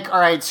decided, like, all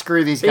right,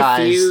 screw these They guys.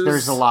 fuse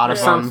There's a lot of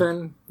or them.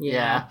 something.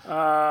 Yeah.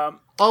 I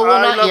Oh,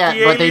 well, not love yet,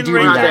 the but they Alien do do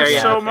Rangers that.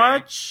 Yeah, so okay.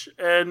 much,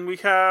 and we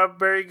have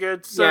very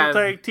good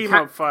Sentai team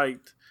up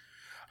fight.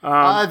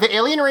 The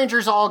Alien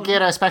Rangers all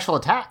get a special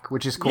attack,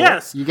 which is cool.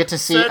 Yes, You get to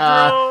see...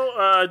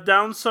 Cedro,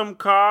 down some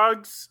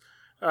cogs.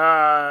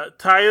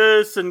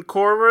 Titus and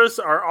Corvus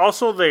are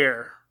also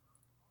there.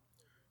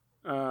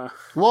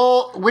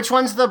 well, which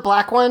one's the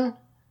black one?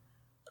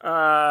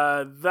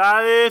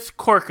 That is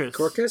Corcus.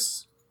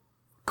 Corcus?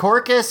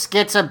 Corcus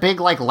gets a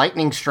big, like,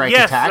 lightning strike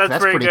Yes, attack. that's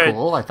That's pretty pretty good.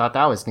 cool. I thought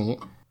that was neat.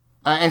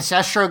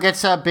 Ancestro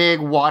gets a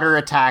big water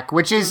attack,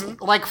 which is,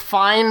 like,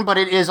 fine, but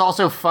it is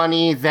also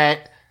funny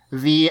that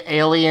the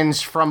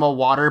aliens from a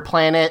water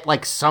planet,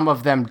 like, some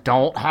of them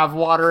don't have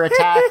water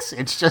attacks.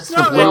 It's just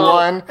the blue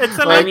one. It's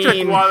electric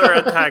mean- water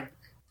attack.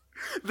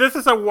 This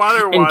is a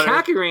water. In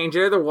Kaku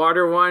Ranger, the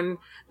water one,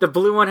 the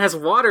blue one has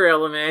water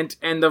element,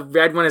 and the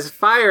red one has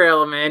fire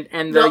element,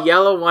 and the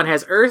yellow one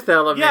has earth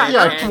element,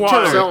 and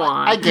water. so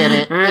on. I get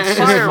it. It's just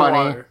Fire funny.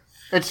 water.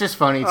 It's just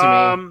funny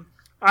to me.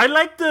 I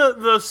like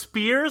the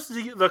spears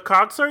the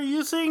cogs are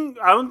using.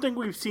 I don't think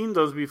we've seen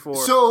those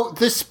before. So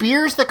the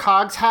spears the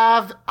cogs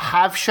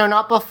have shown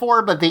up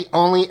before, but they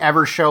only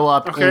ever show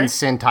up in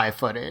Sentai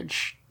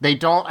footage. They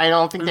don't. I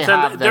don't think they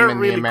have them in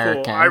really the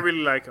American. Cool. I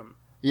really like them.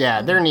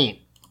 Yeah, they're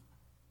neat.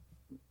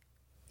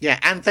 Yeah,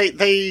 and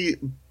they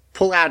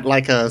pull out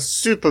like a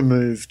super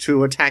move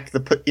to attack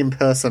the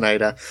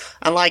impersonator,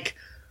 and like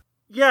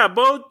yeah,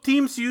 both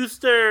teams use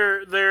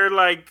their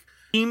like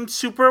team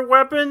super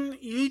weapon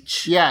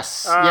each.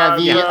 Yes, the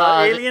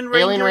Alien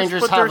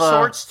Rangers put their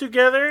swords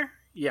together.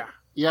 Yeah.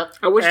 Yep.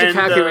 I wish the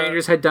Kaku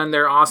Rangers had done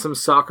their awesome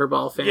soccer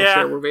ball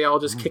finisher where we all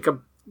just kick a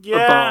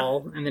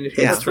ball and then it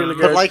hits That's really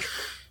them. good. But like,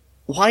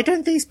 why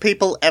don't these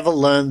people ever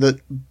learn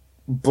that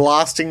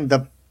blasting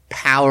the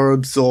power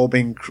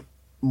absorbing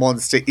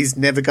monster is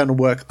never going to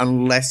work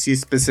unless you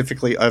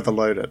specifically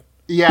overload it?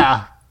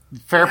 Yeah,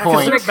 fair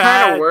point. Doesn't it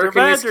kind of work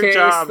in this case,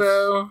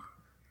 though?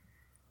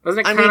 Doesn't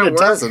it kind of work? It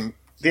doesn't.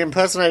 The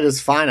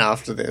impersonator's fine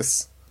after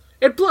this.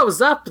 It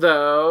blows up,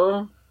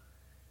 though.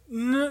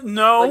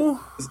 No.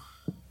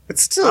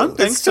 It's still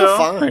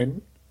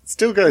fine. It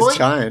still goes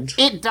giant.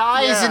 It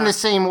dies in the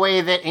same way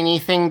that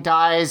anything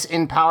dies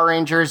in Power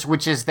Rangers,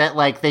 which is that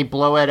like they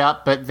blow it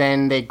up, but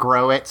then they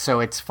grow it, so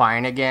it's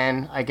fine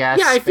again. I guess.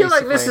 Yeah, I feel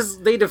like this is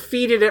they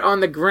defeated it on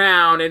the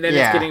ground, and then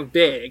it's getting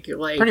big.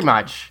 Like pretty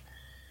much.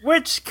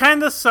 Which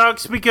kind of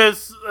sucks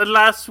because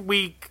last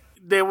week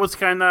there was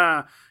kind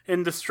of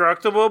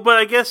indestructible, but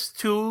I guess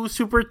 2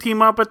 super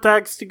team up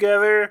attacks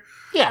together.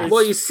 Yeah.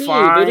 Well, you see,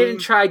 they didn't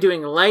try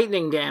doing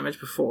lightning damage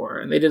before,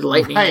 and they did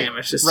lightning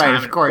damage this time.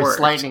 Right, of course,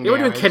 lightning damage.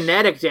 They damage. were doing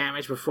kinetic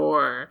damage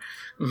before.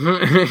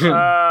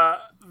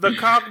 The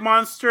cock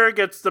monster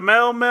gets the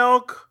metal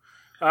milk.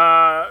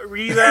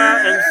 Rita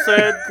and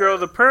Sid grow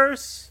the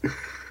purse.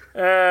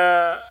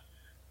 Why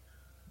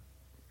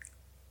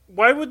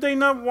would they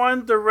not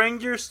want the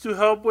Rangers to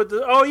help with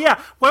the... Oh,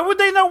 yeah. Why would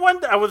they not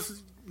want... I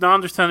was not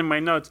understanding my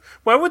notes.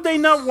 Why would they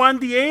not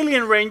want the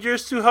Alien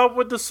Rangers to help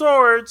with the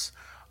swords?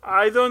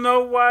 I don't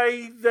know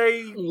why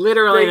they...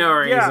 Literally no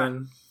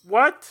reason.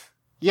 What?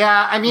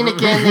 Yeah, I mean,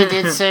 again, they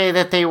did say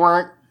that they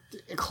weren't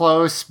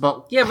close,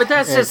 but... Yeah, but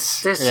that's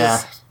just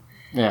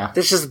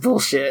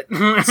bullshit.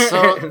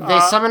 So they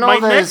summon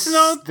all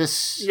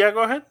this... Yeah,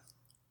 go ahead.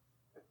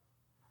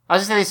 I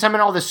was going to say they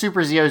summon all the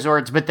Super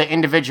Zeozords, but the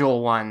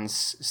individual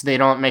ones, so they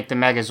don't make the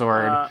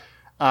Megazord.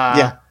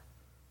 Yeah.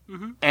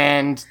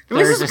 And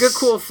this is a good,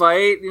 cool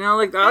fight. You know,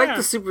 like I like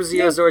the Super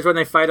Zeozords when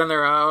they fight on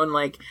their own.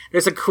 Like,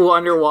 there's a cool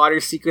underwater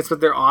sequence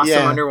with their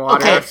awesome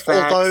underwater effects.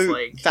 Although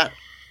like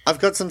I've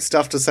got some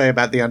stuff to say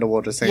about the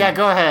underwater scene. Yeah,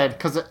 go ahead.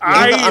 Because the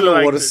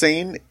underwater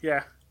scene,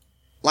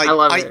 like I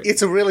love it.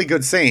 It's a really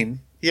good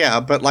scene. Yeah,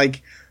 but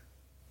like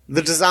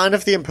the design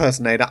of the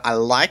impersonator, I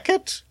like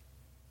it,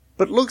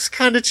 but looks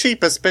kind of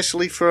cheap,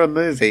 especially for a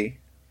movie.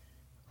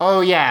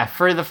 Oh yeah,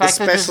 for the fact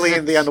especially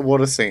in the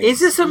underwater scene.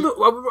 Is this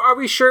are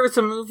we sure it's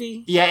a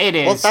movie? Yeah, it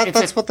is. Well,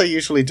 that's what they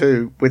usually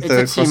do with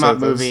the It's a team-up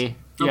movie.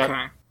 Yep.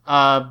 Okay.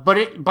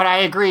 But I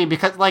agree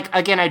because, like,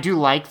 again, I do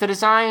like the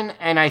design,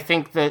 and I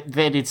think that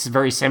it's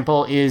very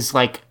simple is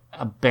like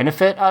a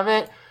benefit of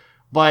it.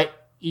 But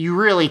you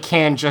really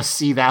can just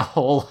see that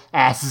whole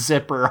ass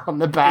zipper on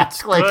the back.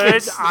 It's like good.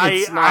 It's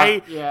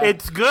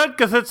It's good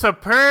because it's a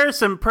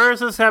purse, and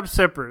purses have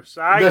zippers.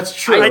 That's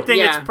true. I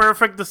think it's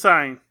perfect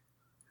design.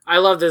 I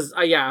love this.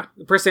 Yeah,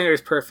 the impersonator is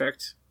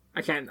perfect.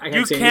 I can't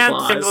see any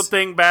flaws. Single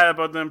thing bad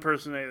about the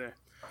impersonator.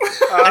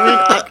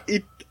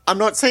 I'm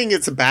not saying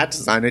it's a bad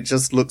design. It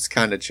just looks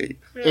kind of cheap.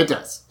 Yeah. It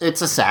does.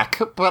 It's a sack,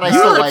 but I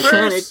still like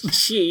it.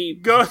 It's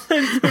cheap. Goes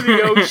into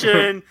the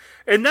ocean,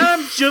 and then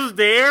I'm just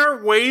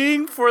there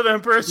waiting for the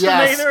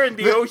impersonator in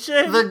the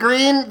ocean. The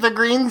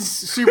green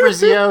Super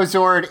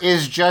Zeozord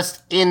is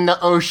just in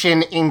the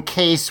ocean in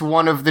case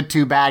one of the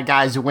 2 bad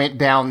guys went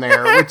down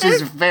there, which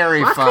is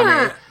very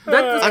funny.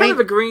 That's kind of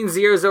a green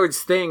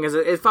Zeozord's thing. Is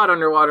it fought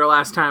underwater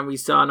last time we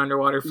saw an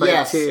underwater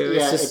fight too?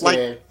 Yeah, it's just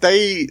like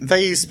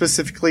they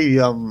specifically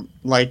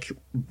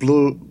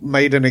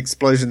made an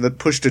explosion that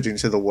pushed it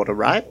into the water,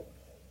 right?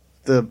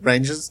 The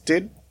Rangers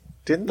didn't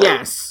they?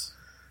 Yes.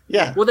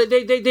 Yeah. Well,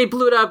 they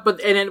blew it up,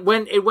 and it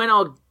went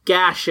all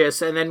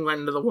gaseous, and then went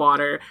into the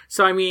water.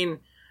 So I mean,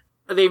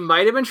 they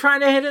might have been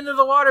trying to hit into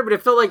the water, but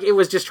it felt like it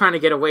was just trying to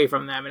get away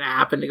from them, and it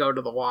happened to go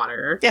to the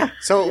water. Yeah.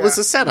 So it was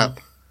a setup.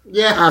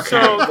 Yeah. Okay.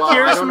 So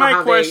here's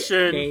my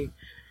question.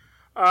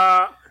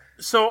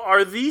 So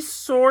are these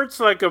swords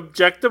like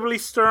objectively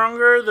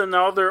stronger than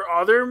are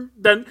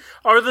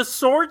the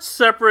swords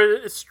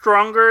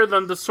stronger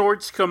than the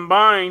swords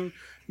combined?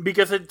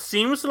 Because it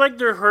seems like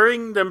they're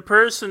hurting the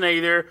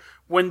impersonator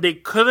when they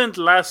couldn't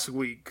last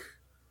week.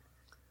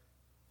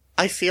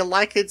 I feel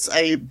like it's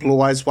a Blue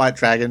Eyes White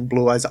Dragon,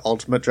 Blue Eyes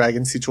Ultimate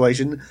Dragon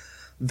situation.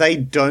 They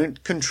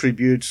don't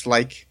contribute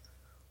like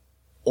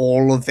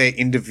all of their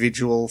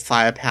individual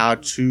firepower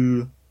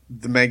to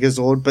the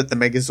Megazord, but the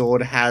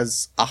Megazord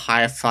has a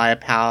higher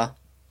firepower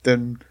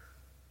than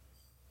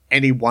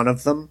any one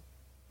of them.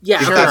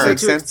 Yeah, If okay, that so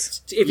makes to-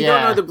 sense. If you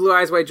don't know the Blue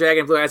Eyes White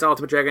Dragon, Blue Eyes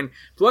Ultimate Dragon,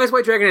 Blue Eyes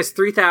White Dragon has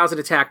 3,000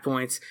 attack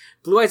points.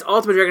 Blue Eyes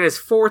Ultimate Dragon has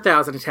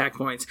 4,000 attack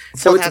points.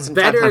 So it's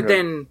better 4,500.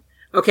 than.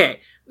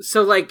 Okay,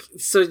 so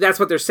that's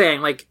what they're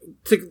saying. Like,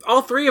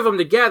 all three of them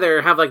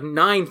together have like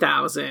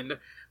 9,000,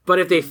 but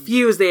if they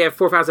fuse, they have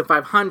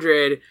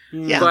 4,500.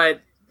 Yeah.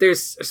 But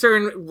there's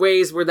certain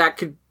ways where that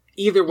could.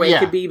 Either way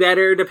could be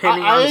better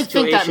depending on the I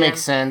situation. think that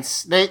makes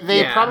sense.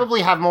 They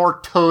probably have more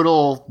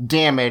total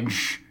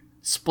damage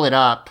split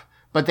up,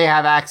 but they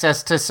have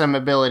access to some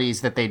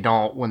abilities that they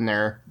don't when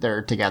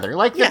they're together.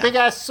 Like the big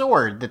ass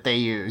sword that they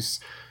use.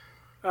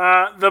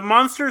 The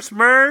monsters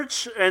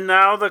merge, and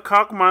now the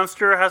cock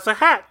monster has a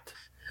hat.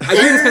 I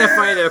think it's kind of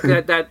funny though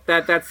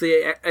that's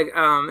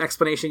the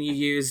explanation you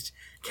used,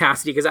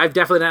 Cassidy, because I've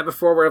definitely done it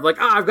before where I'm like,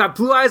 I've got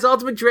Blue Eyes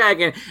Ultimate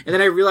Dragon, and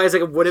then I realized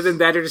like it would have been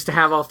better just to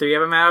have all three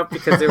of them out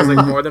because there was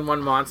like more than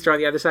one monster on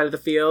the other side of the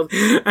field.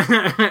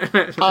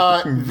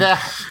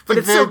 But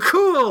it's so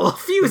cool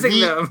fusing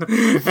them.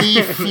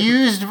 The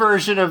fused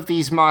version of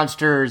these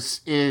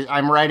monsters is,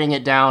 I'm writing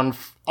it down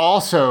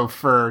also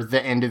for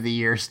the end of the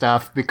year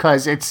stuff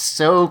because it's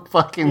so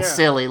fucking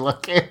silly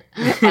looking.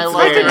 I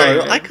love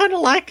it. I kind of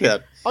like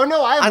it. Oh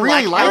no, I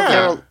really like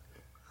it.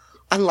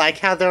 I like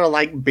how there are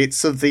like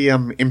bits of the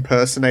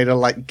impersonator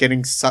like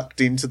getting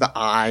sucked into the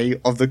eye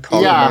of the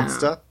collar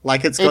monster,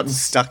 like it's gotten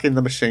stuck in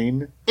the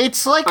machine.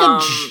 It's like a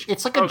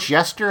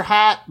jester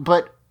hat,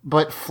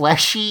 but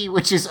fleshy,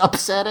 which is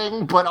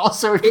upsetting, but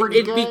also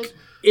pretty good.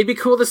 It'd be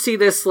cool to see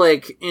this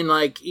like in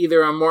like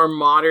either a more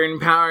modern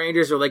Power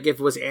Rangers or like if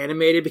it was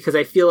animated, because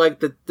I feel like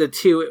the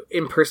two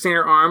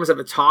impersonator arms at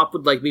the top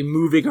would like be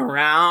moving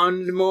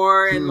around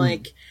more and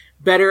like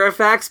better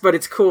effects, but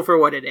it's cool for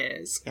what it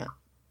is. Yeah.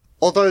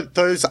 Although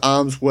those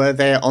arms were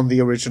there on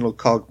the original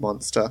Cog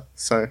monster,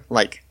 so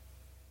like,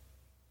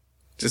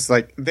 just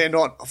like they're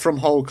not from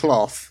whole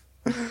cloth,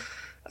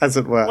 as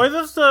it were. Why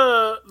does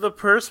the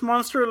purse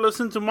monster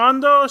listen to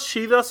Mondo?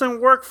 She doesn't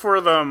work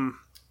for them.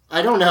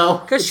 I don't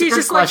know. Because she's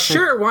just question.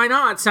 Like, sure, why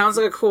not? Sounds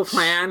like a cool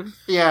plan.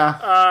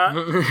 Yeah.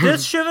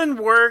 This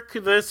shouldn't work.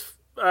 This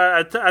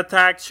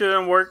attack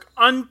shouldn't work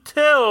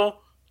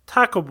until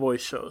Taco Boy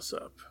shows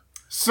up.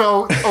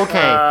 So,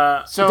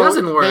 okay. So it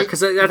doesn't work, because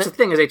that's the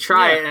thing, is they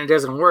try it and it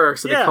doesn't work,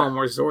 so they call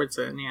more Zords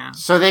in,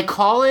 So they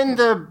call in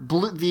the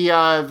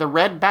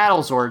red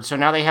Battle Zord, so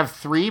now they have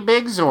 3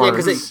 big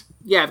Zords.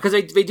 Because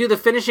they do the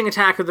finishing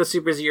attack of the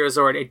Super Zero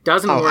Zord, it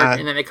doesn't work,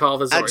 and then they call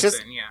the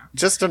Zords in,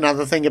 Just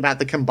another thing about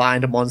the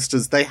combined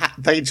monsters,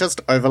 they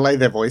just overlay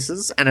their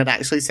voices, and it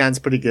actually sounds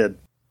pretty good.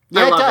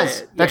 Yeah, it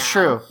does. That's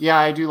true. Yeah,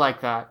 I do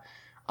like that.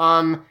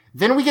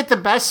 Then we get the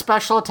best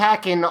special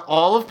attack in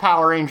all of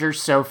Power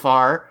Rangers so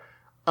far.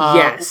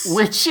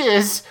 Which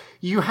is,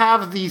 you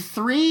have the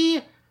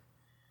 3...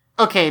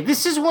 Okay,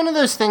 this is one of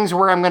those things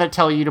where I'm going to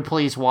tell you to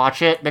please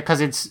watch it, because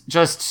it's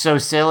just so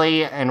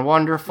silly and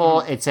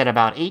wonderful. It's at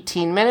about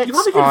 18 minutes. You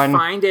probably can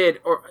find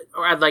it, or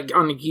like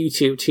on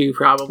YouTube too,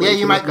 probably. Yeah,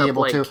 you might be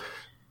able to.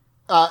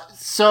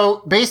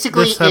 So,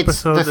 basically, this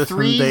episode it's the is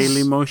 3... in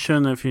Daily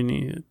Motion if you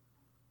need it.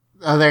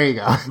 Oh, there you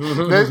go.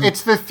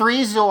 It's the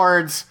 3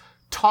 Zords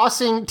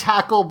tossing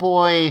Tackle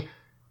Boy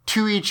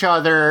to each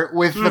other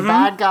with the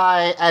bad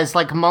guy as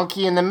like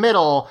monkey in the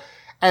middle,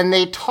 and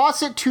they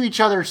toss it to each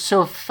other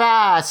so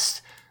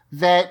fast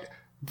that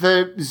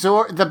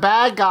the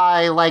bad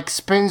guy like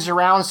spins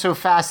around so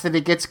fast that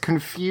it gets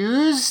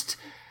confused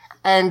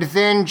and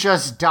then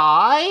just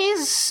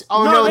dies.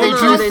 Oh no, they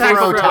do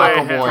throw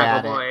Tackle Boy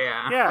at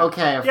it. Yeah.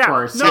 Okay, of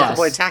course. Tackle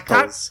Boy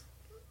tackles.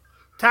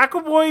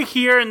 Tackle Boy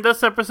here in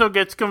this episode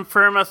gets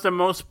confirmed as the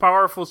most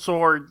powerful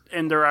sword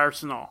in their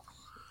arsenal.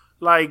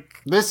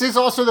 Like, this is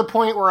also the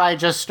point where I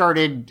just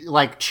started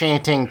like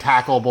chanting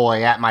Tackle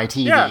Boy at my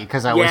TV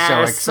because I was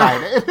so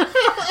excited.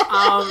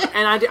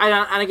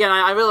 And again,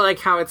 I really like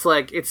how it's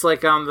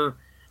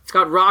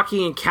got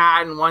Rocky and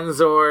Kat in one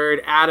Zord,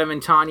 Adam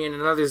and Tanya in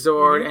another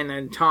Zord, and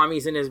then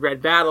Tommy's in his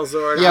Red Battle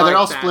Zord. Yeah, they're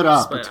all split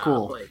up. It's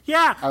cool.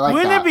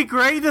 Wouldn't it be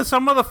great if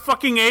some of the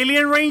fucking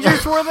alien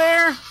rangers were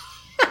there?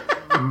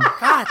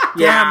 God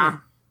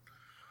damn.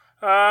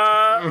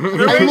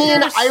 I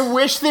mean, I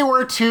wish they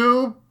were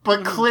too,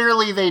 but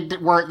clearly they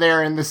weren't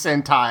there in the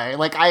Sentai.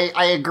 Like,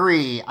 I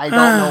agree. I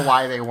don't know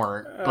why they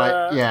weren't,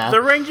 but yeah.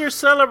 The Rangers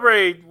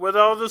celebrate with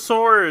all the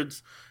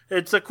swords.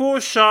 It's a cool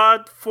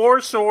shot.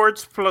 4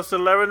 swords plus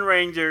 11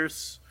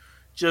 Rangers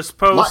just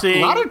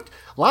posing. A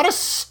lot of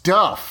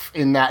stuff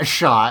in that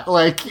shot.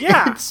 Like,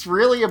 it's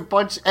really a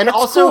bunch. And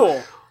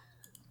also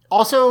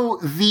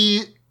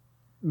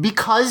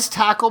because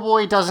Tackle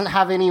Boy doesn't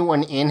have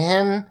anyone in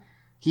him,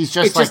 he's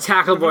just just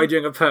Tackle Boy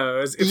doing a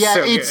pose.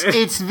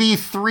 It's the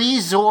 3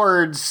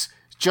 Zords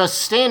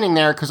just standing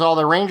there because all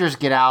the Rangers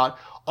get out.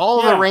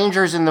 All the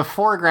Rangers in the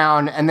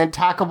foreground, and then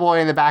Tackle Boy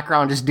in the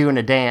background just doing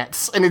a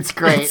dance, and it's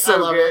great. It's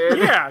so good.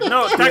 Yeah,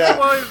 no,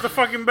 Tackle Boy is the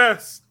fucking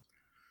best.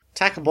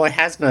 Tackle Boy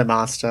has no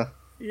master.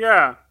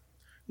 Yeah,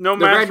 no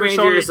the master. Red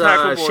Rangers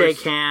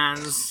shake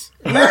hands.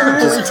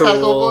 Just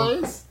Tackle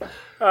cool. Boys.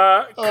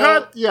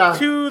 Cut yeah.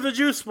 to the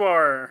juice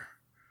bar.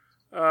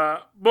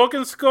 Bulk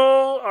and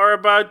Skull are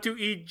about to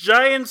eat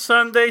giant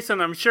sundaes,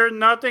 and I'm sure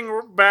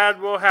nothing bad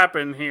will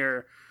happen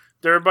here.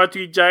 They're about to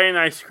eat giant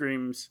ice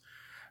creams.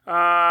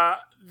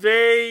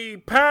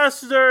 They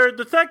pass their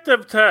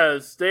detective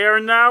test. They are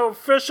now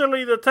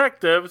officially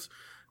detectives.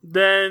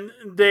 Then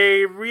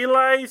they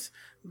realize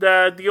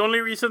that the only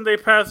reason they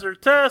passed their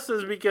test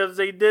is because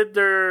they did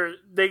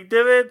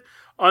it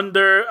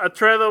under a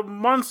threat of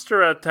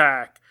monster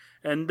attack.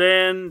 And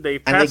then they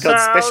pass And they got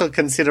out. special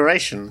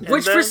consideration.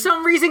 Which for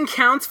some reason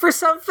counts for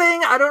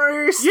something? I don't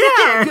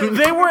understand.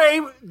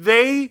 Yeah,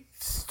 they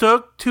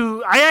stuck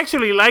to. I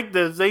actually like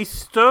this. They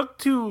stuck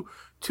to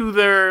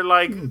their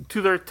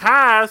to their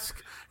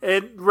task,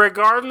 and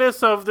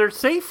regardless of their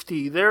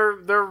safety, they're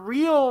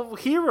real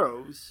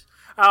heroes.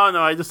 I don't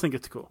know. I just think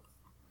it's cool.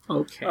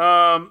 Okay.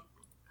 I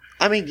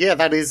mean, yeah,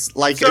 that is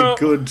like a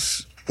good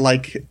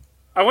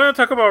I want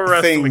to talk about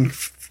wrestling.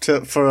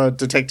 thing for a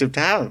detective to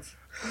have.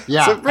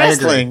 Yeah, So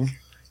wrestling,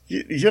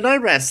 you know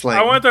wrestling.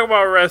 I want to talk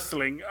about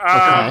wrestling.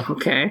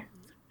 Okay.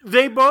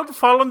 They both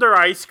fall on their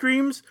ice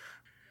creams.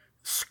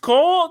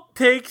 Skull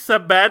takes a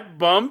bad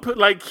bump.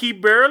 Like, he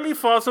barely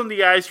falls on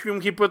the ice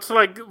cream. He puts,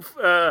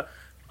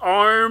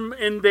 arm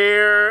in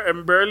there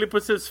and barely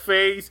puts his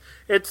face.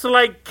 It's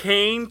like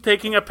Kane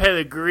taking a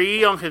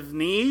pedigree on his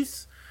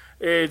knees.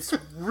 It's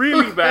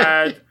really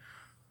bad.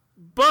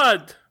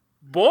 But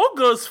Bulk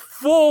goes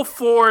full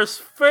force,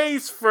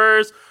 face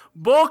first.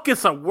 Bulk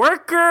is a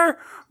worker.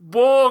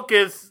 Bulk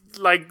is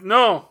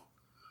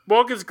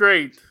Bulk is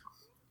great.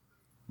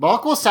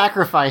 Bulk will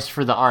sacrifice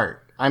for the art.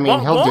 I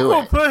mean, he'll Bulk do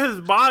will it. put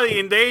his body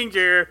in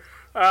danger.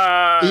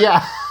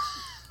 Yeah.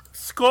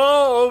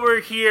 Skull over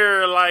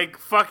here,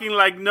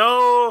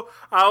 no,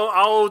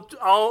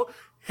 I'll.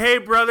 Hey,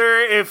 brother,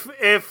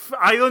 if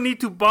I don't need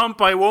to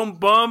bump, I won't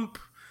bump.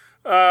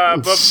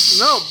 But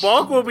no,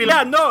 Bulk will be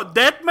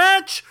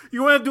deathmatch?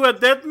 You want to do a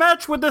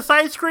deathmatch with this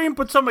ice cream?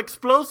 Put some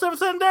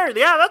explosives in there?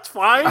 Yeah, that's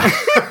fine.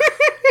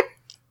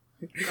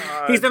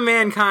 He's the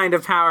Mankind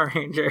of Power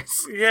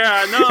Rangers.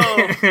 Yeah,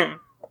 no.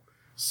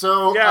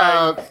 So,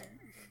 Yeah.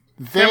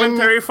 Him and then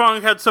Terry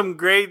Funk had some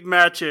great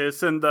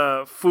matches in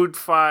the food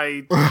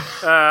fight,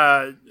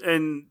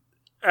 in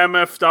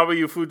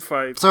MFW food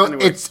fight. So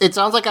Anyway. it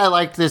sounds like I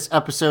liked this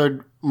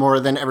episode more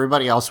than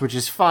everybody else, which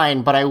is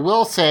fine. But I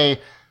will say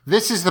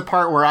this is the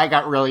part where I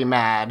got really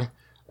mad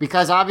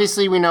because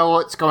obviously we know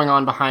what's going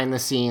on behind the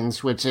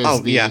scenes, which is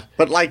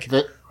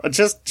but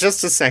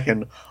just a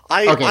second.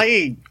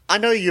 I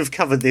know you've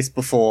covered this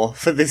before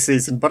for this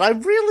season, but I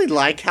really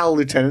like how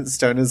Lieutenant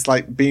Stone is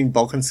being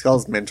Bulk and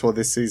Skull's mentor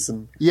this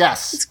season.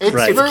 Yes, It's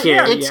great.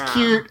 It's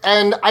cute,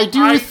 and I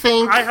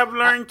think I have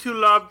learned to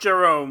love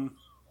Jerome.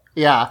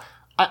 Yeah.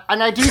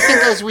 And I do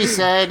think, as we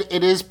said,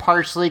 it is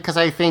partially because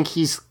I think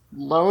he's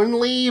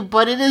lonely,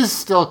 but it is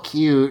still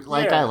cute.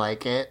 I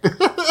like it.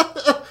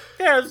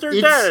 Yeah, it's their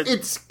dad.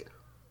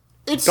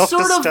 It's Dr.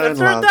 sort of... Stone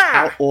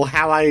love,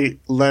 how I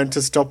learned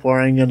to stop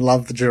worrying and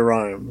love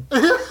Jerome.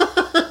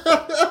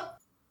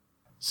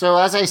 So,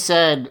 as I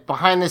said,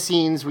 behind the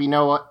scenes, we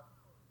know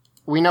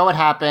what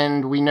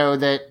happened. We know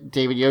that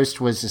David Yost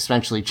was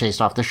essentially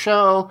chased off the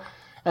show,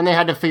 and they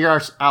had to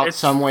figure out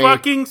some way. It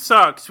fucking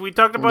sucks. We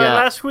talked about it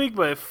last week,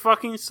 but it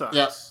fucking sucks.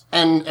 Yes.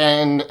 And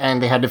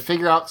they had to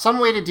figure out some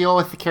way to deal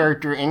with the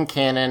character in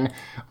canon.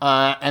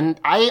 And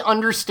I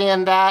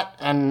understand that,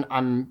 and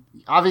I'm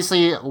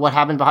obviously what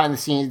happened behind the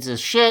scenes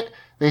is shit.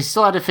 They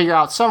still had to figure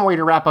out some way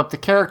to wrap up the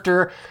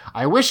character.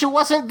 I wish it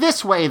wasn't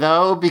this way,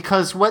 though,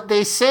 because what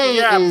they say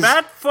is...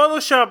 that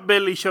Photoshop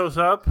Billy shows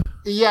up.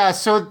 Yeah,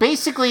 so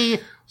basically,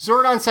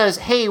 Zordon says,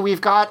 hey, we've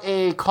got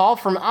a call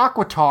from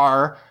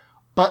Aquitar,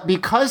 but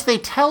because they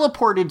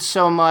teleported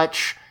so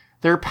much,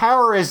 their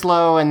power is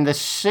low and the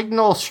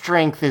signal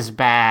strength is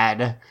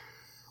bad.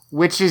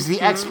 Which is the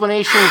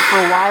explanation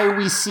for why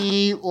we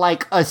see,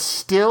 a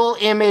still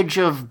image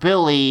of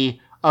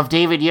Billy, of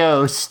David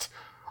Yost,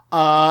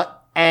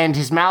 and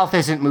his mouth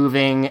isn't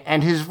moving,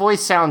 and his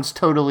voice sounds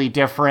totally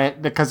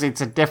different because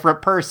it's a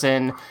different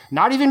person,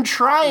 not even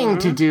trying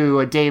to do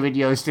a David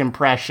Yost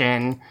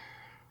impression,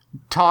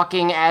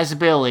 talking as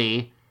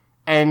Billy,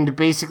 and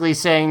basically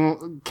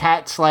saying,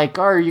 Kat's like,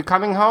 oh, are you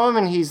coming home?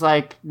 And he's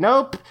like,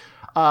 nope,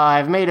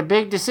 I've made a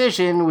big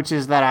decision, which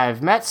is that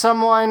I've met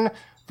someone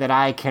that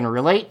I can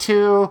relate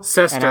to.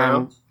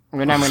 Sestro.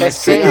 And I'm going to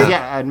say,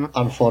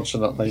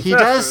 Unfortunately. He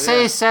does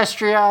say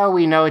Sestria.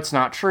 We know it's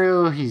not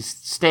true. He's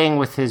staying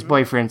with his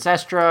boyfriend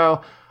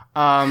Sestro.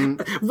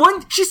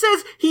 She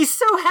says he's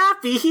so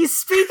happy, he's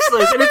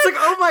speechless, and it's like,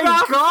 oh my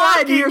god,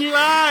 Fucking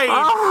lie.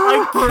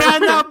 I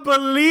cannot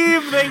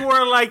believe they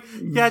were like,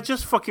 yeah,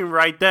 just fucking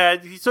write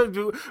that.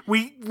 So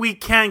we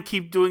can't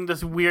keep doing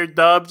this weird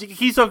dubs.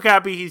 He's so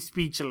happy he's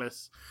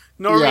speechless.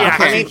 No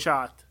reaction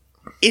shot.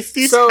 If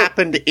this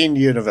happened in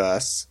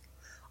universe,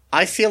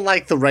 I feel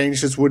like the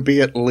Rangers would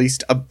be at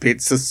least a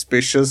bit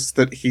suspicious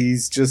that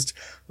he's just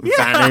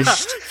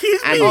vanished.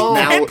 He's and being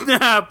now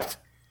kidnapped.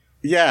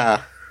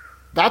 Yeah.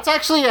 That's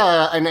actually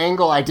an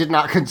angle I did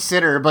not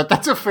consider, but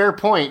that's a fair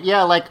point.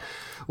 Yeah, like,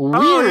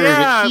 weird.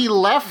 yeah. He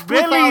left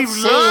Billy without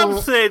saying...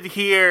 loves it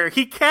here.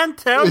 He can't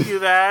tell you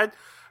that.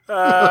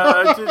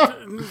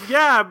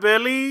 Yeah,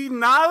 Billy,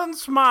 nod and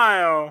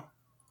smile.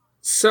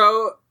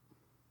 So,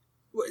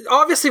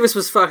 obviously this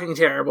was fucking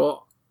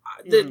terrible.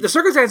 The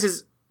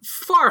circumstances,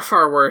 far,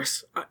 far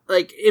worse.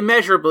 Like,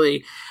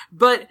 immeasurably.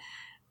 But...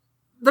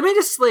 let me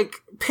just, like,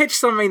 pitch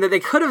something that they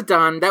could have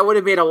done that would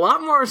have made a lot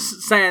more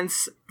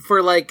sense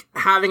for, like,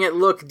 having it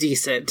look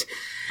decent.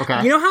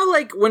 Okay. You know how,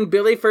 like, when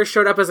Billy first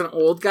showed up as an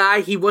old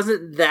guy, he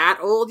wasn't that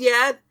old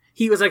yet?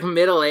 He was, like,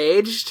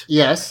 middle-aged?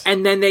 Yes.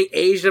 And then they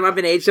aged him up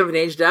and aged him and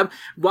aged him.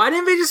 Why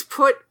didn't they just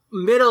put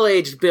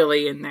middle-aged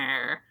Billy in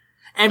there?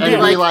 And be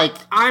like,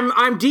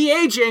 I'm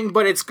de-aging,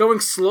 but it's going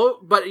slow,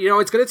 but, you know,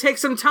 it's going to take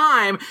some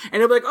time. And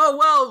they'll be like, oh,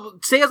 well,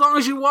 stay as long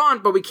as you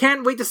want, but we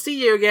can't wait to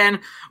see you again.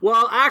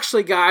 Well,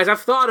 actually, guys,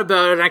 I've thought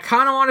about it, and I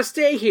kind of want to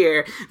stay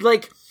here.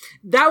 Like,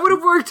 that would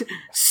have worked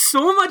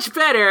so much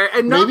better,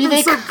 and not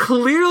been so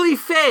clearly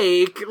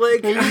fake.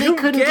 Like, maybe I they don't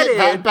couldn't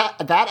get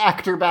that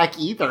actor back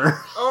either.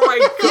 Oh my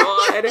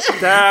god.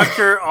 That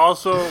actor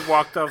also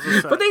walked off the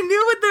set. But they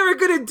knew what they were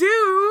going to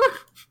do.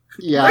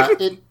 Yeah,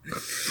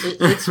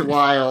 it's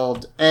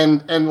wild,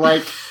 and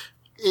like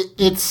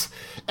it's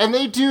and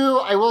they do.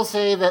 I will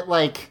say that,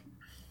 like,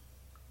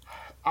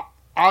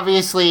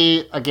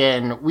 obviously,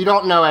 again, we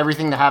don't know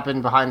everything that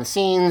happened behind the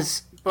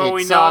scenes, but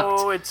we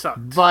know it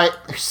sucked. But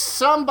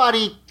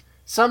somebody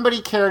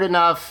cared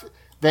enough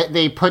that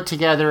they put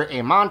together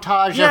a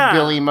montage of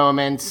Billy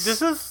moments.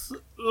 This is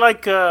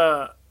like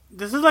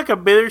a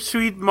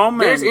bittersweet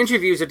moment. There's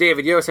interviews of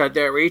David Yost out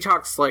there where he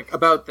talks, like,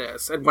 about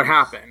this and what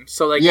happened.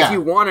 So, like, if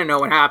you want to know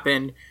what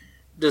happened,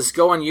 just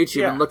go on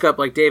YouTube and look up,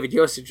 like, David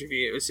Yost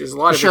interviews. There's a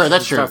lot of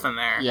stuff in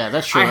there. Yeah,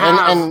 that's true. I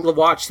have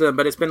watched them,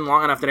 but it's been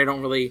long enough that I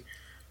don't really...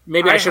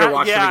 Maybe I should have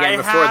watched them again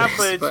before this.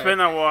 But it's been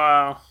a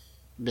while.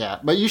 Yeah,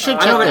 but you should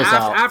check this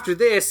out. After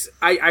this,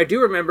 I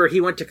do remember he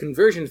went to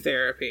conversion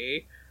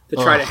therapy to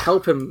try to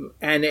help him,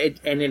 and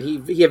then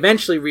he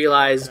eventually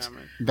realized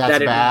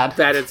that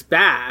it's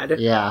bad.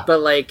 Yeah,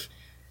 but, like,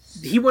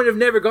 he would have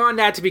never gone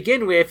that to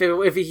begin with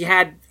if he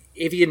had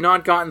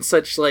not gotten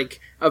such, like,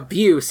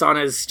 abuse on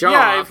his job.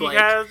 Yeah, if he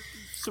had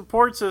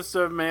support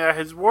system at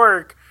his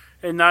work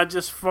and not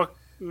just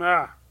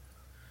Yeah.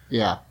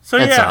 So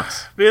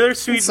sucks.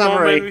 Bittersweet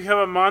moment. We have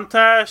a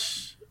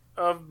montage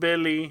of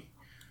Billy.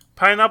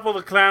 Pineapple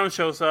the Clown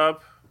shows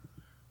up.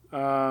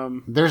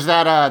 There's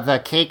that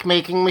the cake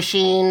making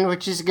machine,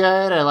 which is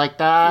good. I like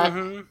that.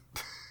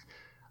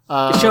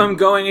 Mm-hmm. Show him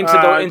going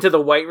into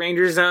the White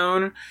Ranger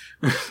zone.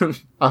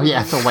 Oh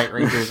yeah, it's a White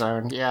Ranger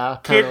zone. Yeah,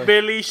 totally. Kid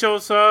Billy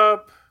shows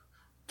up.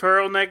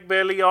 Turtleneck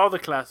Billy, all the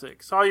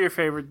classics, all your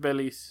favorite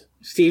Billys.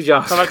 Steve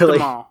Jobs Collect Billy.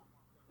 them all.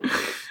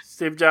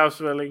 Steve Jobs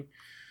Billy.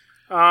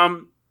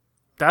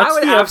 That's I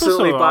would the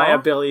absolutely episode. buy a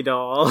Billy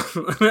doll.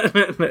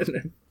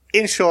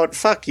 In short,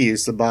 fuck you,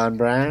 Saban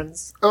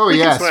Brands. Oh, We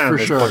can yes, swear on for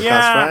this sure. podcast,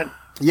 Yeah. right?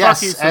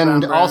 Yes, Fuck you,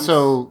 and Saban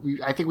also,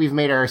 I think we've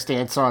made our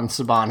stance on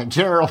Saban in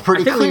general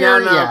pretty I think clear.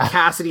 we now know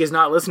Cassidy has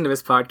not listened to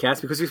this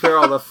podcast because we swear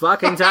all the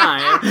fucking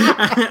time.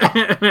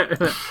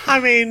 I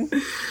mean,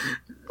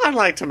 I'd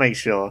like to make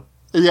sure.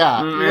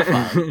 Yeah, you're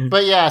fine.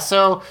 But yeah,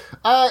 so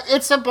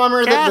it's a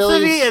bummer that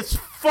Cassidy Billy's... is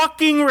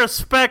fucking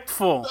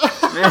respectful.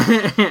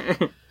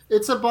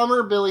 It's a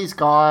bummer Billy's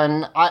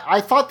gone.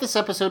 I thought this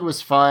episode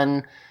was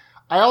fun.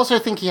 I also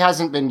think he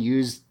hasn't been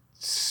used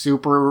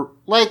super...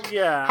 Like,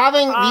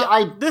 having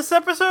this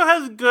episode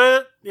has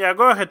good... Yeah,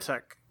 go ahead,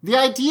 Tech. The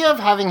idea of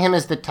having him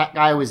as the tech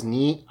guy was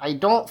neat. I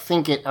don't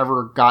think it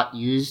ever got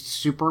used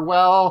super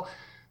well.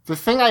 The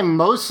thing I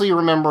mostly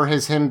remember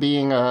is him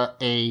being a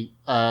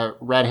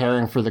red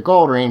herring for the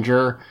Gold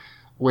Ranger,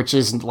 which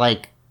is,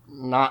 like,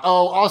 not...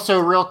 Oh, also,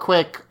 real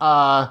quick,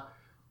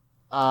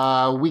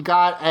 we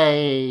got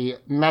a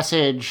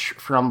message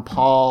from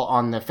Paul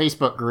on the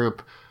Facebook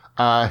group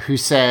who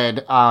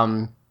said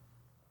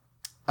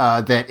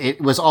that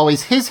it was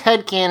always his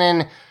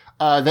headcanon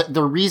that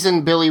the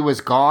reason Billy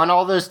was gone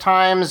all those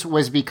times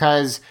was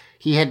because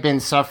he had been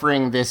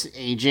suffering this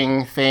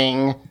aging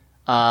thing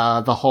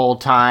the whole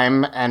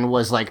time and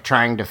was, like,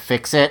 trying to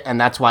fix it,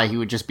 and that's why he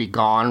would just be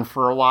gone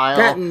for a while.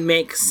 That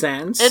makes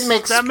sense. It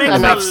makes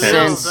enough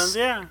sense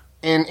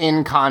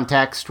in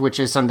context, which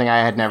is something I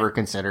had never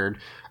considered.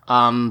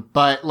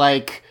 But,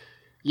 like,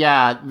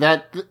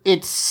 yeah,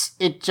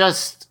 it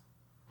just,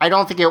 I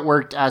don't think it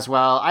worked as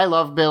well. I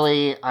love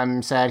Billy.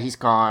 I'm sad he's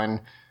gone.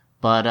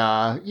 But,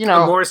 you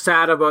know. I'm more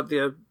sad about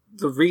the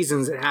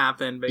reasons it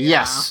happened. But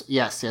yes,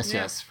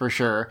 for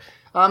sure.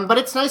 But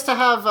it's nice to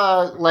have,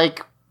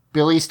 like,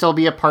 Billy still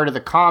be a part of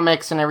the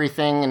comics and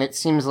everything. And it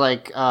seems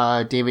like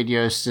David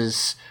Yost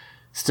is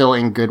still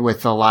in good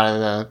with a lot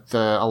of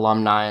the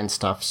alumni and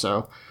stuff.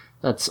 So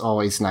that's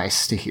always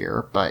nice to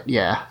hear. But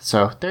yeah,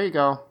 so there you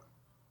go.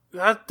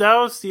 That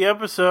was the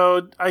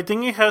episode. I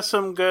think it has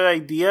some good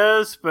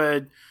ideas,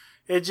 but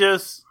it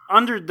just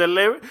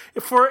under-delivered.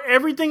 For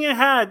everything it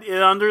had,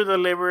 it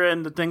under-delivered,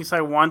 and the things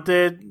I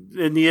wanted.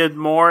 It needed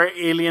more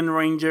Alien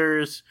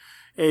Rangers.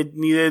 it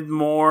needed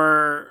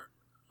more.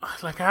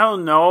 Like, I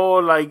don't know,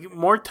 like,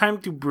 more time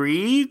to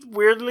breathe,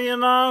 weirdly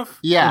enough.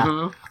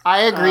 Yeah,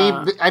 I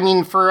agree. I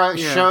mean, for a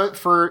show,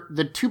 for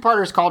the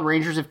two-parters called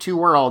Rangers of Two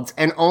Worlds,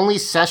 and only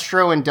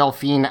Sestro and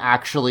Delphine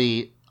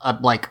actually,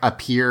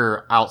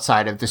 appear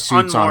outside of the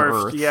suits on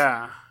Unmorphed, Earth.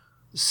 yeah.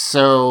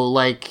 So,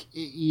 like,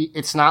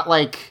 it's not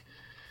like,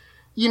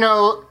 you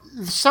know,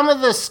 some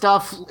of the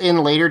stuff in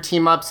later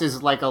team-ups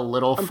is like a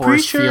little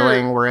forced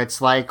feeling where it's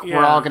like,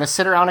 we're all going to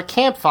sit around a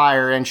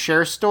campfire and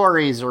share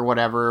stories or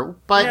whatever.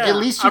 But at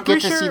least you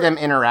get to see them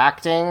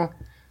interacting.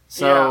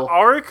 So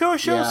Aurico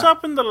shows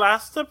up in the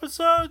last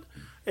episode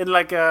in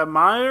like a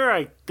monitor,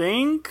 I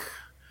think.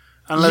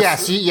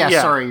 Unless,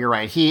 sorry, you're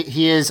right.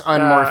 He is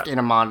unmorphed in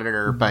a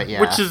monitor, but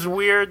yeah. Which is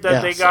weird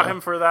that they got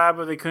him for that,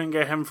 but they couldn't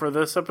get him for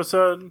this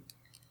episode.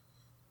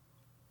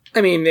 I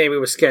mean, maybe it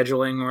was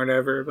scheduling or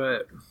whatever,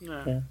 but...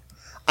 Yeah.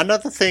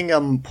 Another thing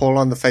Paul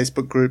on the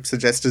Facebook group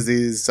suggested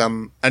is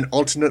an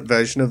alternate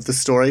version of the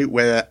story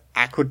where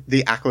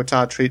the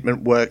Aquitar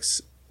treatment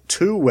works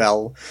too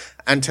well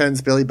and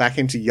turns Billy back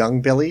into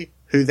young Billy,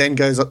 who then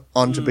goes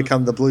on to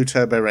become the Blue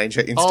Turbo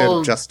Ranger instead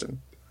of Justin.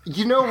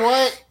 You know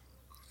what?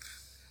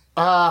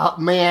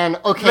 Man.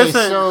 Okay,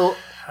 Listen. so...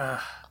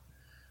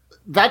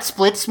 that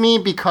splits me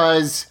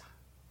because...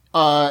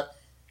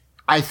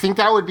 I think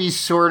that would be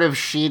sort of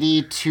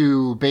shitty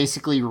to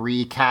basically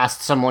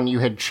recast someone you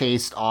had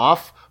chased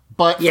off.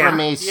 But from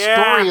a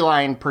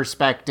storyline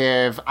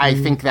perspective, I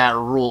think that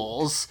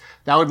rules.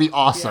 That would be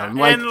awesome.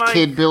 Yeah. Like,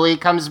 Kid Billy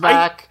comes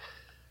back.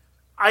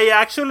 I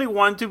actually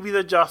want to be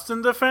the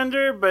Justin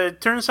Defender, but it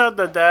turns out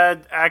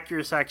that actor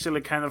is actually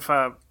kind of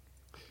a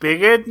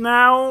bigot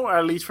now,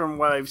 at least from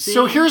what I've seen.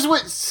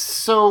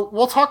 So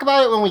we'll talk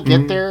about it when we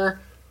get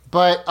there.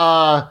 But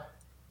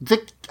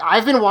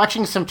I've been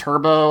watching some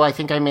Turbo. I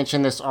think I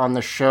mentioned this on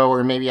the show,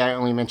 or maybe I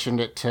only mentioned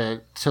it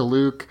to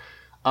Luke.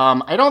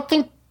 I don't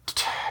think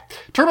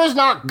Turbo's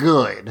not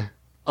good.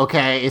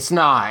 Okay, it's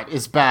not.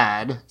 It's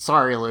bad.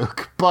 Sorry,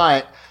 Luke.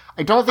 But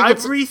I don't think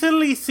I've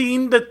recently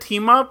seen the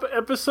team-up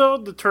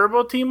episode, the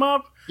Turbo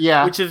team-up.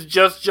 Yeah. Which is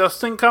just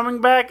Justin coming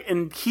back,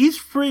 and he's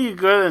pretty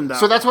good in that.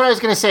 So that's what I was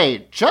going to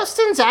say.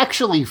 Justin's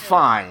actually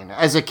fine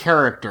as a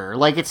character.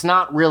 Like, it's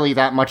not really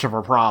that much of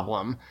a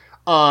problem.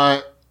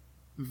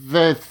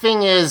 The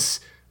thing is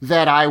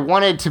that I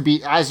wanted to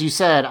be, as you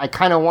said, I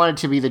kind of wanted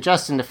to be the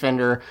Justin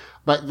Defender,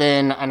 but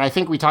then, and I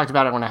think we talked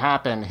about it when it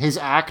happened, his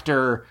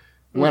actor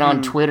went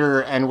on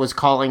Twitter and was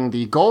calling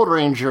the Gold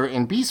Ranger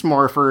in Beast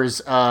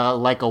Morphers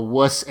like a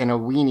wuss and a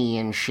weenie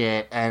and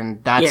shit,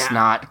 and that's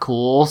not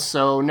cool,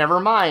 so never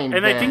mind.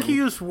 And then. I think he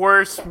used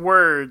worse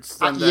words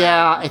than that.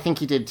 Yeah, I think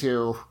he did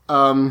too.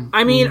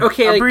 I mean,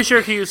 okay, I'm pretty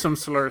sure he used some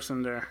slurs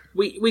in there.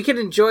 We can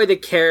enjoy the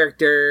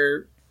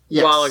character...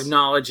 Yes. While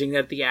acknowledging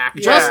that the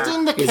actor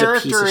Justin, the is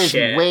character, is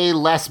shit. way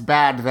less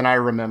bad than I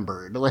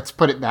remembered. Let's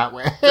put it that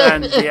way.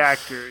 Than the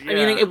actor. Yeah. I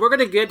mean, we're going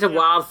to get to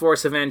Wild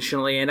Force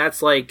eventually, and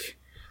that's like...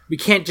 We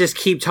can't just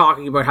keep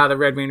talking about how the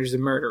Red Ranger's a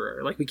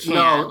murderer. Like, we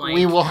can't. No,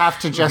 we will have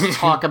to just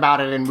talk about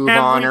it and move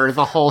on, or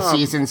the whole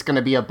season's going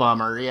to be a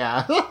bummer,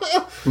 yeah.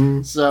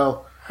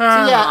 So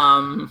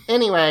yeah.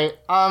 Anyway,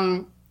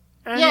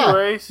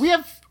 Anyways.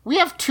 yeah. We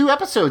have 2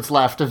 episodes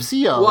left of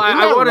Zeo. Well,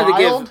 I wanted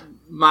wild? to give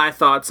my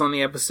thoughts on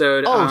the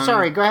episode. Oh,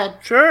 sorry, go ahead.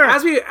 Sure.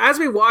 As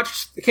we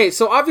watched, okay,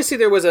 so obviously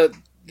there was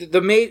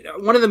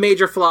one of the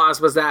major flaws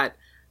was that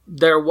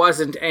there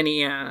wasn't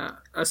any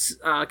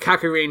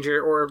Kaku Ranger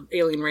or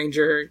Alien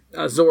Ranger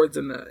Zords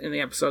in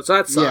the episode, so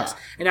that sucks,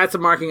 and that's a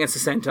mark against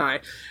the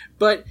Sentai.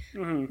 But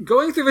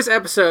going through this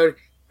episode,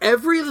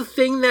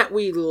 everything that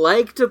we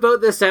liked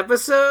about this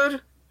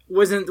episode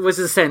was a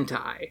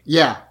Sentai.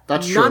 Yeah,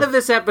 that's true. None of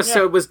this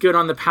episode was good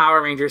on the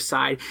Power Rangers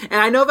side,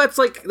 and I know that's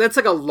like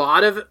a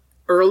lot of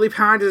early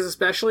Power Rangers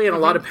especially, and a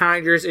lot of Power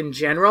Rangers in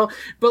general,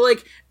 but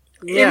like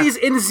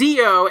in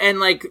Zeo and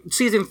like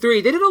season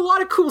 3, they did a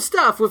lot of cool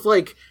stuff with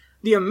like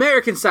the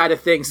American side of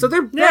things, so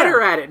they're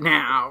better at it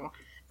now.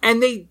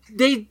 And they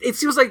it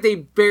seems like they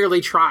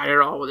barely tried at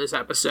all with this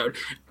episode.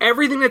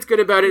 Everything that's good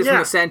about it is from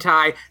the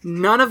Sentai.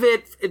 None of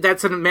it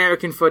that's an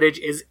American footage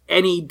is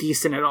any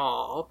decent at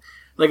all.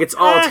 Like, it's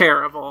all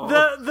terrible.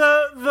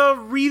 The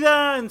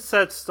Rita and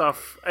Seth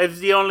stuff is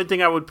the only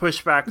thing I would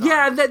push back on.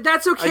 Yeah,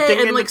 that's okay. I think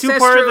and in like the 2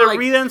 parts, the like,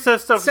 Rita and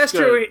Seth stuff is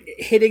Sestro good.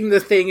 hitting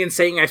the thing and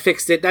saying, I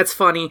fixed it, that's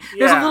funny.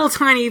 There's a little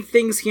tiny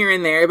things here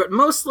and there, but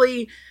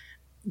mostly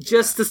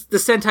just the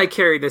Sentai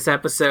carried this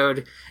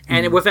episode,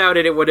 and without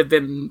it would have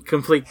been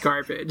complete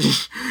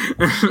garbage.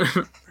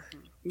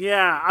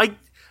 Yeah,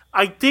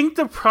 I think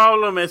the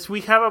problem is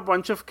we have a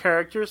bunch of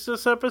characters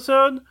this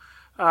episode,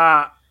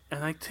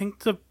 and I think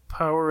the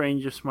Power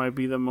Rangers might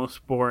be the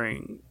most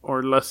boring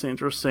or less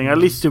interesting, at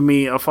least to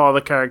me, of all the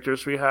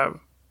characters we have.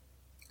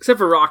 Except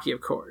for Rocky,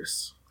 of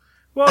course.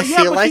 Well, I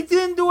feel like he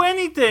didn't do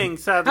anything,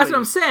 sadly. That's what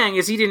I'm saying,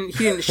 is he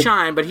didn't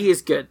shine, but he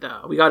is good,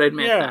 though. We gotta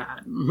admit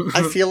that.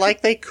 I feel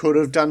like they could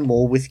have done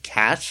more with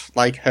Kat,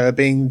 like her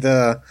being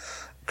the,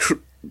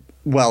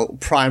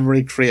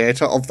 primary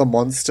creator of the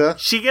monster.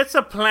 She gets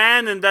a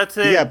plan, and that's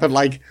it. Yeah, but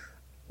like,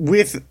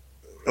 with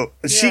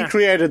she Yeah.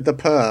 created the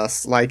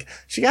purse. Like,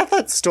 she had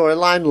that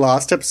storyline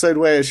last episode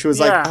where she was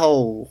Yeah. like,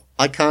 oh,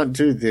 I can't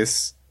do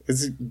this.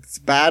 It's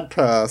bad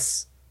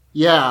purse.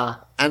 Yeah.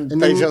 And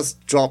And they then-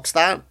 just dropped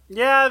that.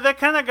 Yeah, they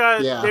kind of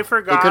got. Yeah. They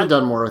forgot. They could have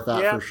done more with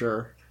that Yeah. for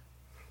sure.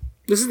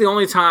 This is the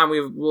only time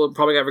we're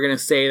probably ever going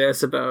to say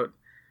this about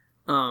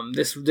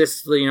this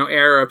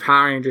era of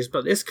Power Rangers,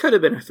 but this could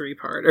have been a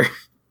 3-parter.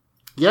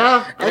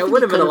 Yeah, And it think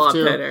would have been a could've lot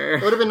too. better.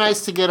 It would have been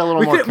nice to get a little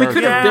We more could have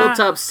Yeah. built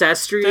up This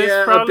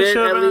Sestria a probably bit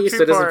should have at been a least,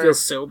 so it doesn't 3-part. feel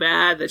so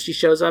bad that she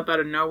shows up out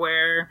of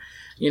nowhere.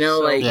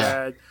 Like Yeah.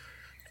 Bad.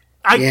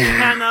 I Yeah.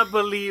 cannot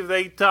believe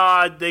they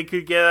thought they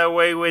could get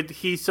away with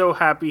he's so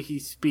happy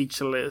he's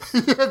speechless.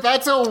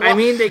 That's a. I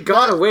mean, they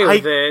got away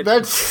with it.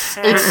 That's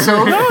it's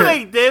so. No,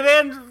 they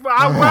didn't.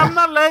 I'm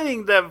not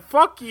letting them.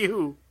 Fuck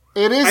you.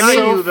 It is I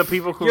so. knew the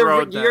people who You're,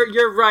 wrote that.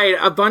 you're right.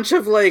 A bunch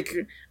of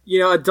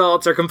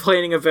adults are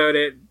complaining about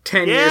it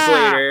 10 years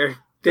Yeah. later.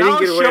 They Now didn't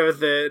get away show-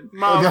 with it.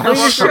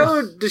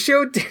 Motherfucker. The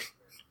show.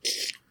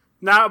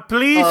 Now,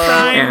 please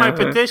sign my Yeah.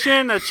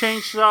 petition at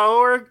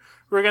change.org.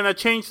 We're going to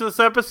change this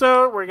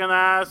episode. We're going to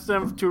ask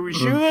them to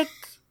reshoot it.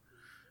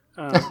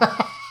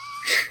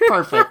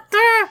 Perfect.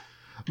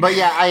 But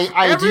yeah,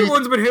 I do.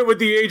 Everyone's been hit with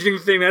the aging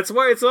thing. That's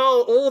why it's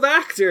all old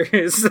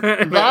actors.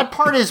 That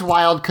part is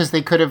wild because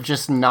they could have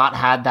just not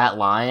had that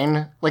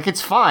line. Like,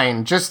 it's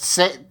fine. Just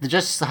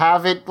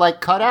have it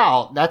cut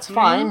out. That's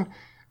fine.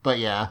 But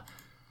yeah.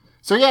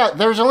 So yeah,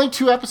 there's only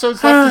 2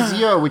 episodes left to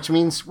Zio, which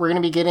means we're gonna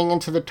be getting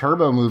into the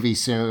Turbo movie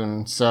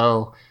soon.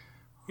 So,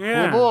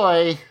 Yeah. oh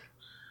boy.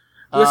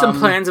 There's some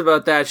plans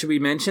about that. Should we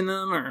mention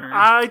them? Or?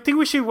 I think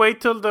we should wait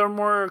till they're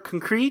more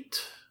concrete.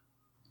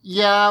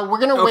 Yeah, we're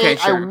gonna Okay, wait.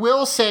 sure. I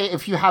will say,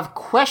 if you have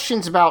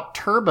questions about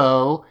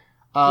Turbo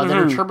that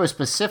are Turbo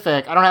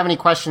specific, I don't have any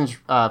questions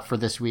for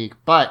this week.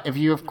 But if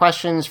you have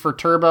questions for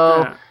Turbo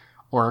Yeah.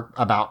 or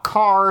about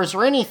cars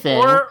or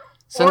anything,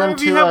 send Or them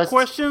if you to have us.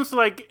 questions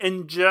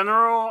in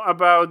general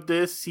about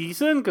this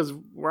season, because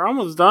we're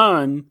almost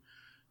done.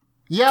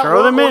 Yeah,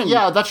 throw them in.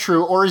 Yeah, that's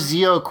true. Or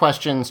Zio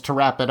questions to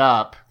wrap it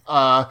up.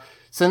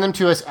 Send them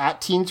to us at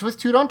Teens with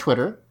Toot on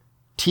Twitter.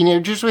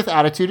 Teenagers with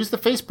Attitude is the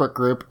Facebook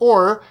group,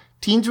 or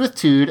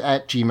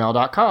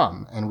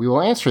teenswithtoot@gmail.com, and we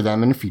will answer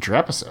them in future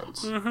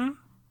episodes.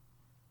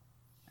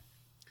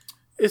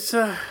 It's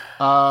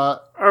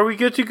Are we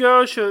good to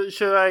go? Should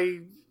I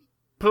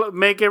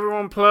make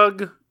everyone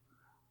plug?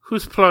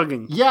 Who's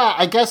plugging? Yeah,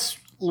 I guess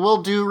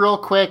we'll do real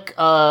quick,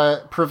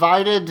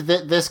 provided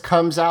that this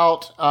comes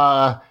out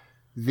the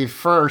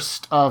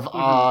 1st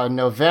of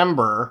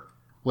November,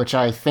 which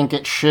I think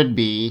it should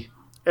be.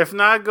 If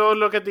not, go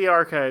look at the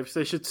archives.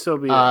 They should still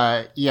be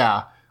there.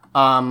 Yeah.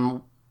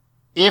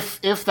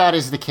 If that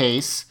is the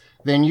case,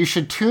 then you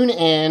should tune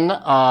in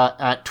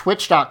at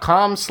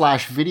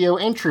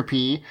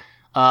twitch.com/videoentropy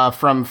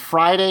from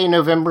Friday,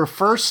 November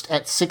 1st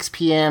at 6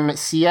 p.m.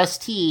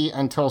 CST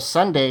until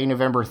Sunday,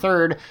 November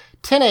 3rd,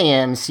 10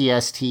 a.m.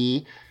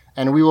 CST.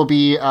 And we will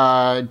be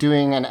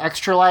doing an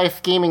Extra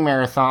Life gaming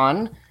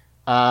marathon.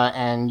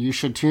 And you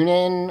should tune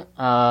in,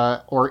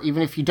 or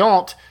even if you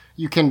don't,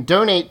 you can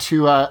donate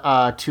to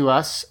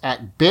us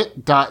at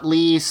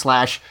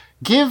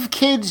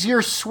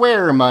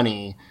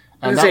bit.ly/givekidsyourswearmoney.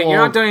 And that You're will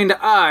not donating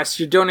to us.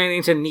 You're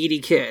donating to needy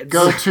kids.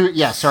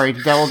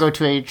 that will go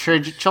to a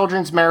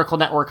Children's Miracle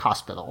Network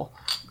hospital.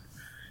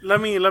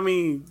 Let me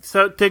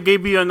to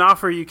give you an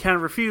offer you can't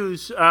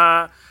refuse.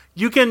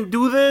 You can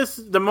do this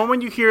the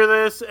moment you hear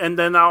this, and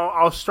then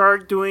I'll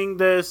start doing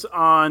this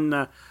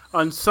on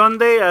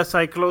Sunday as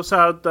I close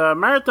out the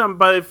marathon.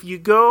 But if you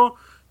go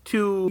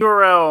to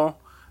URL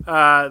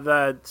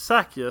that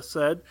Zach just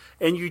said,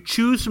 and you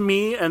choose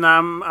me, and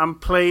I'm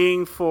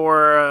playing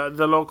for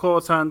the local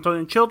San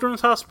Antonio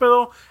Children's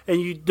Hospital, and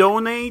you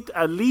donate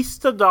at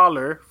least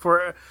 $1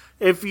 for.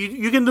 If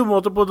you can do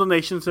multiple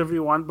donations if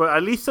you want, but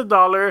at least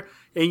 $1,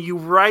 and you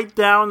write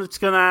down, it's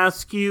gonna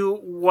ask you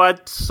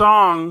what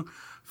song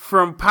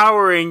from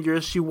Power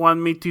Rangers you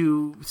want me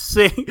to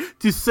say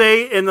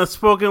in a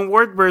spoken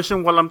word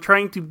version while I'm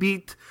trying to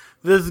beat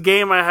this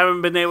game I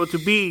haven't been able to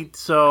beat.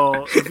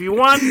 So if you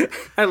want,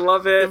 I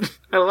love it.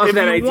 I love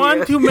that idea. if you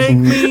want to make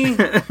me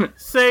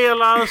say a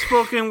lot of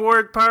spoken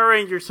word Power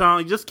Ranger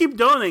song, just keep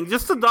donating.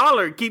 Just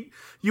 $1.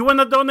 You want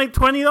to donate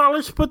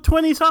 $20? Put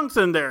 20 songs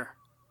in there.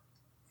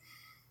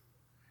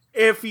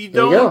 If you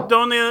don't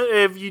donate,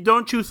 if you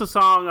don't choose a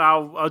song,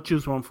 I'll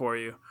choose one for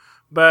you.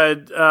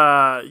 But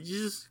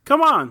just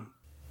come on.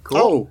 Cool.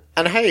 Oh,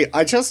 and hey,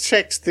 I just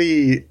checked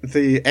the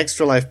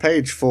Extra Life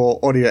page for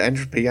Audio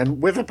Entropy,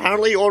 and we've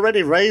apparently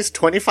already raised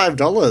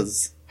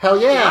 $25. Hell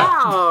yeah!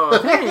 Wow,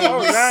 thanks. Oh,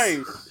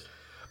 nice.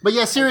 But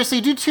yeah, seriously,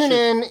 do tune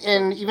in,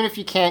 and even if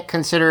you can't,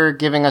 consider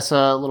giving us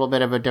a little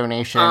bit of a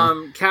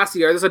donation.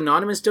 Cassie, are those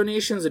anonymous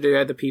donations, or do you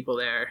have the people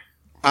there?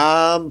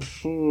 I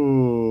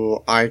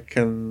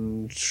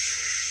can.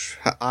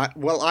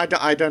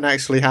 I don't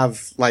actually have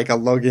a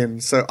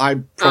login, so I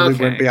probably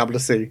Okay. won't be able to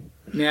see.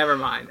 Never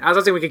mind. I was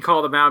going to say we could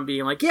call them out and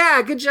being like,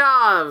 yeah, good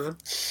job.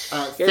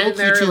 Thank you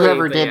to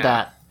whoever did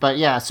that. But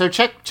yeah, so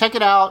check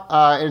it out.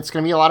 It's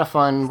going to be a lot of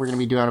fun. We're going to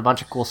be doing a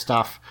bunch of cool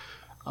stuff.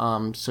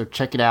 So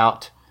check it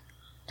out.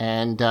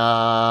 And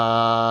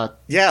Yeah,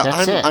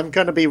 that's it. I'm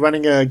going to be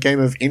running a game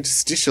of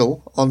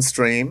Interstitial on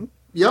stream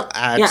Yep.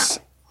 at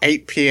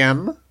 8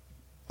 p.m.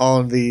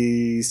 on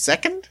the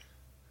 2nd?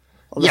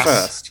 On the Yes.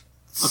 1st?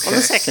 On the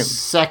 2nd.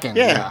 Second.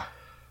 Yeah.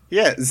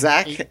 Yeah,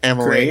 Zach,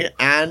 Emily, Great.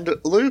 and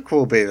Luke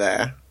will be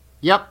there.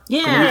 Yep.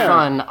 Yeah. Gonna be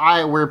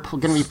fun. We're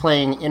going to be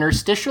playing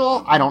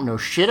Interstitial. I don't know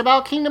shit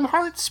about Kingdom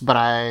Hearts, but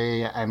I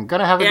am going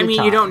to have a I good mean,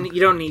 time. you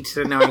don't need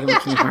to know anything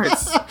about Kingdom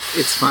Hearts.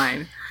 It's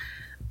fine.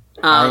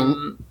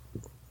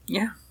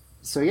 Yeah.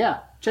 So yeah,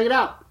 check it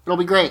out. It'll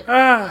be great.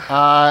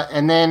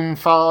 And then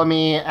follow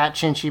me at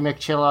Chinchy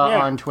McChilla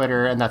on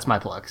Twitter, and that's my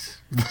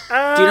plugs. Do you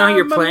know how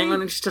you're playing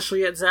on Interstitial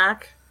yet,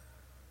 Zach?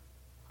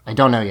 I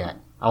don't know yet.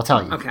 I'll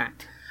tell you. Okay.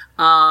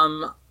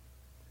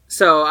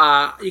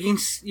 So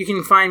you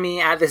can find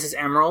me at This Is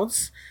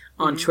Emeralds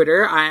on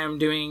Twitter. I am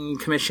doing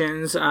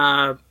commissions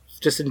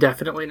just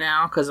indefinitely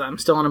now because I'm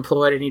still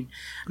unemployed. I need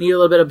a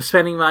little bit of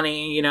spending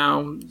money,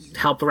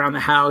 help around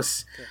the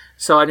house.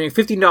 So I'm doing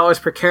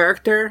 $15 per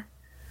character.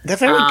 They're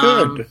very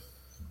good.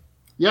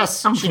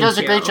 Yes, she thank does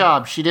a great you.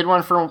 job. She did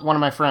one for one of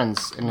my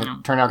friends, and it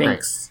turned out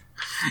Thanks.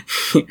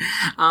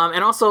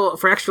 And also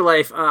for Extra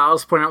Life, I'll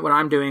just point out what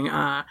I'm doing.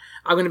 I'm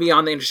going to be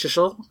on the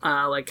Interstitial,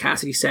 like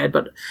Cassidy said,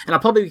 and I'll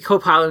probably be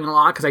co-piloting a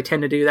lot because I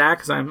tend to do that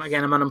because I'm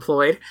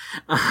unemployed.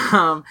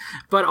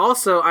 But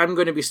also I'm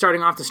going to be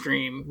starting off the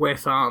stream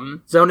with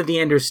Zone of the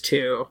Enders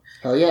 2.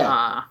 great. Oh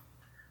yeah.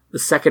 The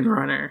second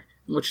runner,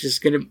 which is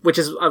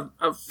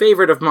a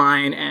favorite of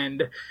mine,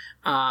 and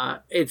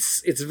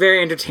it's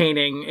very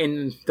entertaining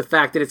in the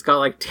fact that it's got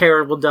like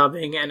terrible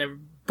dubbing and a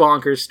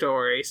bonkers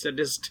story. So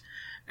just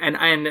and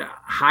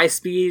high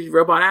speed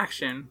robot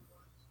action.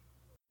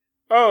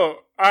 Oh,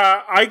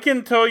 I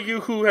can tell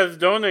you who has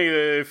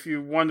donated if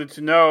you wanted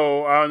to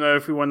know. I don't know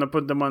if you want to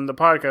put them on the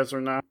podcast or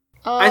not.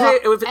 I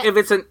think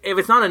if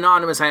it's not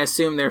anonymous, I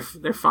assume they're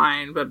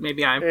fine. But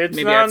maybe It's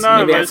maybe not that's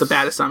anonymous. a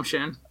bad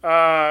assumption.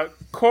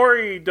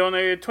 Corey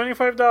donated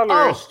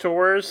 $25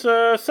 towards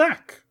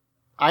Zach.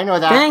 I know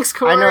that. Thanks,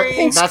 Corey. I know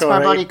Thanks, that's my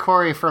Corey. buddy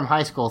Corey from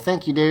high school.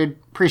 Thank you, dude.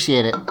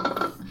 Appreciate it.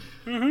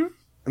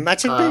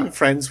 Imagine being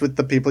friends with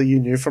the people you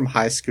knew from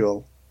high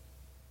school.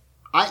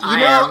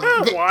 Wild.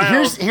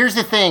 Here's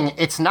the thing.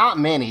 It's not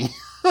many.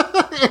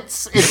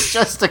 it's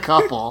just a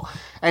couple,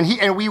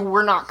 and we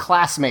were not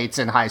classmates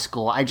in high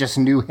school. I just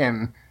knew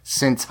him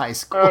since high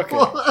school. Okay.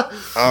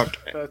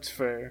 Okay. That's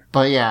fair.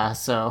 But yeah,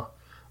 so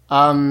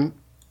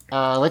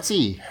let's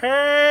see.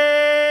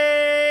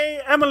 Hey,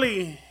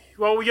 Emily.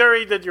 Well, we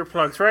already did your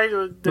plugs, right?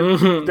 Did we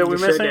miss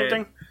sure did.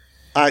 anything?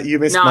 You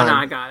missed No, mine.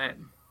 I got it.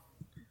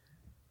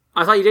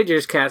 I thought you did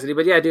yours, Cassidy,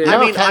 but yeah, dude. No, I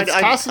mean, it's I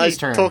Cassidy's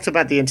turn. talked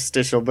about the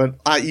Interstitial, but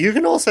you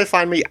can also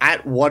find me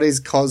at What Is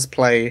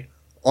Cosplay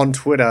on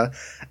Twitter,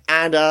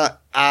 and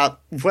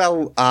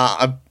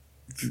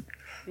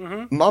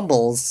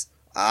mumbles,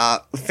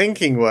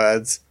 thinking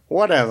words,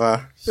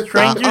 whatever.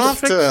 Strangers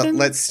After Fiction?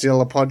 Let's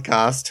Steal a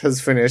Podcast has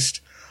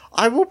finished,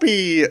 I will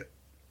be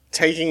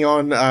taking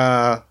on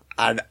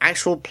an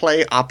actual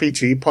play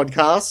RPG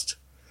podcast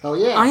Oh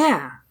yeah. Oh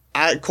yeah.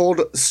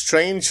 called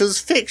Strangers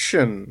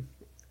Fiction.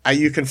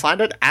 You can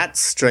find it at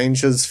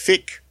Strangers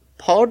Fic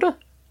Pod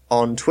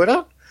on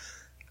Twitter.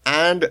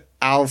 And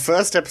our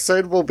first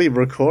episode will be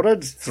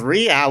recorded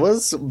 3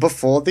 hours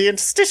before the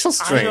Interstitial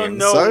stream. I don't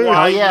know so,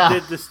 why yeah. you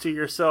did this to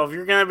yourself.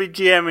 You're going to be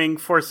GMing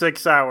for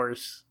 6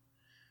 hours.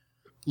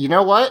 You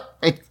know what?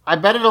 I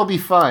bet it'll be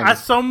fun.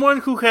 As someone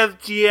who has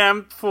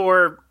GM'd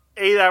for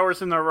 8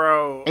 hours in a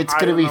row, It's I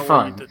gonna don't be know why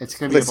fun. you did It's this.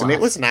 gonna be a listen, blast.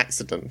 it was an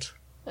accident.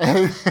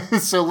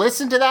 So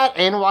listen to that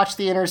and watch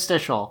the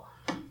Interstitial.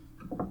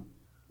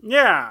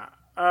 Yeah.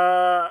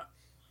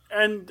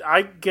 And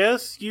I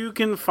guess you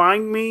can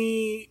find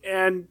me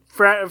and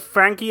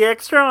Frankie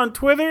Extra on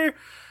Twitter,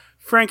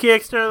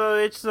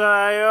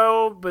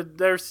 FrankieExtra.itch.io, but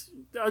there's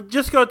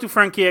just go to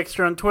Frankie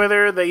Extra on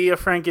Twitter. The E of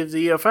Frank is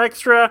E of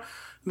Extra.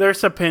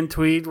 There's a pin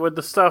tweet with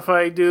the stuff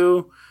I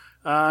do.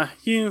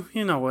 You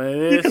know what it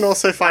is. You can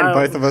also find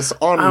both of us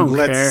on I don't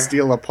Let's care.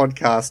 Steal a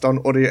Podcast on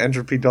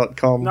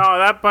audioentropy.com. No,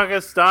 that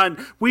bucket's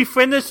done. We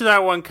finished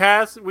that one,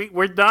 Cass.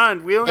 We're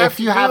done. We don't have If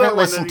to you do that haven't one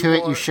listened to it,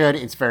 anymore. you should.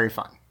 It's very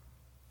fun.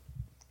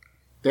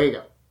 There you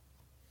go.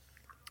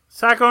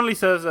 Zach only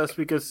says this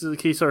because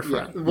he's our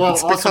friend. Well,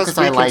 It's also because because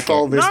we I like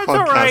control it. this No, it's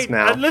podcast alright.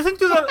 now. Listen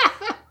to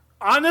the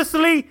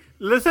honestly,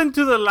 listen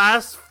to the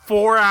last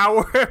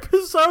 4-hour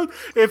episode.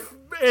 If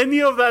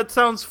any of that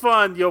sounds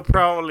fun, you'll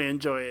probably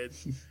enjoy it.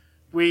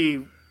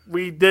 We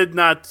did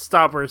not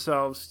stop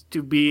ourselves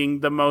to being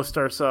the most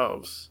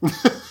ourselves.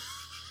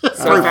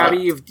 So,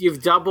 Fabi,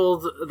 you've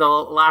doubled the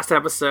last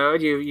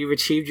episode. You've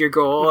achieved your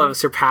goal of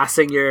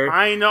surpassing your.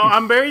 I know.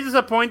 I'm very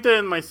disappointed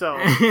in myself.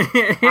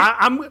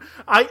 I'm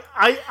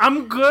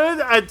good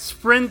at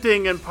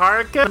sprinting and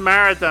park and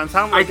marathons.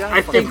 How am I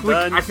I think we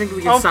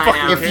can sign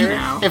out If you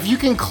now. if you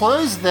can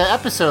close the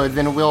episode,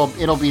 then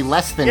it'll be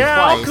less than Yeah,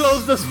 twice. I'll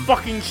close this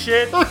fucking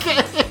shit.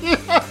 Okay.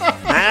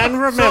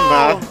 And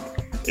remember,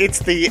 it's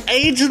the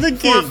age of the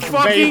For geek,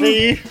 fucking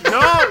baby.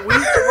 no,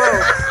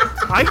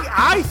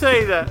 I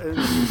say that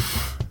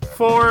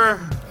For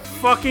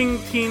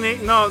fucking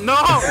teenage... No!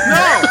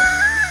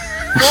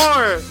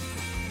 For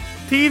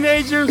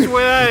teenagers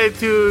with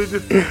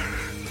attitude.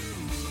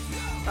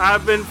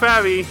 I've been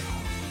Fabi.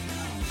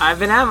 I've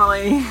been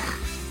Emily.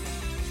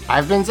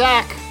 I've been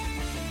Zach.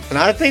 And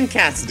I've been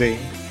Cassidy.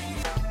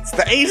 It's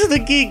the age of the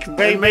geek,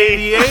 baby. And may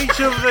the age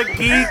of the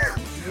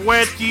geek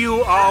wet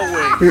you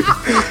always.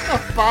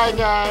 Bye,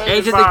 guys.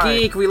 Age of the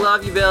Geek, we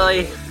love you,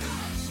 Billy.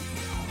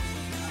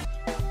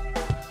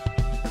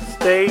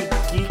 Stay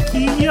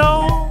geeky,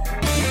 yo.